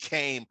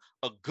became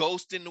a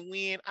ghost in the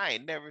wind. I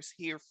ain't never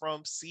hear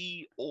from,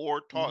 see,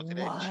 or talk to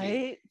that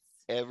chick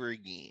What? ever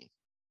again.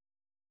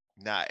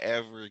 Not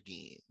ever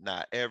again.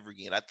 Not ever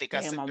again. I think I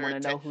Damn, sent I her want a to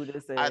know text. who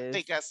this I is.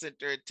 think I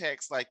sent her a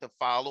text like the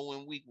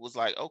following week, was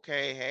like,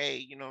 okay, hey,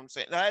 you know what I'm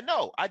saying? I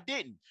know I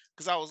didn't,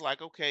 because I was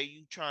like, okay,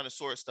 you trying to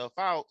sort stuff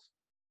out.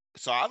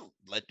 So I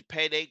let the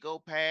payday go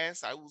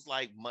past. I was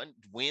like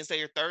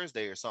Wednesday or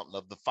Thursday or something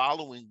of the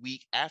following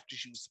week after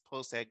she was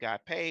supposed to have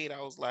got paid.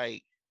 I was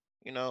like,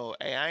 hey,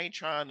 I ain't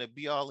trying to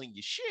be all in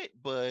your shit,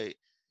 but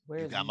you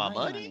Where's got my my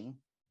money? money?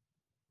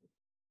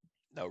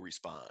 No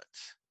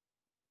response.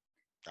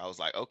 I was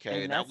like,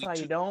 okay, And now that's we why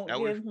you two don't now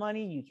we're give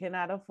money you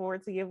cannot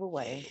afford to give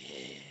away.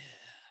 yeah.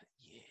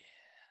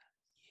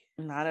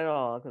 Not at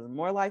all, because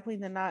more likely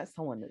than not,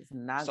 someone is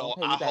not gonna So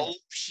pay I you back. hope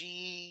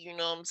she, you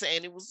know what I'm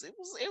saying? It was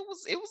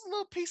a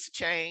little piece of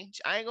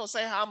change. I ain't gonna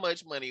say how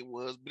much money it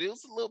was, but it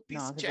was a little piece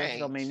No, of because that's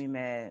gonna make change. me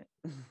mad.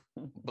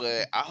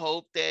 But I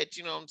hope that,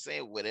 you know what I'm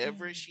saying,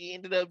 whatever she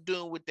ended up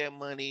doing with that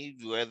money,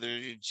 whether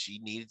she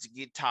needed to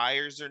get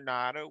tires or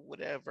not or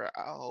whatever,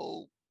 I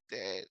hope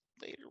that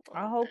later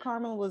I on. hope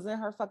Carmen was in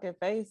her fucking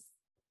face.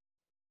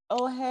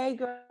 Oh, hey,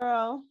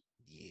 girl.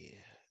 Yeah,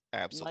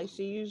 Like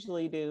she absolutely.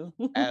 usually do.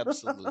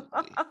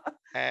 Absolutely.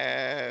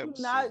 Do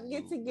not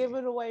get to Absolutely.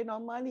 giving away no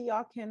money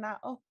y'all cannot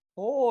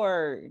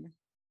afford.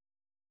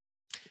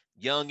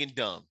 Young and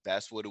dumb.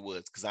 That's what it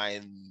was. Cause I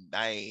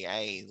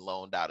ain't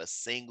loaned out a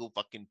single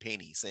fucking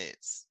penny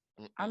since.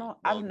 I've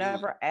Won't do it.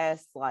 never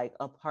asked like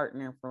a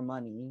partner for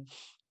money.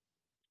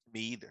 Me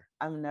either.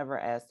 I've never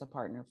asked a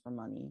partner for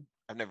money.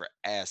 I've never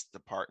asked the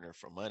partner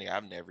for money.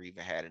 I've never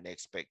even had an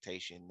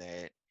expectation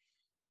that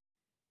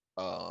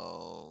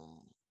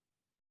um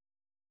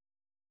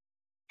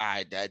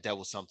that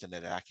was something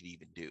that I could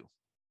even do.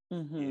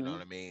 You know Mm-hmm.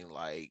 what I mean?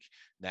 Like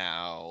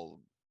now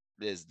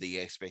there's the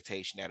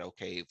expectation that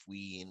okay, if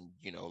we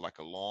in, like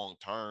a long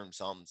term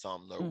something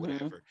or Mm-hmm.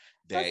 whatever,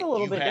 That's a that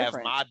little you bit have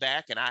different. my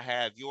back and I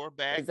have your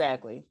back, and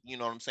Exactly. you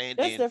know what I'm saying,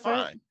 That's then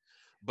different. fine.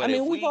 I But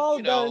mean, if we've we, all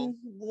done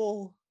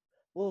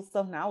little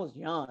stuff. Now I was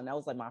young. That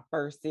was like my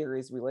first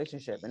serious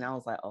relationship. And I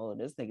was like, oh,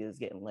 this nigga is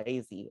getting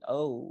lazy.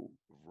 Oh,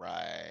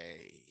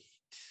 right.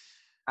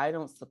 I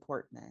don't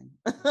support men.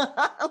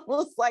 I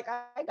was like,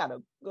 I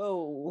gotta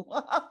go.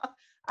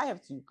 I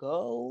have to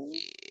go.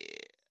 Yeah.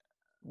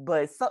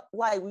 But so,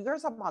 like, we were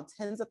talking about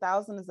tens of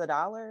thousands of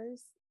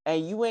dollars,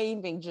 and you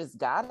ain't even just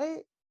got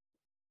it.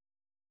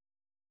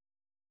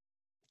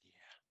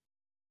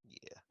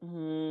 Yeah.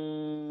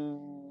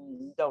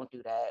 Don't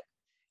do that.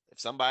 If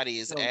somebody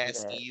is Don't do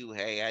asking that. you,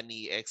 hey, I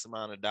need X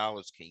amount of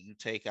dollars, can you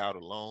take out a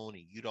loan,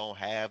 and you don't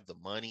have the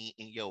money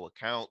in your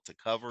account to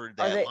cover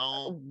Are that they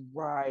loan?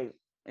 right?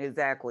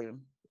 Exactly.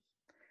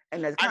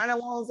 And the I kind of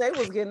loans they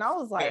was getting, I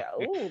was like,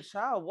 oh,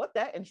 child, what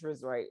that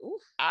interest rate?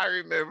 Oof. I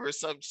remember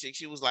some chick,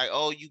 she was like,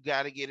 oh, you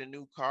got to get a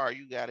new car.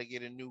 You got to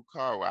get a new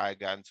car. Well, I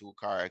got into a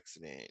car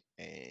accident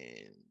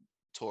and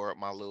tore up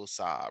my little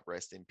sob.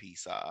 Rest in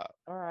peace, sob.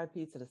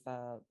 R.I.P. to the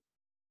side.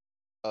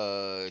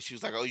 She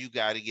was like, oh, you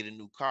got to get a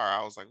new car.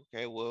 I was like,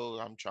 okay, well,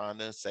 I'm trying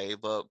to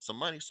save up some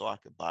money so I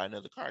could buy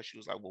another car. She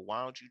was like, well,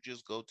 why don't you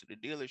just go to the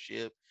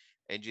dealership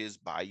and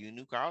just buy you a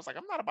new car? I was like,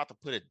 I'm not about to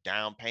put a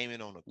down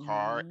payment on a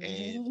car,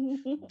 and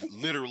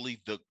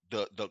literally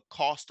the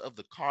cost of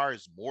the car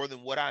is more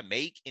than what I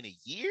make in a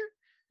year.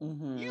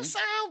 You Mm-hmm.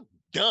 sound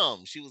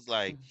dumb. She was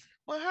like,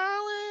 well,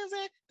 how is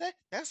it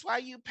that's why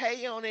you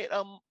pay on it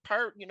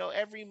per,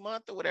 every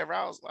month or whatever.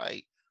 I was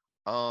like,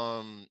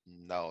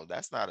 no,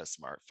 that's not a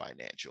smart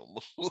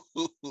financial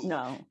move.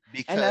 No.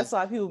 And that's Because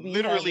why people be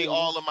literally having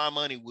all of my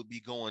money would be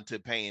going to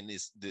paying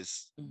this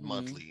mm-hmm.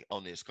 monthly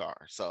on this car.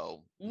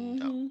 So no,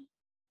 Mm-hmm.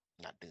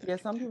 not doing Yeah,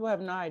 some that. people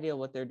have no idea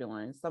what they're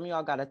doing. Some of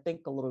y'all got to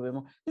think a little bit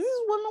more. These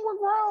women were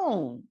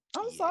grown.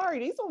 I'm Yeah, sorry,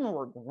 these women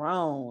were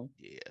grown.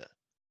 yeah.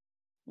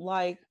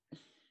 Like,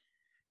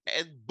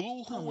 And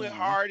come boo-hooing on,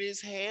 hard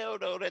as hell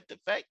though that the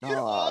fact it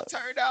all dog.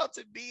 turned out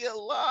to be a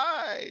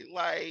lie.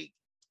 Like,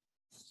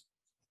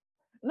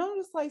 No,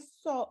 it's like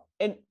so,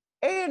 and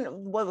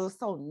what was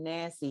so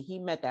nasty, he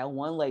met that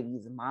one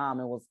lady's mom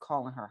and was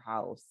calling her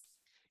house.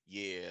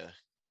 yeah,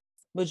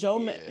 But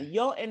yeah.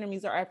 your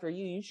enemies are after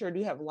you. You sure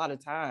do have a lot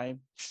of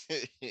time.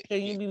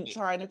 Can you be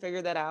trying to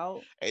figure that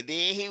out? And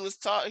then he was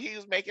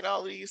making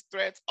all these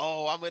threats.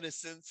 Oh, I'm gonna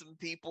send some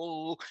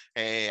people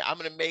and I'm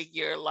gonna make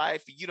your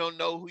life. You don't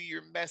know who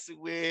you're messing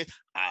with.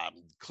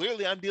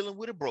 Clearly I'm dealing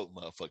with a broke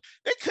motherfucker.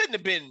 There couldn't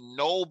have been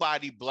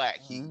nobody black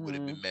he would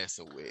have Mm-hmm. been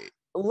messing with.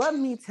 Let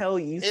me tell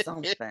you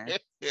something.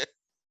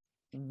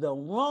 The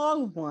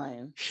wrong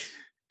one.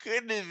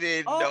 Couldn't have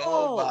been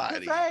Oh, because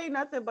nobody. I ain't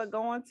nothing but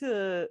going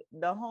to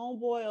the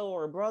homeboy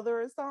or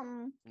brother or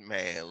something.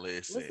 Man,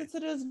 listen. Listen to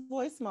this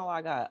voicemail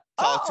I got.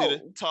 Talk to the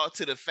Oh, talk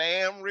to the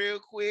fam real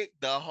quick,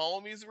 the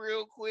homies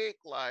real quick.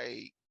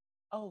 Like,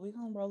 oh, we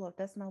gonna roll up.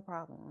 That's no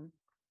problem.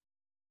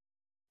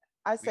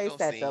 I we say gonna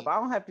set up. see. I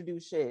don't have to do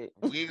shit.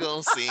 We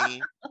gonna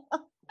see.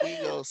 We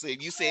gonna see.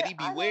 You said he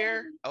I don't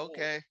beware? do shit.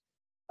 Okay.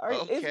 Or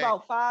it's Okay.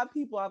 about five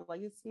people. I'm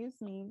like, excuse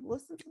me,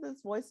 listen to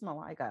this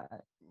voicemail I got. They're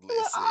like,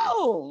 Listen.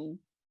 oh,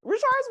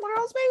 Richard's one of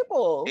those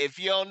people. If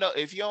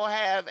you don't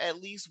have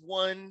at least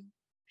one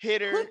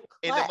hitter Click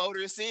in the clack.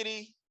 Motor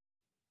City,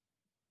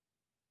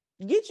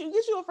 Get you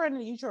a friend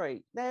in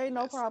Detroit. There ain't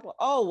no listen. problem.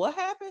 Oh, what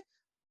happened?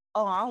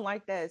 Oh, I don't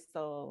like that.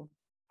 So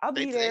I'll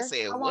They be they there.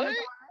 said How what? long to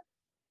drive?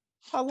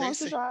 How They long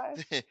to say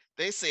drive?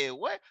 they said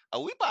what?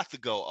 Oh, we about to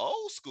go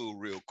old school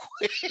real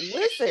quick.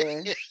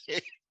 Listen,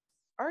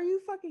 are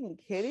you fucking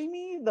kidding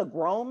me? The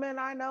grown men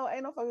I know,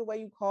 ain't no fucking way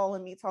you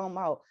calling me talking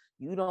about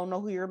you don't know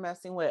who you're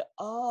messing with.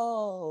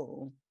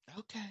 Oh,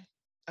 Okay.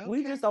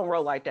 we just Okay. don't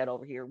roll like that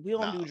over here. We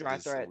don't No, do dry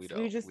listen, we threats.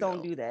 We don't. just We don't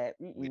don't. do that.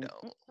 We Mm-mm,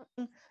 don't.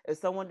 mm-mm. If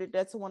someone did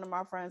that to one of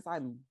my friends,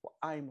 I'm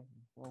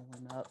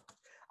rolling up.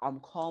 I'm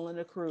calling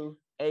the crew.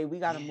 Hey, we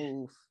gotta Yeah.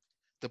 move.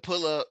 The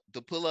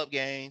pull up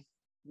game.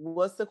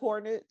 What's the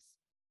coordinates?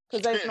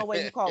 Because there's no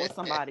way you calling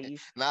somebody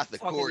Not the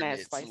talking that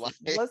coordinates. spicy. Like,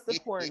 What's the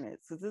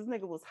coordinates? Because this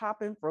nigga was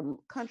hopping from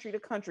country to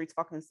country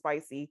talking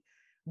spicy.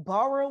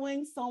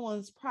 borrowing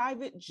someone's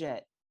private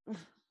jet.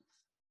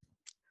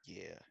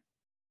 Yeah.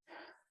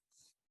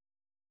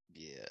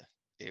 Yeah.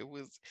 It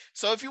was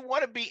so if you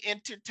want to be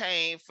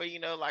entertained for,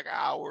 like an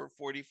hour,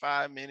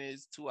 45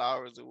 minutes, 2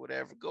 hours or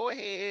whatever, go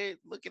ahead,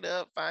 look it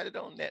up, find it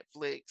on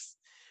Netflix.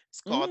 It's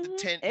called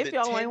If the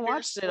y'all ain't Tender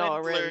watched it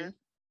already. Swindler.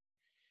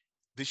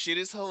 The shit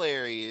is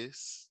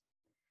hilarious.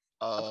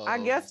 I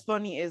guess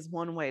funny is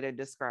one way to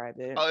describe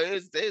it. Oh,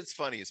 it's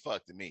funny as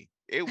fuck to me.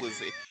 It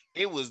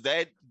was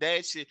that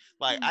shit.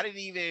 Like I didn't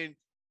even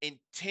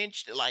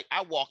intention. Like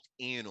I walked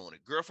in on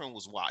it. Girlfriend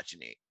was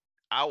watching it.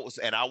 I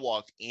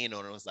walked in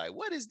on it. I was like,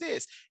 "What is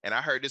this?" And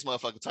I heard this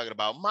motherfucker talking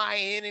about my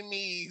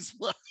enemies.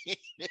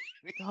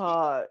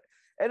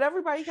 And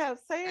everybody kept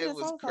saying It this. I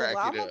was was like, well, I'm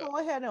cracking gonna up. go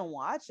ahead and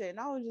watch it. And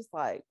I was just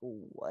like,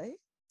 what?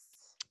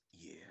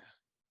 Yeah,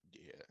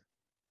 yeah,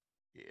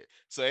 yeah.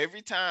 So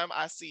every time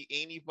I see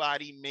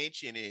anybody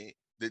mention it,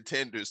 the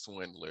Tender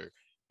Swindler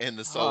in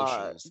the Uh,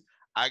 socials,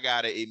 I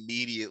gotta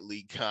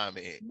immediately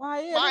comment,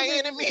 my my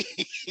enemy.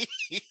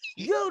 enemy.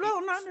 You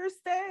don't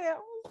understand. I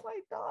was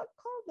like, dog,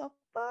 calm the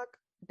fuck.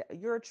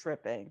 You're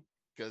tripping.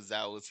 Because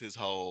that was his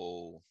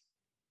whole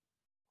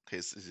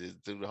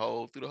through the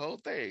whole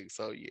thing.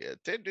 So yeah,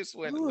 Tender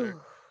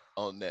Swindler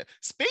on that.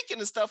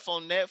 Speaking of stuff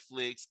on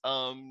Netflix,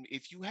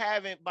 if you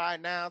haven't by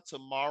now,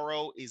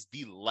 tomorrow is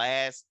the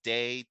last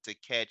day to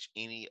catch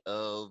any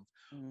of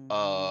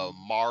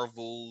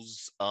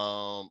Marvel's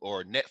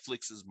or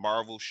Netflix's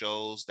Marvel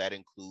shows. That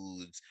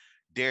includes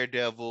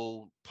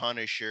Daredevil,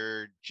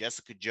 Punisher,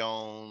 Jessica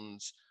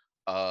Jones,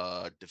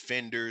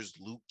 Defenders,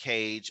 Luke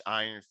Cage,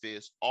 Iron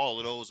Fist. All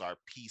of those are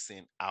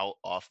piecing out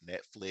off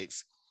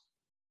Netflix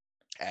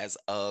as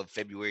of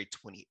February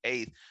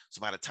 28th.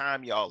 So by the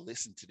time y'all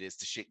listen to this,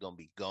 the shit gonna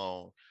be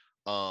gone.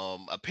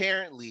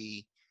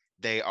 Apparently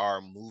they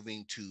are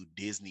moving to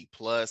Disney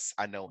Plus.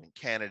 I know in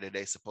Canada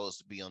they're supposed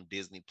to be on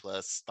Disney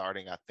Plus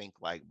starting, I think,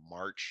 like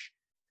March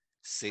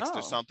 6th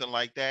or something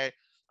like that.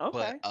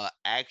 But Okay.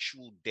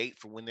 actual date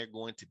for when they're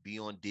going to be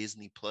on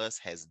Disney Plus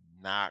has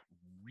not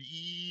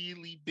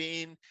really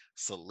been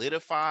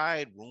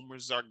solidified.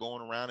 Rumors are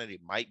going around that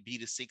it might be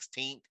the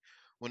 16th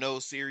when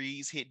those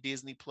series hit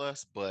Disney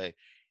Plus. But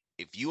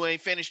if you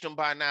ain't finished them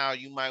by now,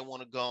 you might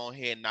want to go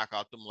ahead and knock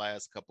out them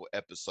last couple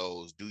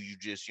episodes. Do you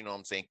just, what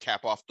I'm saying,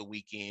 cap off the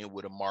weekend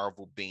with a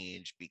Marvel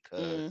binge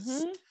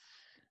because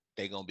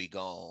they're gonna be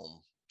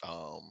gone.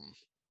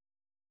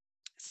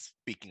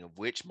 Speaking of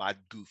which, my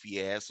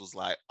goofy ass was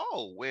like,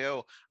 "Oh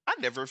well, I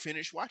never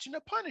finished watching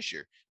The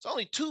Punisher. It's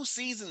only 2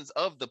 seasons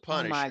of The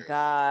Oh my Punisher."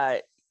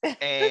 God.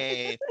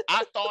 And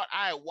I thought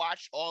I had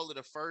watched all of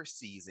the first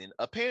season.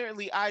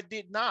 Apparently, I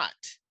did not.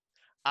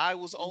 I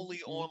was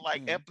only on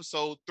like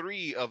episode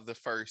 3 of the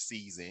first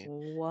season.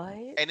 What?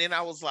 And then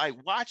I was like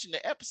watching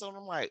the episode.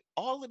 I'm like,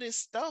 all of this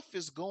stuff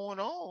is going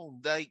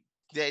on. Like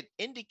that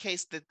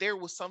indicates that there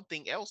was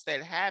something else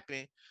that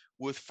happened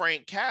with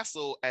Frank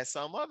Castle at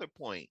some other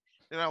point.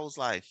 And I was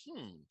like,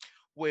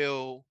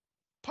 well,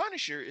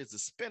 Punisher is a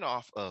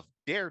spinoff of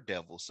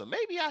Daredevil. So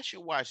maybe I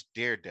should watch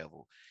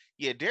Daredevil.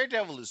 Yeah,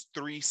 Daredevil is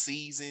 3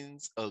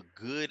 seasons, a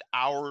good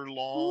hour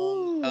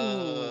long,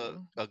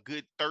 a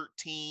good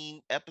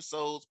 13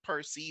 episodes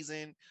per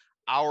season,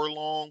 hour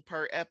long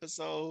per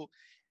episode.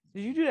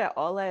 Did you do that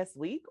all last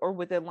week or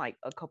within like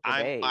a couple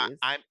days?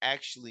 I'm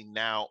actually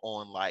now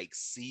on like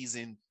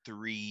season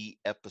 3,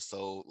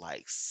 episode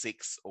like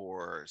 6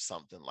 or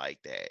something like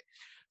that.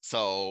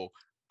 So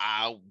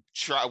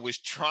was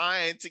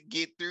trying to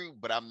get through,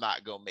 but I'm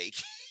not gonna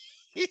make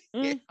it.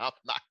 I'm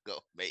not gonna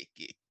make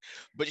it.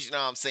 But you know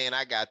what I'm saying?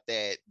 I got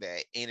that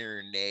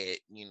internet,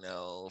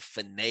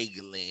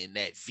 finagling,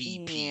 that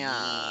VPN, you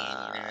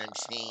know what I'm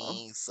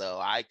saying? So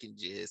I can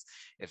just,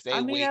 if they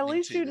wait at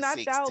least until you the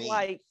knocked out 16th.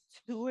 like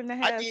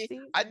 2.5 I did.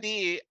 seasons.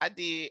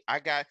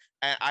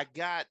 I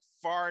got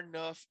far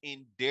enough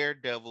in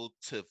Daredevil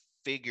to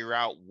figure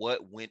out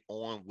what went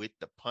on with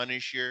the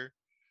Punisher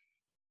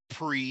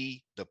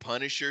pre the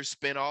Punisher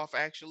spinoff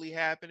actually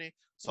happening.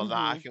 So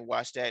now I can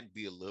watch that and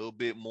be a little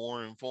bit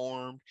more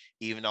informed,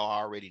 even though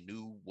I already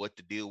knew what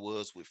the deal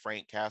was with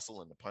Frank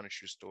Castle and the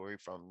Punisher story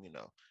from,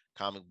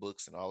 comic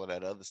books and all of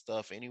that other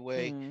stuff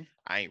anyway.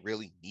 I ain't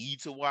really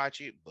need to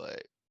watch it,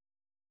 but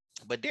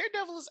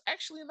Daredevil is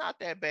actually not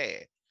that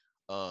bad.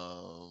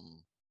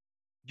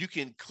 You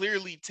can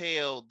clearly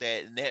tell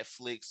that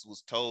Netflix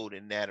was told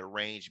in that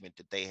arrangement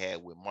that they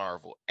had with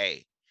Marvel,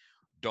 hey,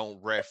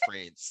 don't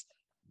reference,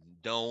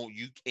 don't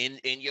you in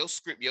your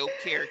script, your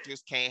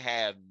characters can't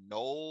have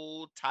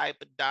no type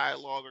of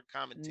dialogue or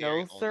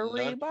commentary No on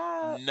siree,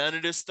 Bob. none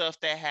of the stuff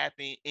that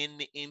happened in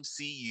the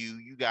MCU.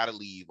 You gotta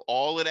leave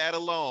all of that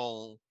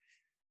alone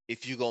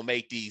if you're gonna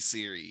make these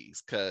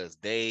series, because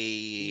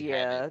they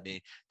haven't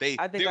been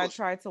I think I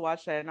tried to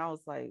watch that and I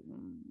was like,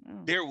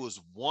 there was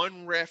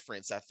one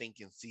reference, I think,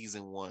 in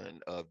season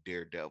 1 of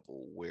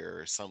Daredevil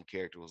where some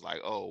character was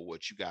like, "Oh,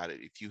 what you got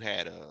it? If you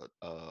had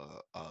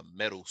a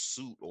metal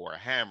suit or a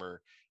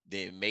hammer,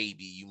 then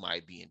maybe you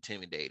might be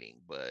intimidating.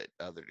 But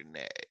other than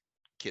that,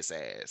 kiss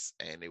ass."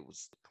 And it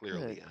was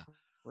clearly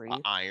a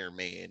Iron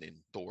Man and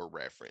Thor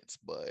reference,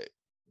 but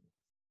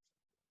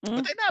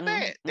but they're not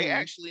bad. They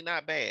actually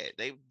not bad.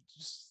 They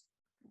just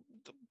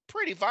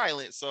pretty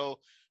violent. So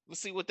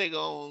let's see what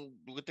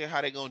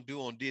how they gonna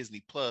do on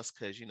Disney Plus,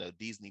 because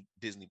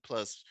Disney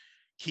Plus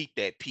keep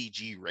that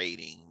PG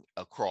rating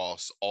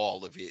across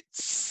all of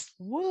its.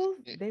 Well,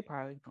 they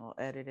probably gonna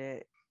edit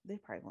it. They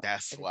probably gonna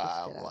That's edit the why shit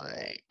I'm out of that.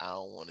 like, I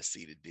don't want to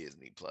see the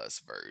Disney Plus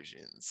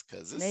versions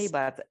because They it's,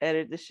 about to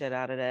edit the shit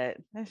out of that.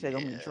 That shit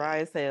gonna be yeah, dry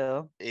as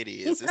hell. it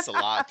is. It's a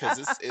lot because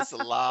it's a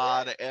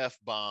lot of F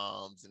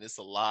bombs and it's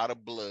a lot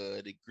of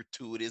blood and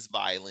gratuitous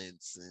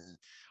violence and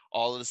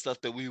all of the stuff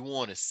that we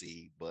want to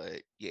see.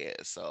 But yeah,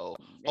 so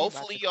They about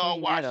hopefully to y'all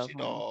clean that watched up, it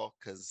honey. all,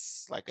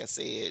 because like I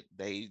said,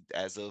 they,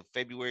 as of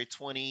February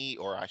 20,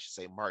 or I should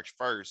say March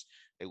 1st,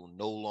 they will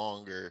no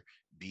longer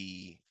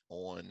be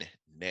on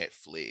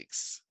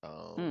Netflix.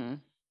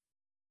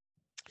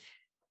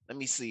 Let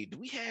me see. Do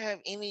we have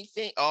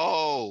anything?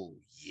 Oh,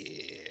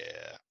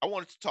 yeah. I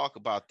wanted to talk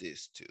about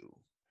this too,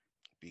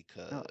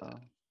 because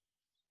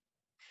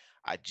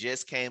I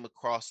just came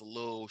across a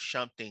little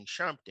something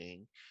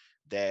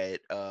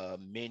that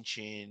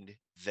mentioned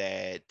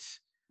that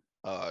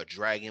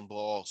Dragon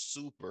Ball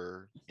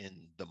Super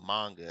in the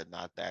manga,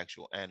 not the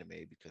actual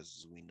anime,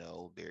 because we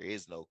know there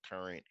is no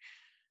current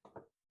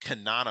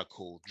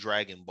canonical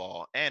Dragon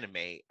Ball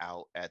anime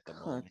out at the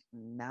moment.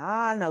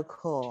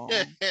 Canonical.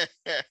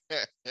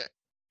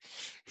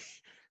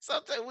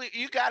 Sometimes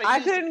you gotta I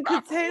use the couldn't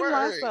proper contain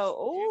words. myself.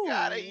 You Oh,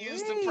 gotta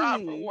use the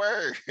proper wait.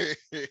 words.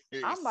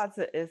 I'm about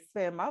to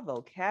expand my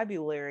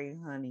vocabulary,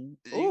 honey.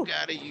 You Ooh.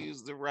 gotta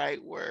use the right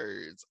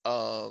words.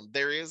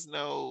 There is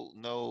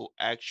no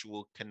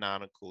actual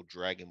canonical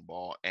Dragon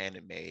Ball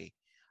anime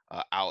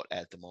out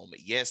at the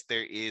moment. Yes,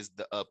 there is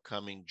the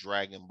upcoming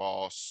Dragon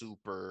Ball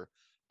Super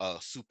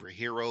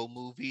superhero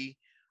movie.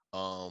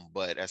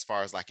 But as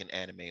far as like an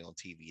anime on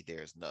TV,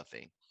 there's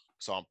nothing.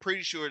 So I'm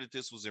pretty sure that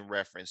this was in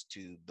reference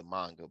to the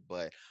manga,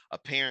 but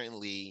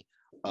apparently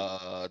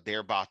they're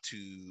about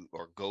to,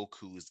 or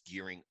Goku is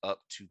gearing up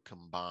to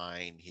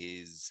combine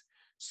his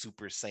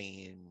Super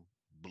Saiyan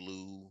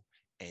Blue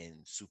and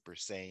Super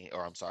Saiyan,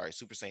 or I'm sorry,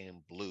 Super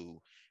Saiyan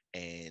Blue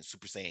and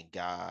Super Saiyan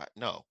God.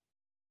 No,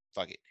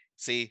 fuck it.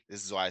 See,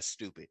 this is why it's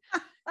stupid.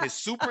 His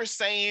Super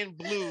Saiyan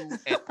Blue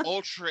and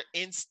Ultra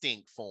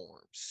Instinct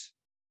forms.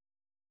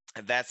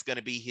 And that's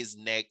gonna be his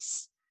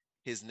next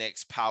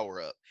power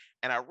up.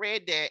 And I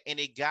read that and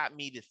it got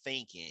me to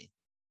thinking,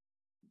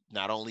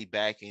 not only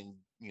back in,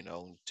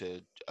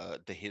 to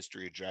the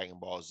history of Dragon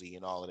Ball Z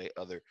and all of the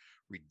other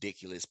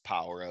ridiculous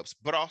power ups,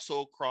 but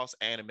also across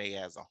anime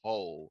as a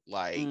whole.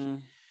 Like,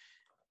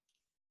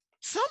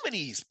 some of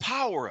these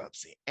power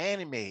ups in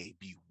anime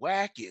be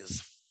whack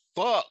as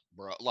fuck,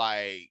 bro.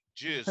 Like,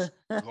 just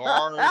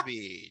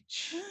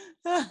garbage.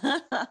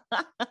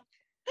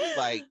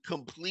 Like,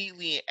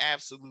 completely and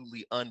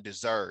absolutely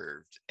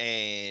undeserved.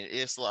 And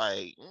it's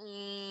like,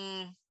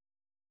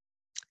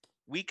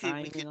 we I could we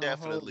ain't even could gonna hold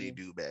definitely you.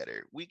 do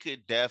better. We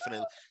could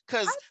definitely, I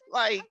because I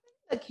like, think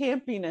the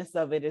campiness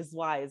of it is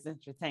why it's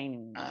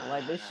entertaining.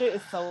 Like the shit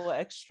is so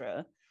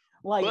extra.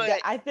 Like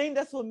that, but I think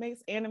that's what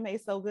makes anime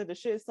so good. The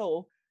shit is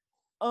so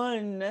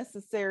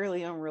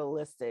unnecessarily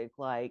unrealistic.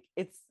 Like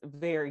it's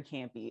very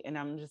campy, and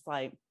I'm just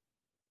like,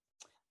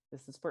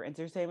 this is for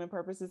entertainment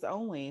purposes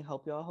only.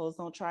 Hope y'all hoes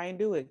don't try and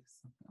do it.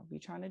 I'll be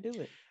trying to do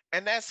it.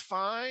 and that's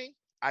fine.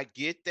 I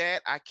get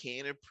that. I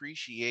can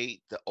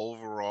appreciate the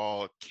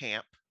overall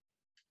camp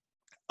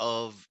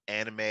of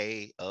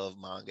anime, of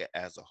manga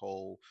as a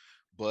whole,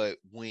 but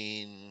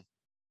when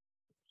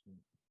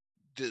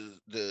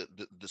the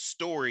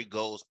story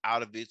goes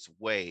out of its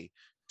way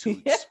to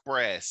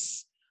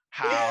express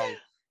how,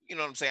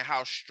 what I'm saying,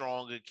 how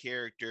strong a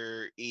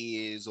character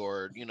is,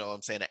 or what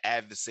I'm saying, an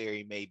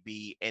adversary may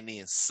be, and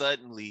then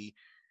suddenly,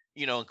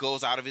 it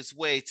goes out of its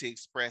way to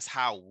express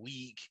how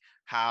weak,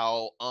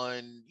 how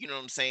what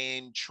I'm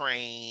saying,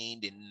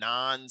 trained and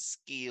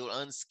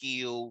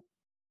unskilled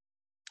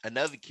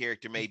another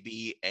character may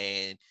be,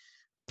 and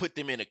put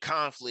them in a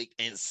conflict,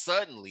 and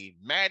suddenly,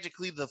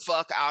 magically, the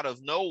fuck out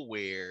of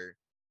nowhere,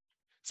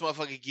 this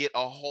motherfucker get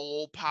a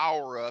whole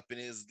power up and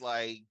is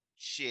like,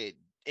 shit,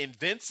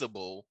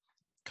 invincible.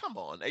 Come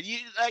on,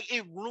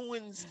 it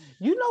ruins.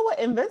 You know what?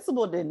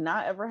 Invincible did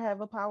not ever have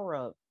a power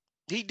up.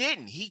 He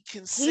didn't. He He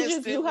just knew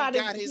consistently how to.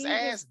 got his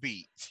ass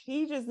beat.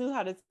 He just knew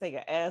how to take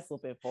an ass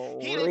whooping He for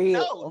didn't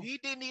know. real. He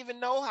didn't even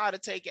know how to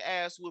take an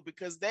ass whoop,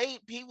 because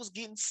he was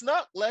getting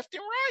snuck left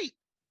and right.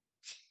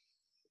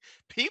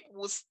 People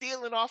was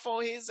stealing off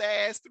on his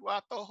ass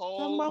throughout the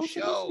whole I'm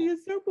supposed to be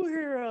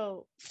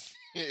show.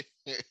 a superhero.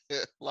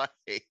 Like,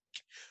 the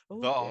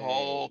Okay.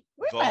 whole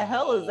Where the the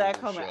hell is that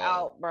whole coming show.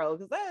 out, bro?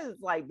 Because that is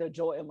like the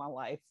joy of my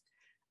life.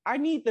 I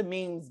need the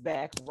memes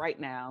back right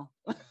now.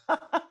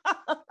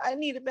 I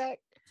need it back.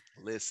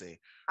 Listen,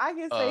 I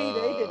can say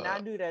they did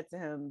not do that to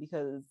him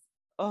because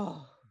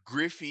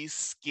Griffey's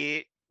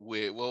skit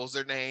with, what was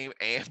her name,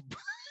 and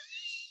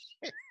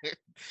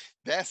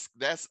that's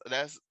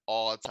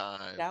all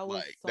time. that was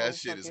Like, that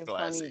so shit is fucking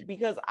funny classic.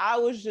 because I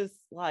was just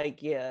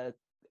like, yeah,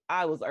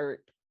 I was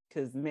irked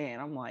because man,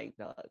 I'm like,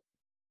 dog,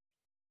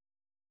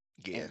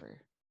 Yeah.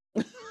 ever.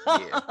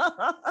 Yeah,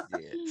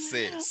 yeah,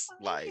 sis.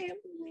 I Like, can't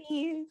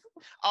believe.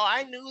 oh,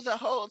 I knew the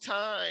whole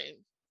time.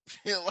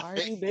 Why are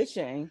Like, you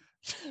bitching?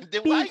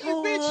 then why you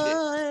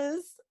bitching?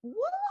 Because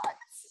what?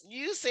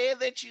 You said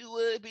that you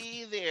would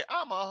be there.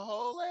 I'm a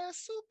whole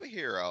ass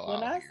superhero When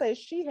out I here. say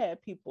she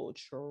had people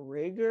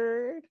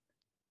triggered,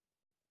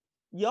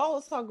 y'all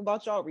was talking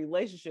about y'all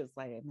relationships.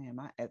 Like, man,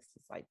 my ex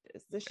is like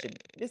this.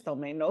 This don't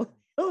make no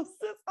sense.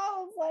 I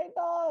was like,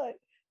 dog,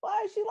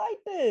 why is she like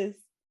this?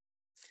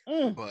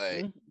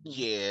 But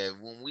yeah,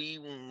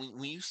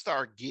 when you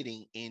start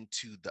getting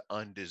into the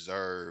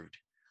undeserved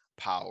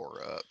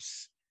power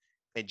ups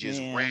and just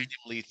Yeah.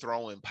 randomly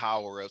throwing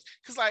power ups,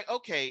 because like,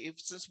 okay, if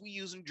since we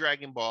using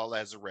Dragon Ball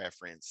as a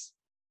reference,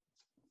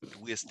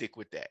 we'll stick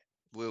with that.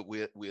 We'll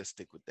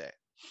stick with that.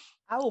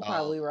 I will Um,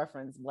 probably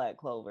reference Black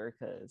Clover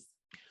because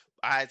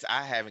I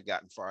haven't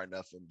gotten far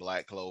enough in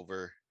Black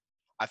Clover.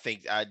 I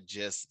think I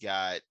just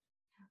got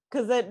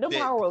the that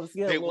power ups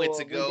get a they went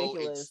to little go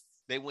ridiculous.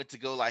 they went to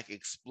go like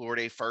explore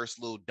their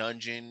first little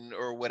dungeon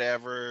or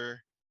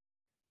whatever.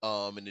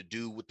 And the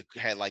dude with the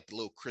had like the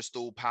little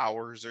crystal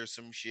powers or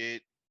some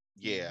shit.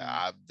 Yeah,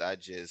 I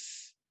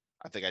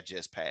think I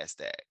just passed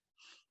that.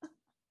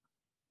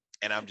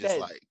 And I'm just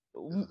That like,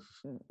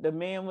 the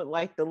man with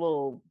like the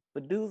little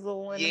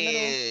bedoozle in the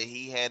middle, yeah,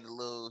 he had a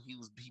little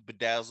he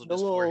bedazzled the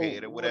his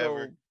forehead or whatever.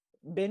 little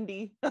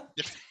bendy.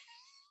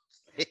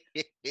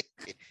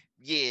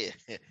 Yeah,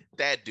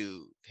 that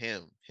dude,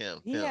 him.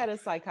 He had a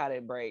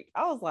psychotic break.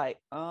 I was like,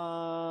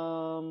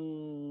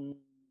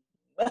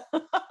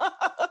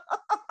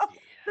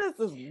 this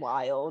is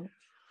wild.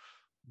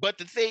 But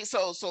the thing,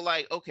 so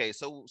like, okay,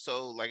 so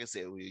like I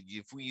said,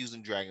 if we're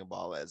using Dragon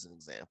Ball as an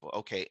example,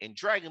 okay, in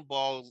Dragon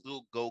Ball,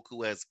 little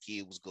Goku as a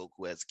kid was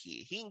Goku as a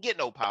kid. He didn't get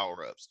no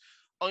power ups.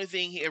 Only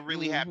thing that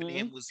really happened to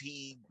him was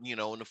he, in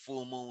the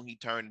full moon, he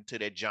turned into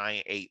that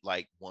giant ape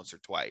like once or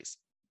twice.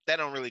 That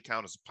don't really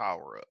count as a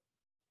power up.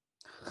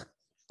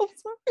 I'm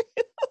sorry.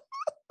 It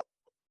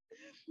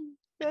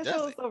That show is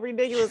doesn't. so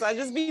ridiculous. I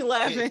just be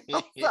laughing.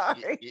 I'm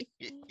sorry.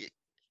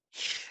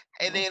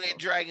 And then in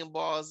Dragon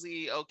Ball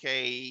Z,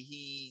 okay,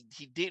 he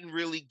didn't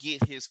really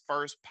get his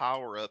first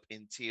power up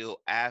until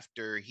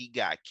after he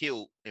got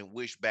killed and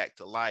wished back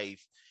to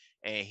life,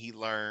 and he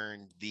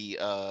learned the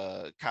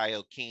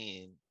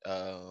Kaioken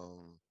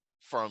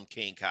from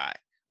King Kai.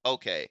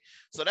 Okay,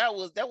 so that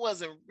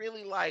wasn't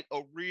really like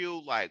a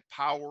real like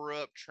power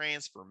up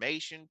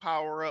transformation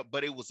power up,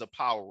 but it was a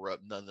power up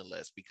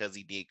nonetheless because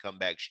he did come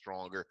back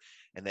stronger,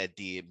 and that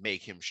did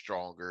make him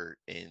stronger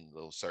in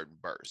those certain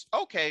bursts.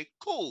 Okay,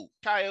 cool.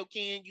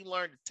 Kaioken, you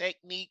learned the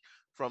technique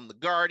from the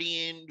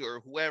Guardian or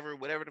whoever,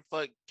 whatever the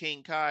fuck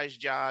King Kai's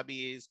job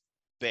is.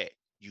 Bet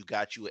you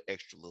got you an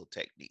extra little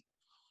technique.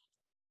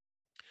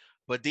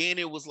 But then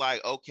it was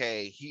like,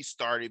 okay, he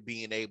started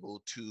being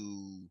able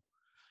to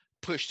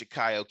push the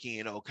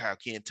Kaioken,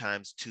 Kaioken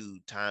times 2,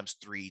 times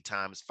 3,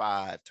 times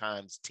 5,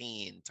 times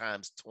 10,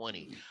 times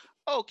 20.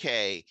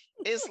 Okay,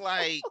 it's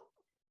like,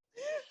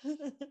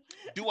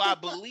 do I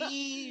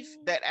believe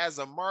that as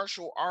a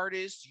martial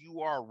artist,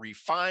 you are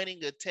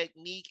refining a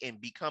technique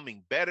and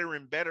becoming better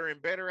and better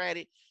and better at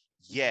it?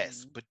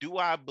 Yes. But do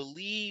I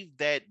believe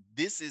that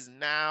this is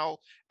now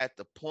at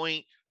the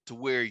point to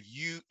where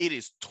it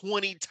is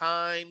 20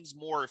 times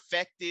more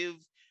effective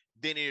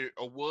than it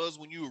was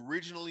when you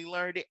originally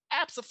learned it?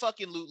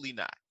 Absolutely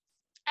not.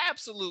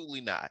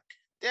 Absolutely not.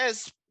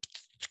 That's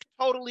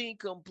totally and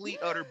complete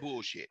utter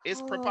bullshit.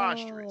 It's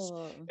preposterous.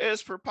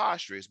 It's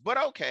preposterous. But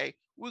okay,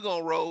 we're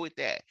gonna roll with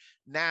that.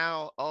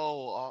 Now,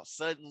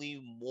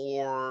 suddenly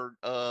more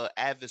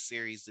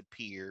adversaries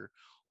appear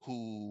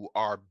who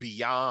are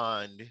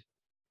beyond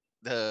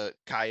the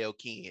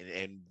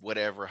Kaioken and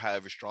whatever,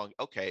 however strong.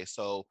 Okay,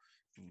 so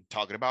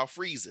talking about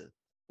Frieza.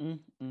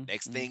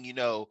 Next thing you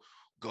know,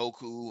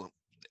 Goku,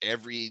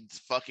 every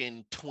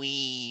fucking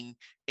tween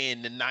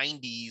in the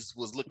 90s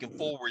was looking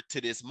forward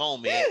to this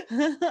moment.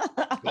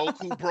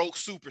 Goku broke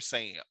Super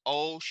Saiyan.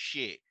 Oh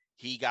shit.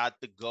 He got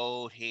the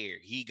gold hair.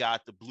 He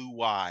got the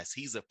blue eyes.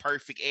 He's a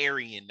perfect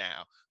Aryan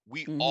now.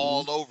 We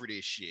all over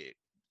this shit.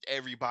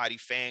 Everybody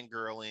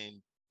fangirling,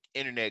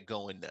 internet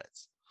going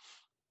nuts.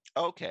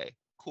 Okay,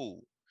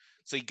 cool.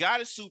 So he got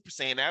a Super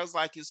Saiyan. That was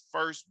like his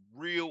first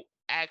real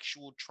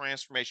actual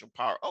transformation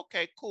power.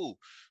 Okay, cool.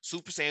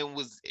 Super Saiyan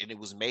it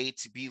was made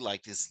to be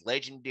like this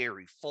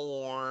legendary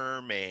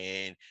form,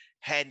 and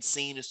hadn't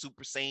seen a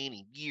Super Saiyan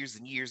in years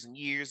and years and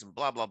years, and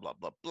blah blah blah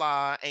blah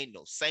blah. Ain't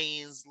no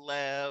Saiyans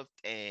left,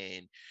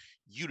 and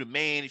you the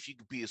man if you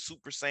could be a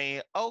Super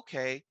Saiyan.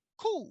 Okay,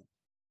 cool.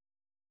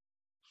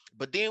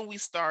 But then we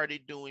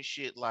started doing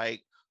shit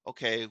like,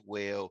 okay,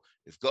 well,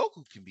 If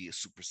Goku can be a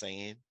Super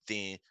Saiyan,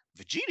 then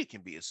Vegeta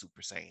can be a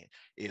Super Saiyan.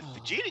 If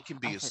Vegeta can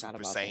be I a forgot Super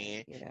about that.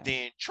 Saiyan, Yeah.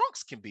 then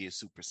Trunks can be a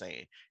Super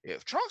Saiyan.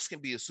 If Trunks can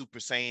be a Super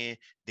Saiyan,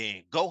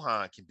 then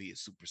Gohan can be a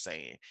Super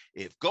Saiyan.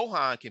 If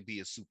Gohan can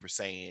be a Super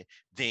Saiyan,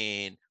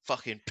 then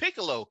fucking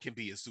Piccolo can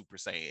be a Super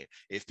Saiyan.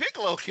 If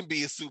Piccolo can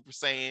be a Super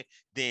Saiyan,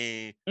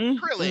 then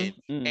Krillin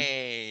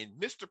and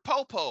Mr.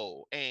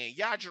 Popo and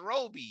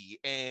Yajirobe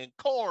and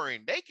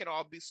Korn, they can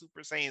all be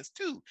Super Saiyans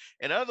too.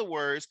 In other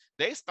words,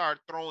 they start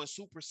throwing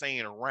Super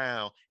Saiyan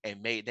around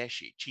and made that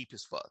shit cheap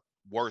as fuck,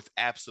 worth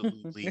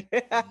absolutely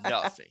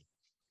nothing.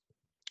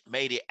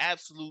 Made it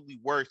absolutely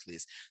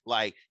worthless.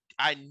 Like,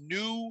 I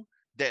knew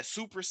that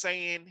Super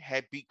Saiyan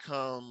had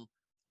become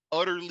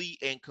utterly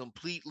and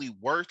completely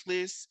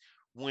worthless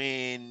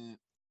when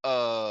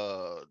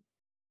I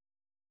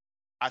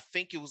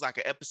think it was like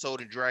an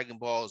episode in Dragon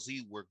Ball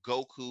Z where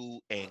Goku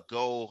and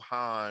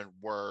Gohan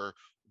were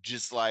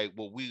just like,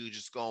 well, we were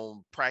just gonna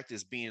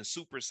practice being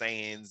Super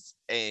Saiyans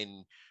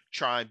and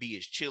try and be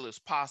as chill as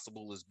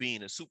possible as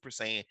being a Super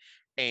Saiyan.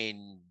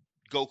 And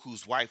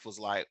Goku's wife was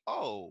like,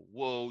 "Oh,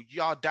 well,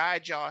 y'all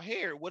dyed y'all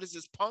hair. What is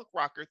this punk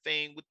rocker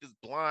thing with this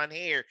blonde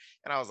hair?"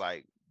 And I was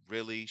like,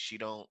 "Really? She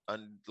don't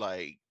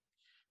like."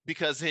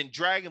 Because in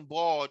Dragon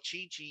Ball,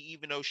 Chi Chi,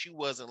 even though she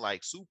wasn't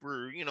like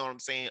super, you know what I'm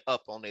saying,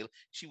 up on it,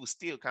 she was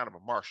still kind of a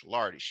martial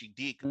artist. She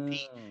did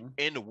compete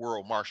in the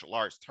World Martial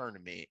Arts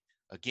Tournament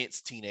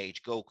against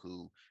Teenage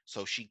Goku,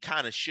 so she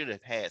kind of should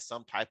have had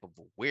some type of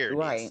awareness.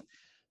 Right.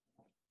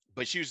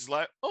 But she was just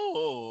like,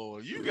 "Oh,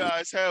 you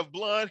guys have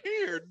blonde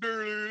hair,"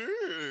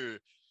 and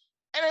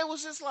it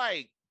was just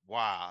like,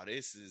 wow,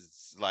 this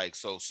is like,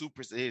 so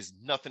super. There's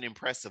nothing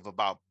impressive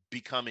about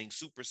becoming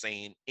Super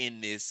Saiyan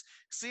in this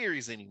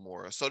series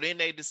anymore. So then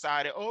they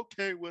decided,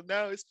 okay, well,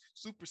 now it's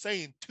Super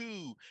Saiyan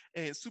 2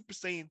 and Super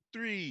Saiyan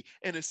 3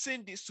 and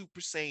Ascended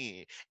Super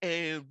Saiyan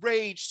and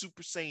Rage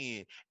Super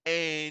Saiyan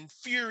and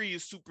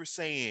Furious Super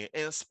Saiyan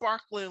and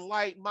Sparkling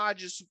Light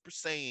Majin Super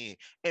Saiyan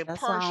and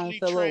That's why I don't partially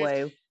feel trans.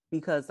 away,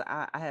 because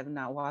I have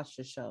not watched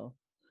the show.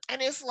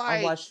 And it's I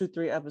like, watched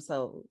 2-3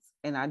 episodes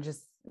and I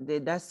just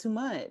that's too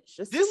much.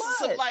 It's too this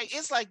is much. like,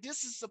 it's like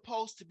this is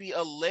supposed to be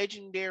a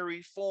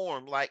legendary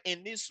form. Like,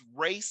 in this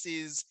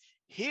race's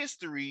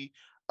history,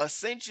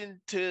 ascension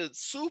to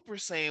Super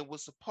Saiyan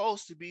was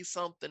supposed to be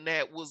something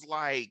that was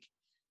like,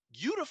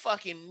 you the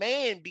fucking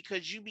man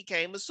because you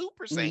became a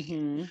Super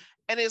Saiyan.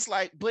 And it's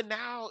like, but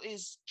now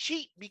it's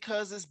cheap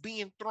because it's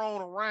being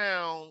thrown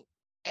around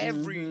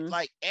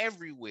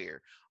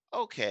everywhere.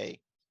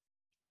 Okay.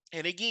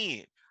 And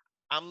again,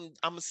 I'm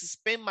gonna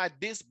suspend my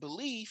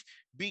disbelief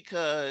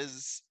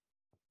because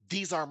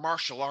these are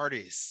martial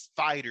artists,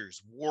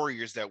 fighters,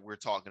 warriors that we're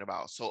talking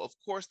about. So of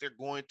course they're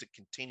going to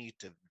continue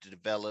to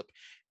develop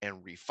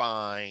and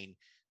refine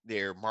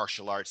their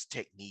martial arts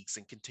techniques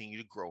and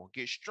continue to grow and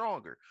get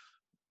stronger.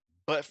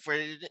 But for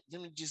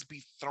them to just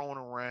be thrown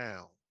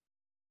around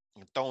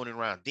and throwing it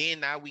around.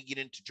 Then now we get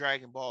into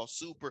Dragon Ball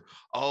Super.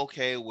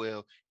 Okay,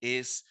 well,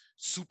 it's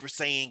Super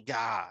Saiyan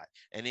God,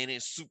 and then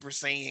it's Super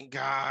Saiyan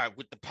God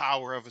with the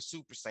power of a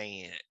Super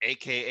Saiyan,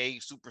 aka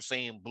Super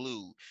Saiyan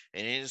Blue,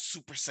 and then it's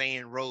Super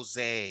Saiyan Rose,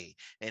 and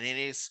then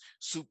it's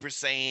Super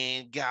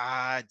Saiyan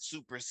God,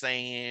 Super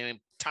Saiyan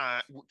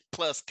time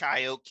plus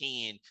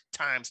Kaioken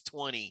times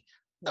 20.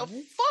 The What?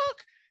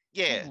 fuck?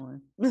 Yeah.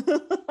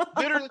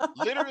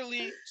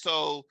 Literally.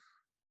 So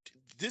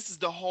this is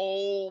the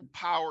whole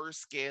power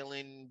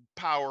scaling,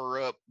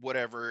 power up,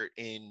 whatever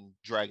in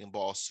Dragon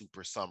Ball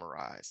Super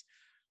summarized.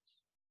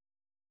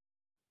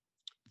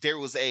 There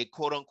was a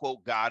quote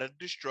unquote god of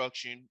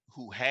destruction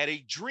who had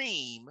a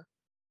dream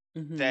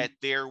that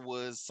there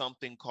was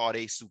something called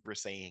a Super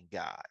Saiyan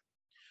God.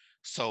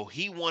 So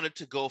he wanted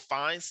to go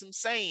find some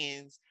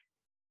Saiyans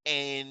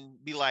and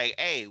be like,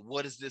 hey,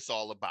 what is this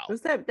all about?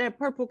 Was that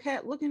purple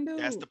cat looking dude?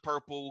 That's the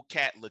purple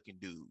cat looking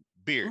dude,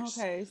 Beerus.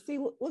 Okay, see,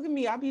 look at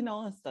me. I be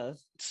knowing stuff.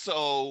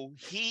 So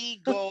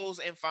he goes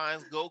and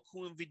finds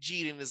Goku and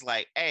Vegeta and is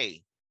like,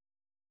 hey,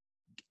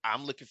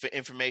 I'm looking for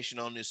information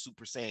on this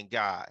Super Saiyan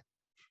God.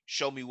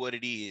 Show me what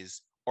it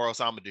is, or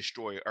else I'm gonna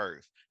destroy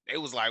Earth. They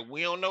was like,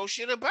 we don't know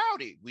shit about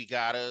it. We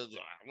gotta,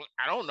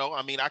 I don't know.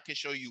 I mean, I can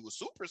show you a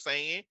Super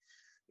Saiyan.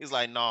 He's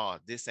like, nah,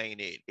 this ain't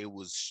it. It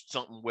was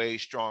something way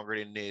stronger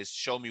than this.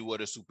 Show me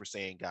what a Super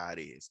Saiyan God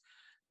is.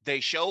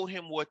 They showed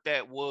him what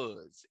that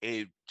was.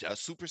 A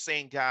Super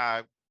Saiyan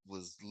God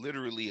was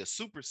literally a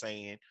Super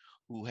Saiyan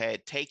who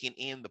had taken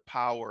in the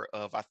power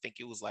of, I think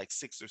it was like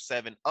 6 or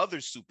 7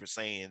 other Super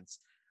Saiyans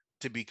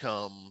to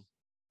become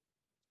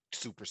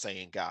Super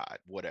Saiyan God,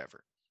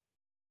 whatever.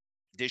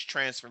 This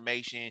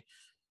transformation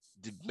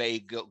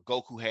made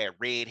Goku had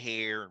red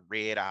hair and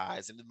red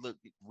eyes, and it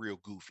looked real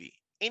goofy.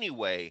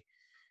 Anyway,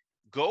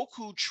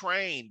 Goku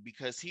trained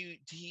because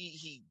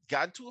he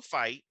got into a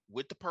fight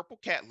with the purple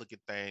cat looking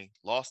thing,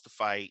 lost the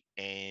fight,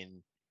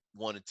 and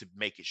wanted to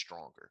make it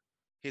stronger.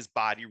 His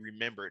body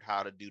remembered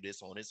how to do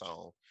this on his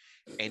own,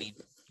 and he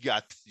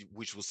got,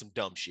 which was some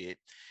dumb shit,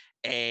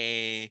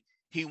 and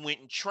he went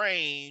and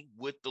trained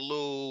with the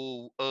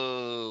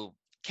little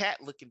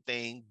cat looking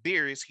thing,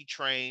 Beerus. He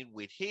trained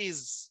with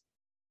his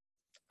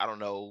I don't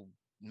know,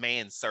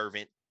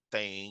 manservant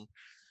thing,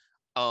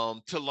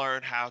 to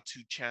learn how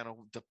to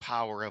channel the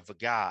power of a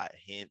god,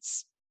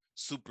 hence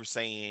Super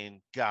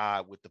Saiyan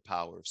God with the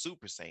power of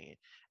Super Saiyan.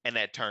 And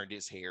that turned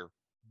his hair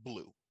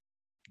blue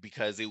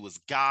because it was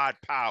God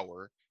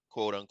power,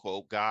 quote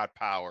unquote, God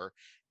power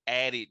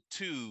added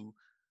to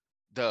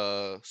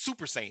the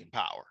Super Saiyan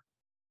power.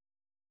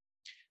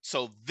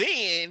 So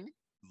then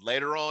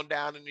later on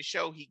down in the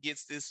show, he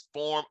gets this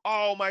form.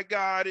 Oh my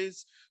God,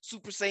 is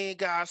Super Saiyan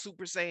God,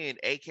 Super Saiyan,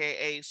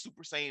 aka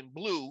Super Saiyan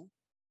Blue.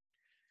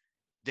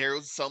 There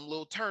was some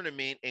little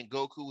tournament, and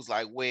Goku was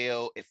like,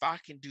 well, if I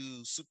can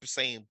do Super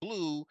Saiyan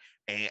Blue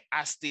and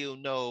I still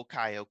know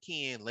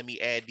Kaioken, let me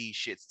add these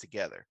shits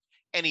together.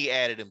 And he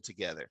added them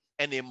together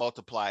and then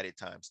multiplied it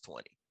times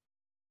 20.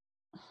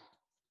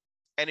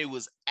 And it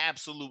was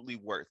absolutely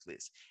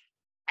worthless.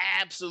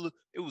 Absolute.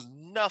 It was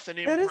nothing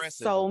That is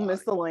impressive so about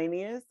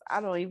miscellaneous.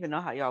 I don't even know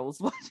how y'all was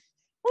watching.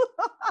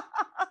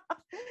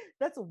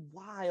 That's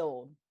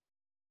wild.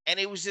 And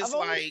it was just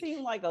I've only like,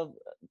 seen like a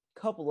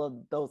couple of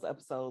those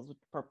episodes with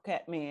Purple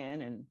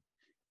Catman and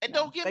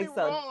don't get me thanks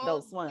to wrong,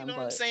 Adult Swim, you know what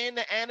I'm but saying?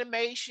 The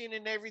animation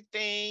and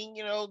everything,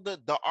 you know,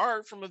 the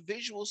art from a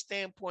visual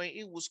standpoint,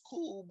 it was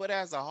cool, but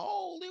as a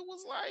whole, it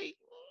was like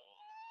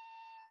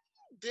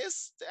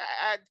this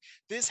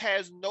this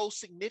has no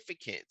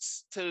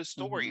significance to the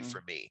story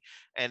for me.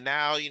 And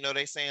now, you know,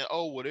 they saying,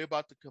 oh, well, they're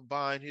about to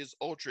combine his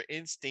Ultra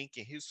Instinct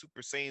and his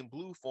Super Saiyan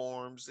Blue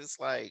forms. It's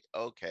like,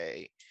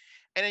 okay.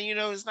 And then, you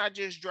know, it's not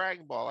just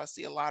Dragon Ball. I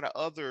see a lot of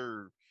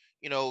other,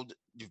 you know,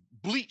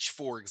 Bleach,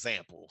 for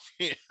example.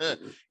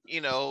 You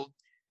know,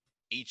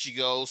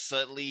 Ichigo,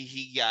 suddenly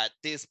he got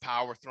this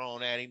power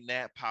thrown at him,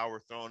 that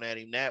power thrown at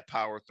him, that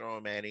power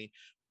thrown at him.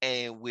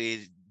 And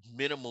with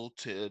minimal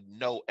to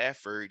no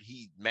effort,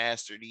 he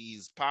mastered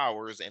these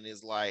powers and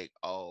is like,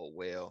 oh,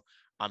 well,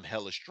 I'm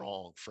hella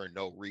strong for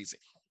no reason.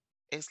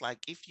 It's like,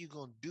 if you're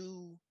going to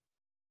do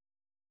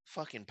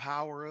fucking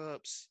power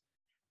ups,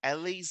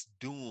 at least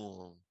do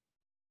them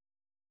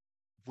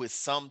with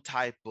some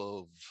type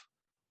of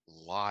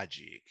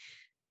logic.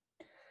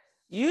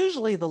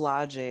 usually the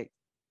logic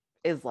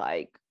is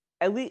like,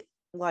 at least,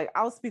 like,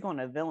 I'll speak on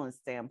a villain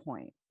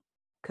standpoint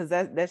because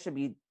that should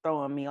be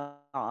throwing me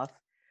off.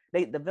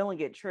 The villain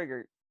get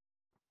triggered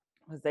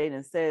because they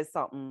done said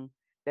something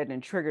that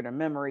then triggered a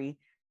memory,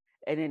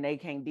 and then they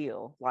can't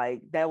deal.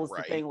 Like that was the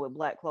Right. thing with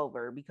Black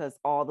Clover, because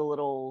all the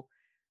little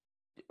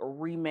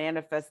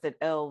remanifested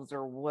elves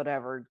or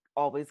whatever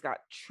always got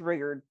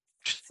triggered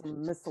for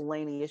some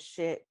miscellaneous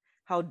shit.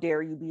 How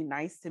dare you be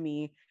nice to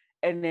me?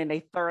 And then they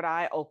third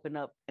eye open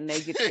up and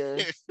they get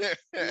to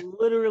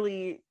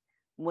literally,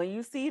 when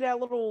you see that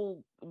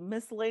little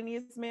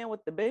miscellaneous man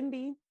with the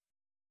bendy,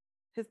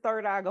 his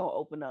third eye gonna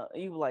open up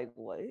and you like,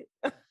 what?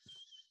 That's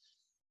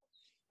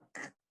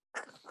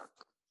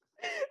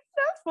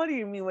funny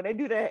to me when they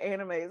do that in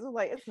anime. It's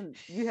like,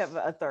 you have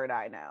a third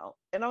eye now.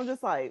 And I'm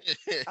just like,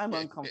 I'm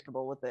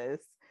uncomfortable with this.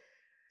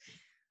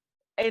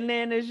 And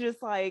then it's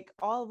just like,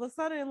 all of a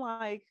sudden,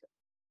 like,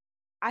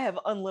 I have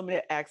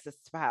unlimited access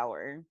to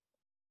power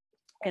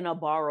in a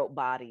borrowed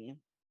body.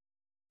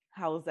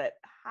 How is that?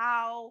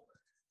 How?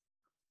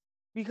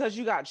 Because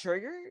you got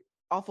triggered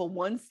off of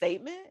one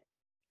statement?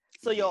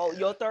 So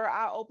your third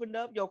eye opened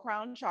up, your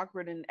crown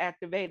chakra and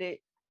activated,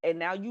 and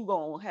now you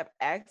gonna have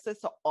access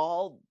to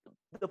all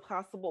the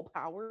possible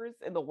powers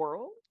in the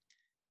world?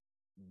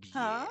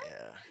 Huh?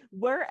 Yeah.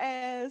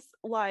 Whereas,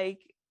 like,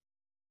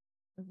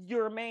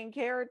 your main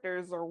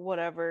characters or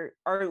whatever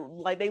are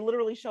like, they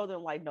literally show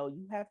them like, no,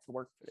 you have to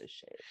work for this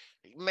shit.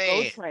 Go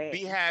Man, train.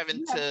 be having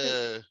You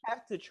to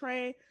have to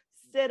train,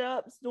 sit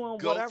ups, doing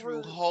go through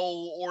whatever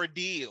whole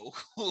ordeal.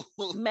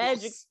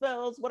 magic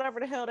spells, whatever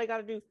the hell they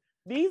gotta do.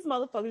 These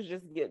motherfuckers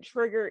just get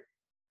triggered.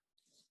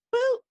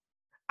 Boop.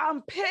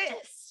 I'm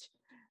pissed.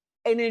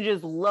 And then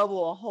just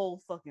level a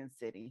whole fucking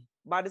city.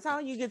 By the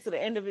time you get to the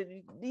end of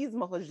it, these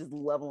motherfuckers just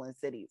leveling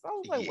cities. I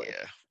was like, what?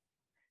 Yeah.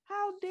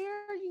 How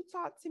dare you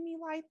talk to me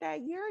like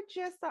that? You're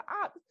just a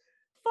op.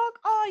 Fuck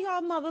all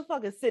y'all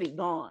motherfucking city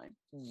gone.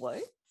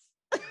 What?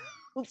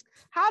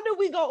 How do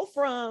we go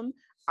from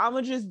I'm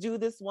gonna just do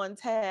this one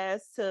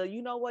task to,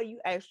 you know what,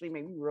 you actually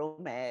made me real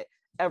mad.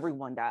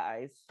 Everyone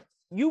dies.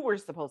 You were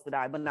supposed to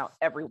die, but now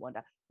everyone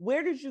died.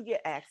 Where did you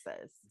get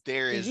access?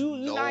 There is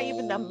You're not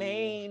even the no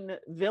main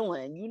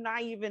villain. You're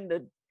not even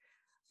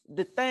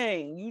the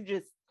thing. You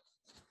just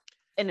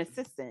an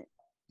assistant.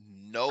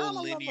 I'm a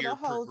level linear the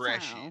whole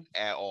progression town.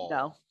 at all.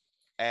 No,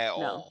 At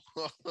no.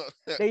 all.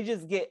 They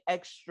just get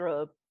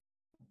extra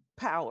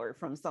power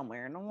from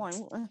somewhere. And I'm like,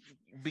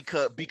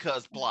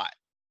 because plot.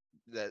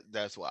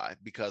 That's why.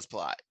 Because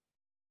plot.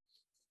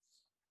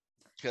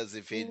 Because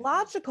if it,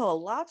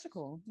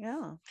 logical,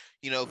 yeah.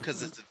 you know,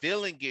 because if the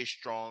villain gets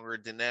stronger,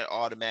 then that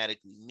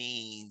automatically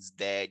means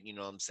that, you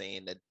know what I'm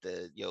saying, that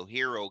the your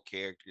hero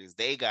characters,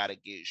 they gotta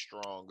get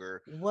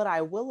stronger. What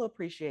I will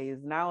appreciate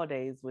is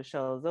nowadays with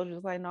shows, they're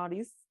just like, no,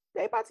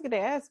 they about to get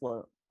their ass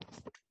whooped.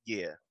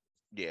 Yeah.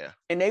 Yeah.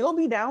 And they're gonna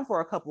be down for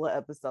a couple of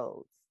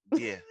episodes.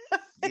 Yeah.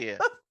 Yeah.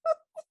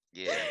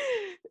 Yeah.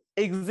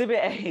 Exhibit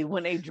A,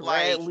 when they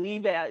Like,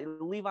 dragged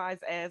Levi's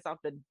ass off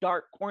the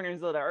dark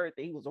corners of the earth,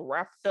 and he was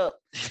wrapped up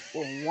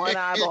with one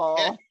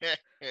eyeball.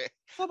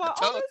 So about,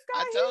 this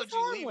I guy, told he's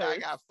you Levi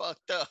harmless. got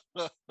fucked up.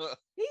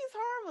 He's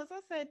harmless. I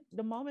said,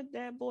 the moment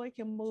that boy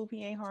can move,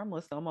 he ain't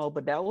harmless no more.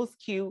 But that was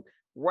cute.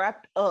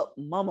 Wrapped up,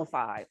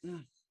 mummified.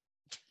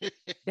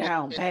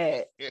 Down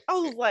bad. I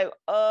was like,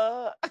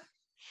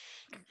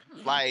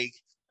 like,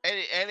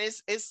 and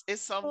it's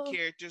some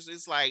characters,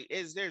 it's like,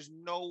 there's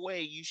no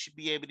way you should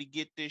be able to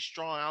get this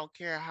strong. I don't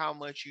care how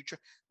much you try.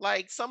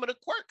 Like some of the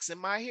quirks in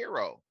My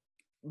Hero.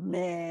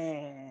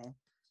 Man,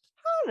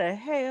 how the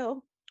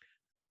hell?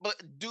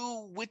 But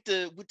dude with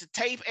the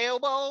tape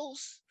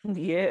elbows,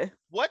 Yeah.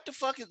 what the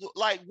fuck is,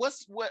 like,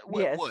 what's what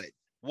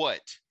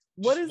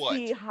What is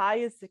the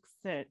highest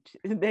extent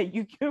that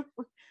you can,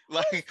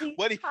 like,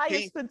 what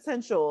highest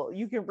potential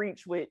you can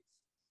reach with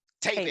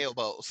tape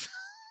elbows?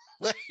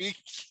 Like, ain't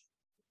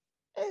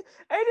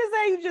this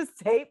how you just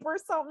tape or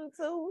something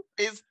too?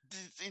 It's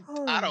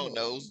I don't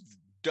know,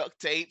 duct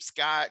tape,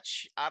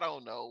 scotch, I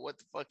don't know what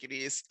the fuck it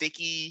is,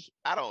 sticky,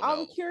 I don't know.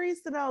 I'm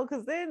curious to know,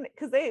 because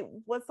they,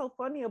 what's so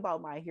funny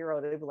about My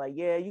Hero, they be like,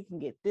 yeah, you can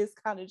get this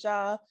kind of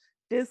job.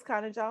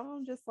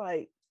 I'm just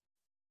like,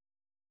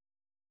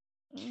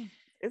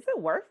 is it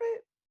worth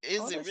it?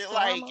 Is it real?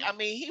 Like, I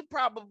mean, he'd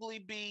probably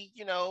be,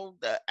 the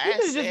he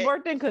asset. He just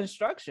worked in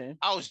construction.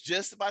 I was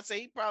just about to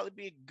say he'd probably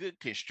be a good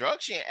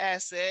construction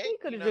asset. He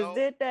could have just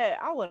did that.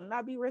 I would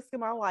not be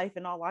risking my life,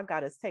 and all I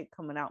got is tape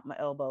coming out my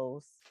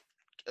elbows.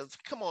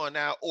 Come on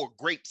now, or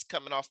grapes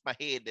coming off my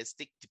head that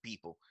stick to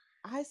people.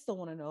 I still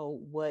want to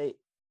know what.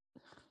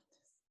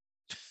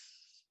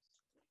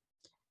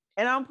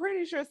 And I'm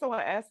pretty sure someone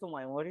asked him,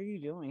 like, what are you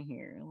doing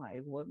here?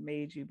 Like, what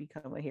made you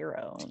become a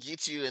hero? To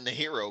get you in the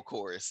hero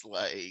course.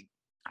 Like,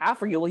 I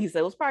forget what he said.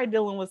 It was probably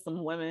dealing with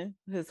some women,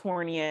 his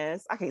horny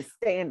ass. I can't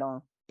stand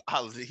him.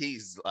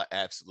 He's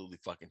absolutely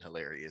fucking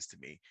hilarious to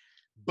me.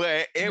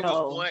 But there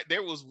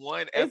was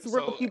one episode. It's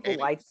real people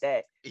like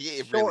that.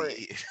 Yeah, it really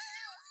is.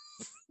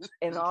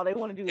 And all they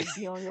want to do is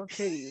be on your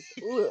titties.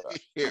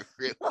 It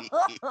really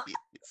is.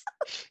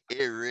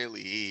 It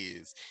really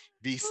is.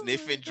 Be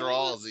sniffing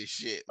draws and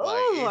shit. Like,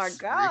 oh my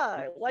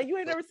God. Really, like, you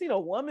ain't never seen a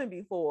woman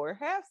before.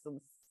 Have some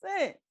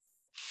sense.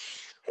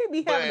 He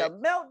be having a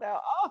meltdown.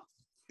 Oh,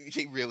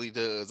 he really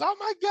does. Oh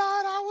my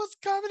God, I was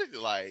coming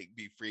to, like,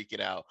 be freaking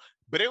out.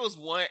 But it was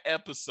one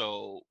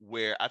episode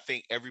where I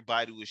think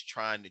everybody was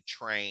trying to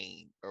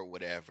train or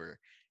whatever.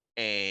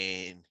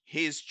 And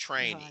his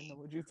training, I know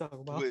what you're talking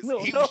about.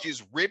 He was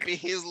just ripping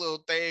his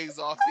little things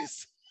off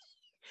his.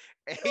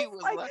 And he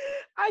was like,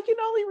 I can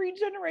only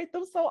regenerate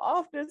them so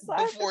often. So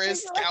before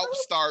his scalp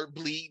start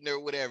bleeding or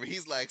whatever.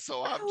 He's like,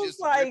 so I'm just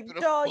like,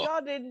 dog,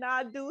 y'all did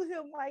not do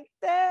him like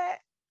that.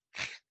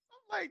 I'm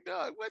like,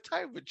 dog, what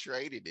type of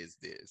training is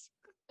this?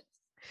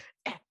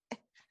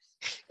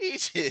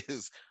 He's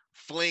just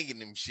flinging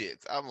them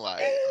shits. I'm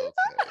like,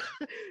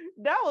 okay.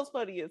 That was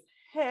funny as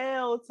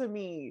hell to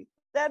me.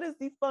 That is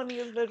the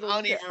funniest visual. I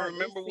don't even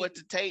remember what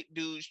the tape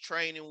dude's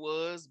training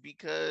was,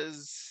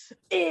 because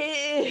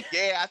yeah,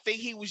 I think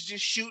he was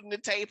just shooting the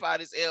tape out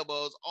his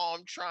elbows. Oh,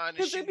 I'm trying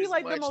to shoot. It'd be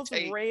like the most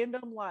tape.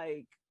 Random,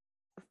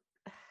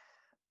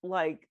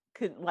 like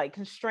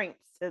constraints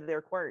to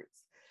their quirks.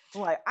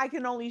 Like, I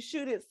can only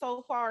shoot it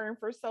so far and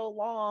for so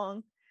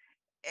long,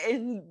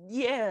 and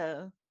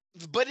yeah.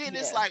 But then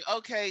it's like,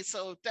 okay,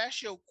 so if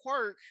that's your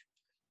quirk,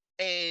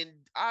 and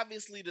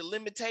obviously the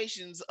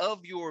limitations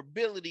of your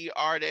ability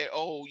are that,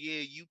 oh yeah,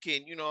 you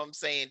can, you know what I'm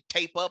saying,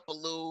 tape up a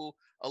little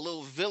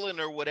villain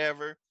or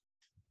whatever,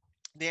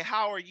 then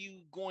how are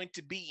you going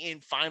to be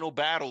in final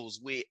battles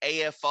with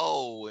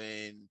AFO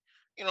and,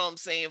 you know what I'm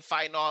saying,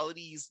 fighting all of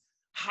these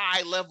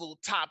high level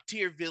top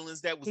tier villains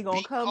that was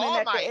gonna come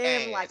in at the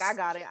end ass. Like, I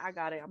got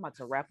it. I'm about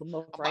to wrap him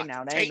up right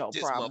now. That ain't no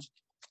problem.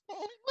 Let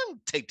me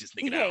take this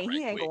nigga out.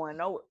 He ain't going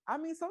no. I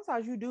mean,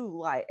 sometimes you do,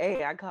 like,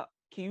 hey,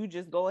 can you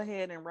just go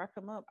ahead and wrap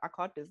him up? I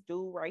caught this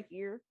dude right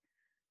here,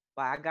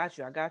 but I got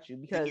you.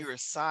 Because then you're a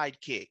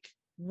sidekick.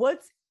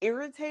 What's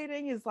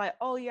irritating is like,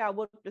 oh yeah, I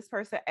whooped this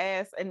person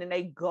ass, and then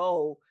they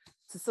go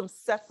to some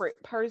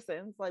separate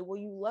persons. Like, well,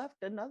 you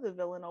left another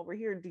villain over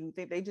here. Do you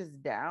think they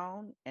just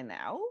down and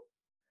out?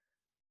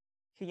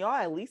 Can y'all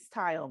at least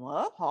tie him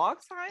up? Hog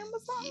tie him or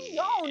something?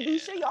 Yeah. Y'all don't do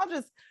shit. Y'all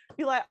just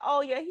be like,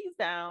 oh yeah, he's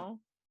down.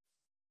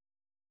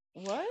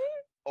 What?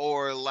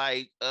 Or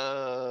like,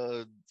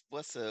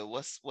 what's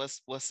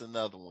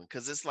another one?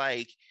 Because it's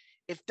like,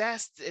 if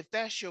that's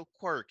your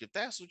quirk, if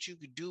that's what you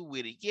could do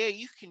with it, yeah,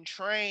 you can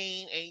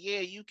train, and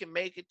yeah, you can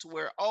make it to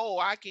where, oh,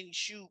 I can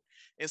shoot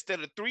instead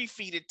of 3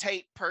 feet of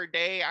tape per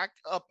day,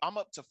 I'm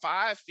up to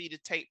 5 feet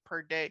of tape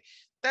per day.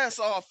 That's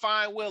all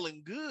fine, well,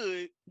 and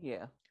good.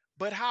 Yeah.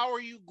 But how are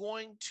you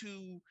going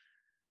to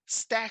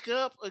stack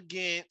up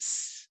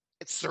against,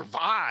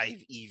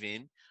 survive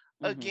even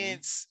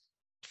against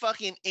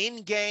fucking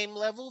in-game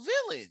level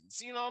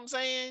villains? You know what I'm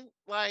saying?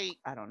 Like,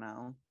 I don't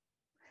know.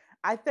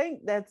 I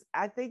think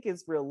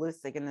it's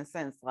realistic in the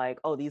sense, like,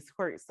 oh, these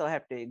quirks still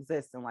have to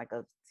exist in like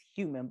a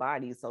human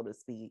body, so to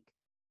speak.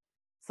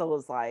 So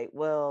it's like,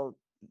 well,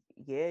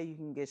 yeah, you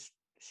can get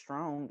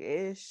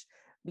strong-ish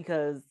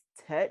because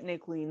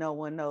technically no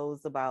one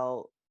knows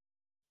about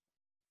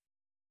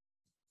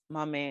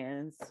my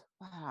man's.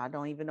 I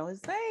don't even know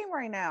his name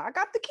right now. I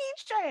got the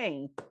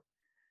keychain.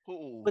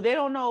 Ooh. But they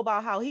don't know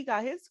about how he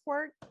got his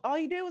squirt. All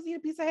he did was eat a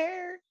piece of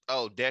hair.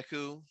 Oh,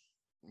 Deku,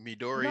 No,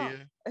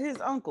 Midoriya, his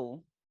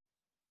uncle.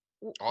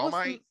 All What's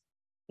the? Might.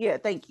 Yeah,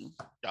 thank you.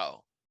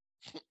 Oh,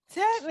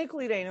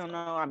 Technically, they don't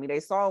know. I mean, they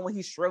saw him when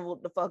he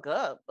shriveled the fuck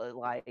up, but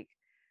like,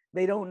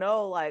 they don't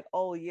know. Like,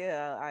 oh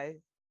yeah, I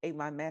ate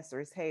my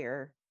master's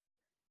hair,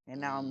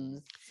 and now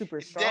I'm super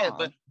that,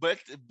 strong.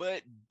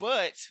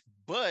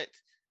 but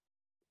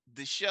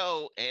the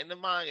show and the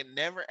manga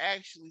never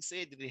actually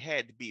said that it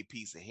had to be a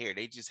piece of hair.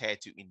 They just had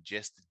to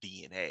ingest the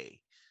DNA.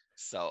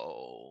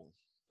 So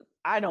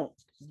I don't.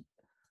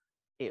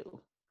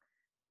 Ew.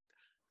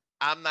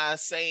 I'm not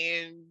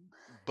saying,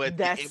 but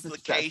the That's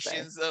disgusting.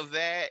 implications of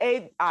that.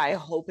 I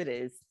hope it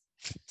is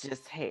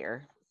just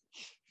hair,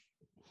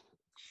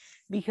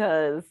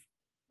 because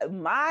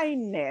my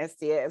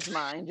nasty ass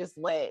mind just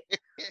went.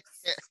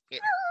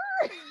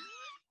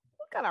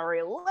 What kind of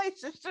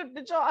relationship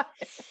did y'all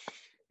have?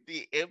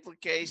 The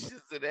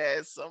implications of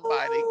that,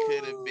 somebody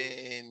could have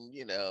been,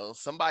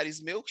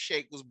 somebody's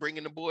milkshake was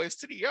bringing the boys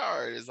to the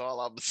yard, is all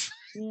I'm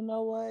saying. You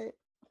know what?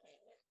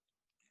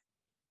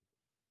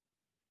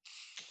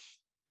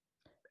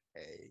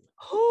 Hey.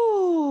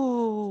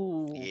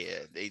 Ooh.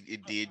 Yeah,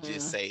 it did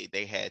just say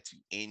they had to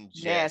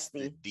ingest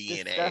Nasty, the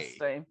DNA.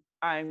 disgusting.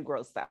 I'm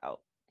grossed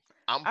out.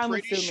 I'm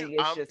assuming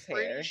it's just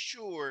hair.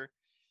 Sure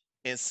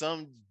in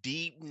some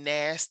deep,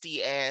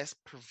 nasty ass,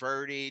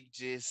 perverted,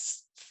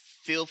 just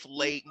filth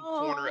laden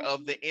corner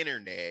of the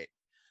internet,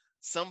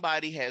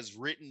 somebody has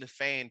written the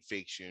fan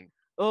fiction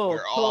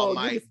where All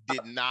Might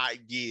did not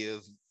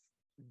give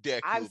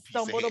Deku I've a piece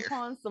of stumbled hair.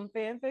 upon some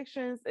fan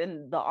fictions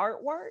and the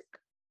artwork.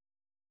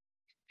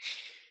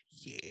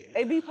 Yeah.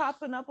 They be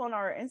popping up on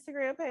our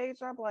Instagram page.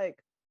 I'm like,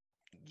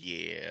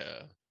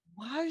 yeah.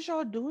 Why is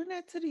y'all doing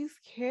that to these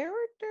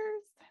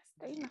characters?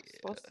 They not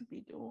supposed to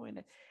be doing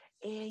it.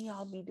 And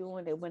y'all be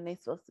doing it when they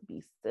supposed to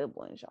be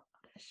siblings. Y'all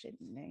that shit,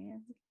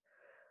 man.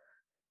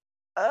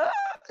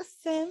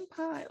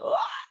 Senpai.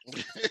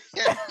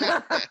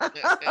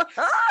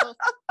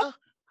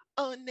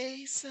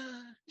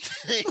 Onesa.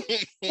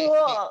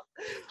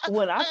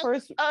 When I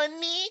first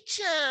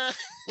Onicha.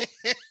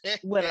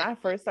 when I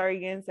first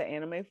started getting into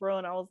anime for real,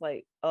 and I was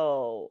like,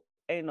 oh,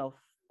 ain't no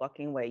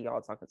fucking way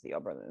y'all talking to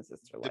your brother and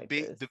sister like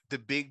this. The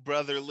big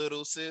brother,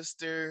 little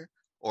sister,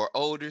 or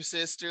older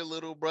sister,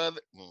 little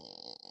brother.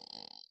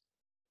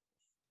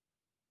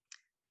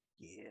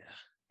 Yeah.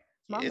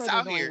 My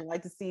brother don't even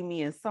like to see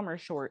me in summer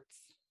shorts.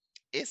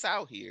 It's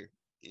out here.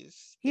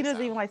 He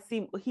doesn't even like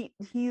see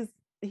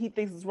he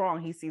thinks it's wrong.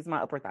 He sees my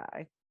upper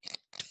thigh.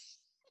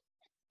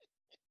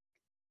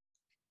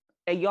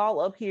 And y'all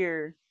up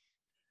here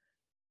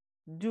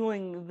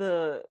doing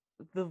the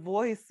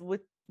voice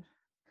with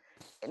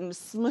and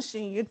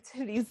smushing your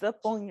titties up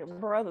on your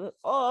brother.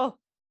 Oh.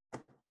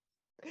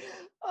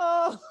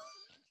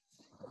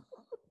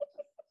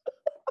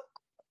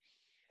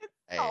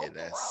 Hey,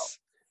 that's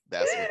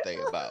what they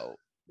about.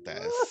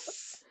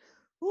 That's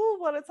who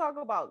want to talk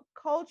about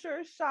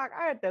culture shock?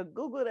 I had to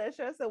Google that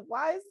shit. I said,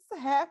 why is this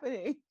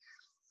happening?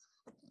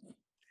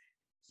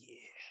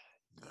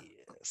 Yeah.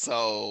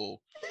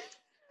 So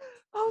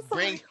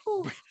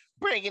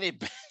bringing it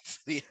back to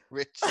the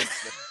original.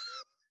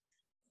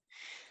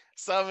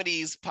 Some of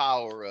these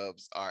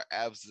power-ups are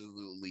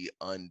absolutely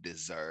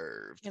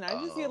undeserved. Can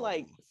I just get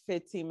like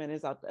 15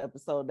 minutes out the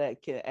episode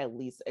that can at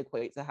least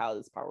equate to how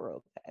this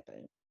power-up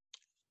happened?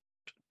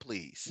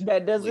 Please.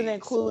 That doesn't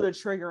include a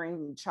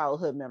triggering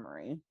childhood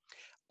memory.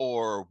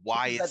 Or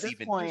why it's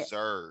even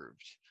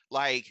deserved.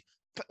 Like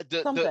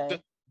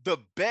the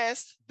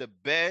best,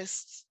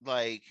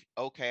 like,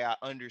 okay, I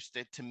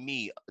understand. To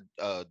me,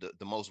 the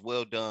most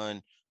well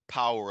done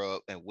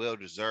power-up and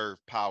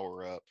well-deserved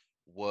power-up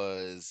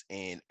was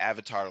in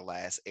Avatar: The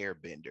Last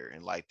Airbender,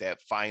 and like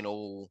that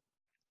final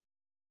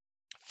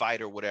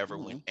fight or whatever,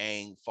 when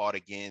Aang fought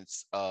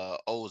against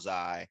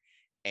Ozai,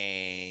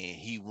 and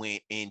he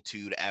went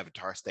into the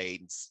Avatar state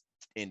and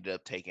ended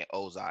up taking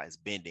Ozai's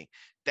bending.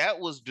 That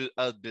was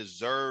a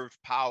deserved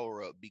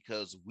power-up,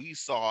 because we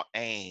saw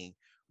Aang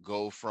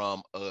go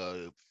from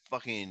a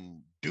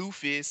fucking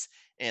doofus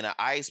and an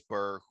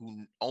iceberg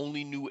who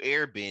only knew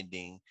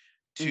airbending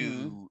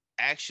to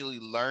actually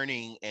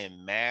learning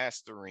and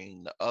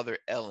mastering the other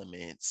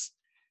elements,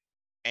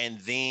 and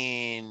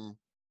then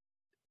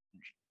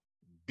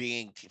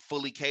being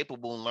fully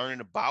capable and learning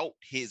about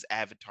his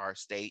avatar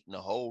state and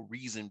the whole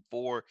reason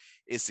for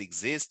its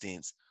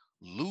existence,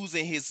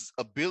 losing his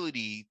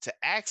ability to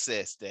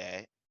access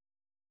that,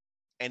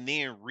 and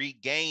then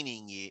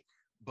regaining it,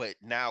 but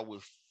now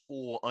with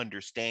full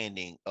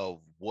understanding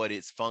of what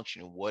its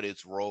function, what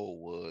its role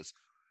was,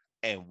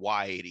 and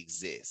why it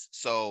exists.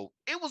 So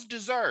it was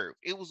deserved.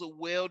 It was a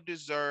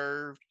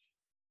well-deserved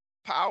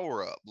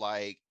power-up.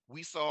 Like,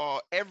 we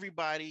saw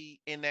everybody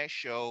in that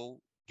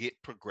show get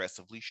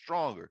progressively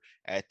stronger.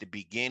 At the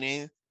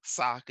beginning,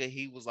 Sokka,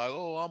 he was like,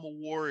 "Oh, I'm a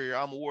warrior,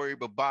 I'm a warrior,"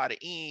 but by the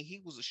end,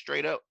 he was a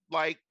straight up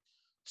like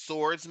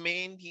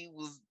swordsman. He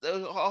was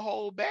a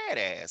whole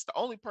badass. The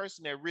only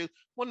person that really,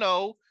 well,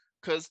 no,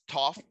 because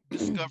Toph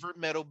discovered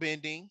metal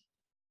bending.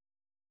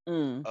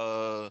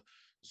 Zuko,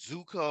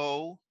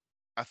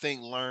 I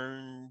think,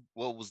 learned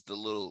what was the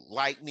little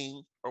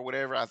lightning or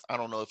whatever. I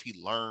don't know if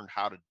he learned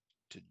how to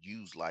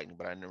use lightning,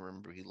 but I never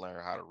remember he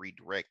learned how to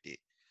redirect it.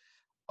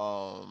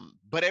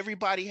 But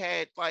everybody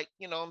had, like,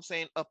 you know what I'm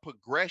saying, a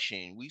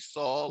progression. We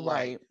saw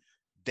like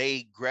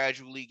they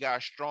gradually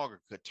got stronger.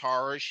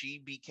 Katara, she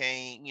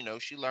became, you know,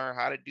 she learned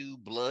how to do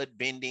blood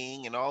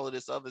bending and all of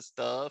this other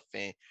stuff,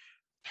 and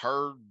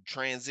her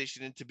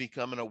transition into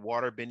becoming a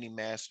water bending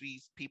master.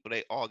 These people,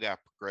 they all got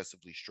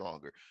progressively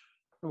stronger.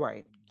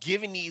 Right.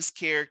 Giving these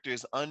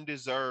characters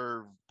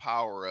undeserved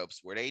power-ups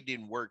where they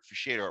didn't work for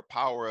shit, or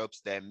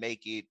power-ups that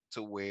make it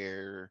to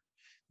where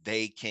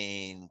they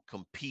can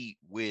compete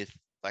with,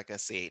 like I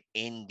said,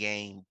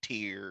 in-game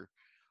tier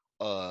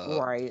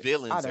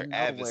villains or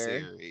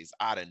adversaries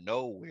out of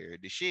nowhere.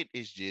 The shit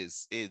is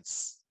just,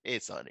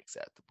 it's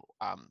unacceptable.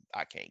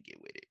 I can't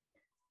get with it.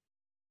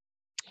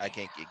 I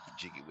can't get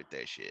jiggy with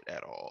that shit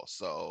at all.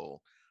 So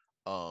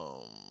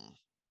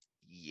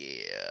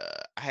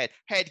yeah, I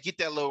had to get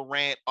that little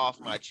rant off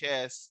my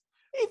chest.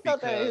 He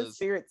felt that in his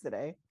spirit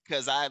today.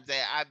 Because I've been,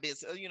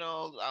 you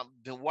know, I've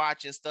been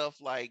watching stuff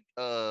like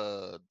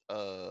the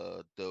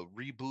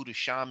reboot of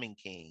Shaman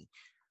King.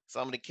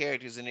 Some of the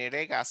characters in there,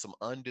 they got some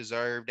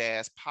undeserved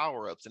ass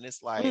power-ups, and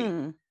it's like,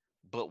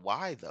 but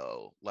why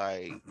though?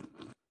 Like,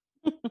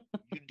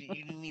 you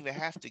didn't even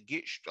have to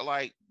get,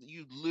 like,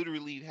 you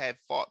literally had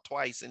fought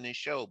twice in this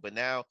show, but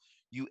now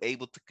you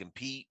able to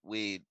compete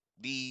with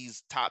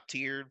these top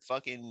tiered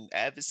fucking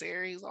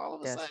adversaries all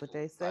of a sudden. That's what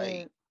they said.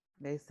 Like,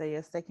 they say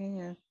yes, they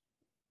can.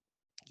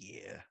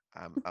 Yeah,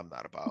 I'm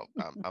not about.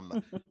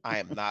 I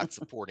am not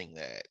supporting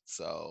that.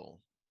 So,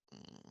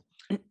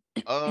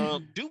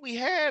 do we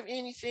have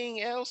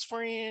anything else,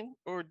 friend,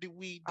 or do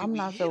we? I'm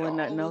not feeling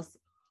nothing else.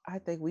 I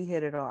think we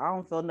hit it all. I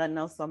don't feel nothing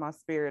else on my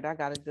spirit. I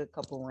got a good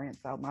couple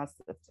rants out my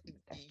system.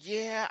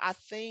 Yeah, I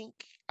think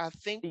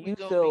you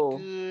feel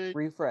good.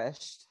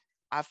 Refreshed.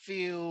 I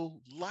feel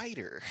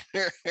lighter.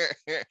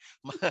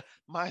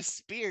 my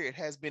spirit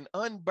has been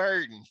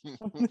unburdened.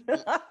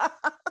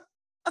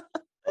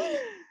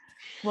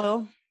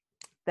 Well,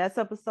 that's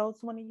episode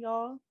 20,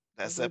 y'all.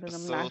 That's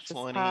episode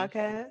 20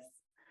 podcast.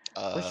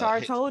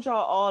 Rashard told y'all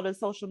all the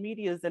social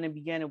medias in the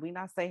beginning. We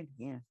not saying it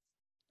again.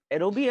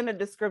 It'll be in the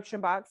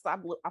description box. I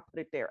put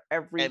it there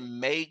every.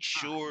 And make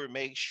sure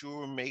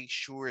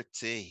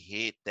to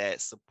hit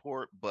that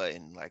support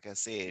button. Like I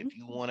said, if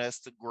you want us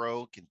to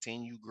grow,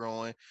 continue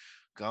growing,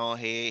 go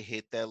ahead,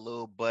 hit that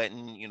little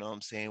button. You know what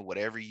I'm saying?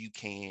 Whatever you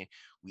can.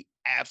 We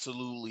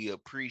absolutely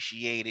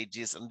appreciate it.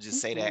 I'm just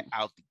say that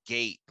out the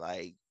gate.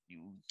 Like,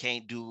 you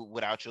can't do it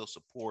without your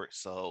support.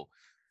 So,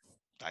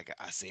 like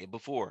I said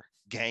before,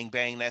 gang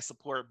bang that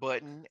support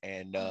button,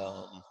 and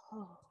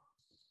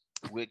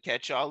we'll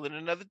catch y'all in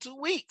another 2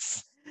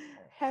 weeks.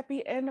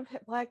 Happy end of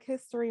Black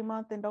History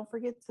Month, and don't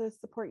forget to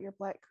support your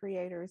Black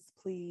creators,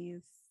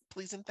 please.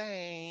 Please and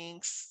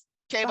thanks.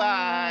 Okay,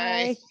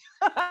 bye.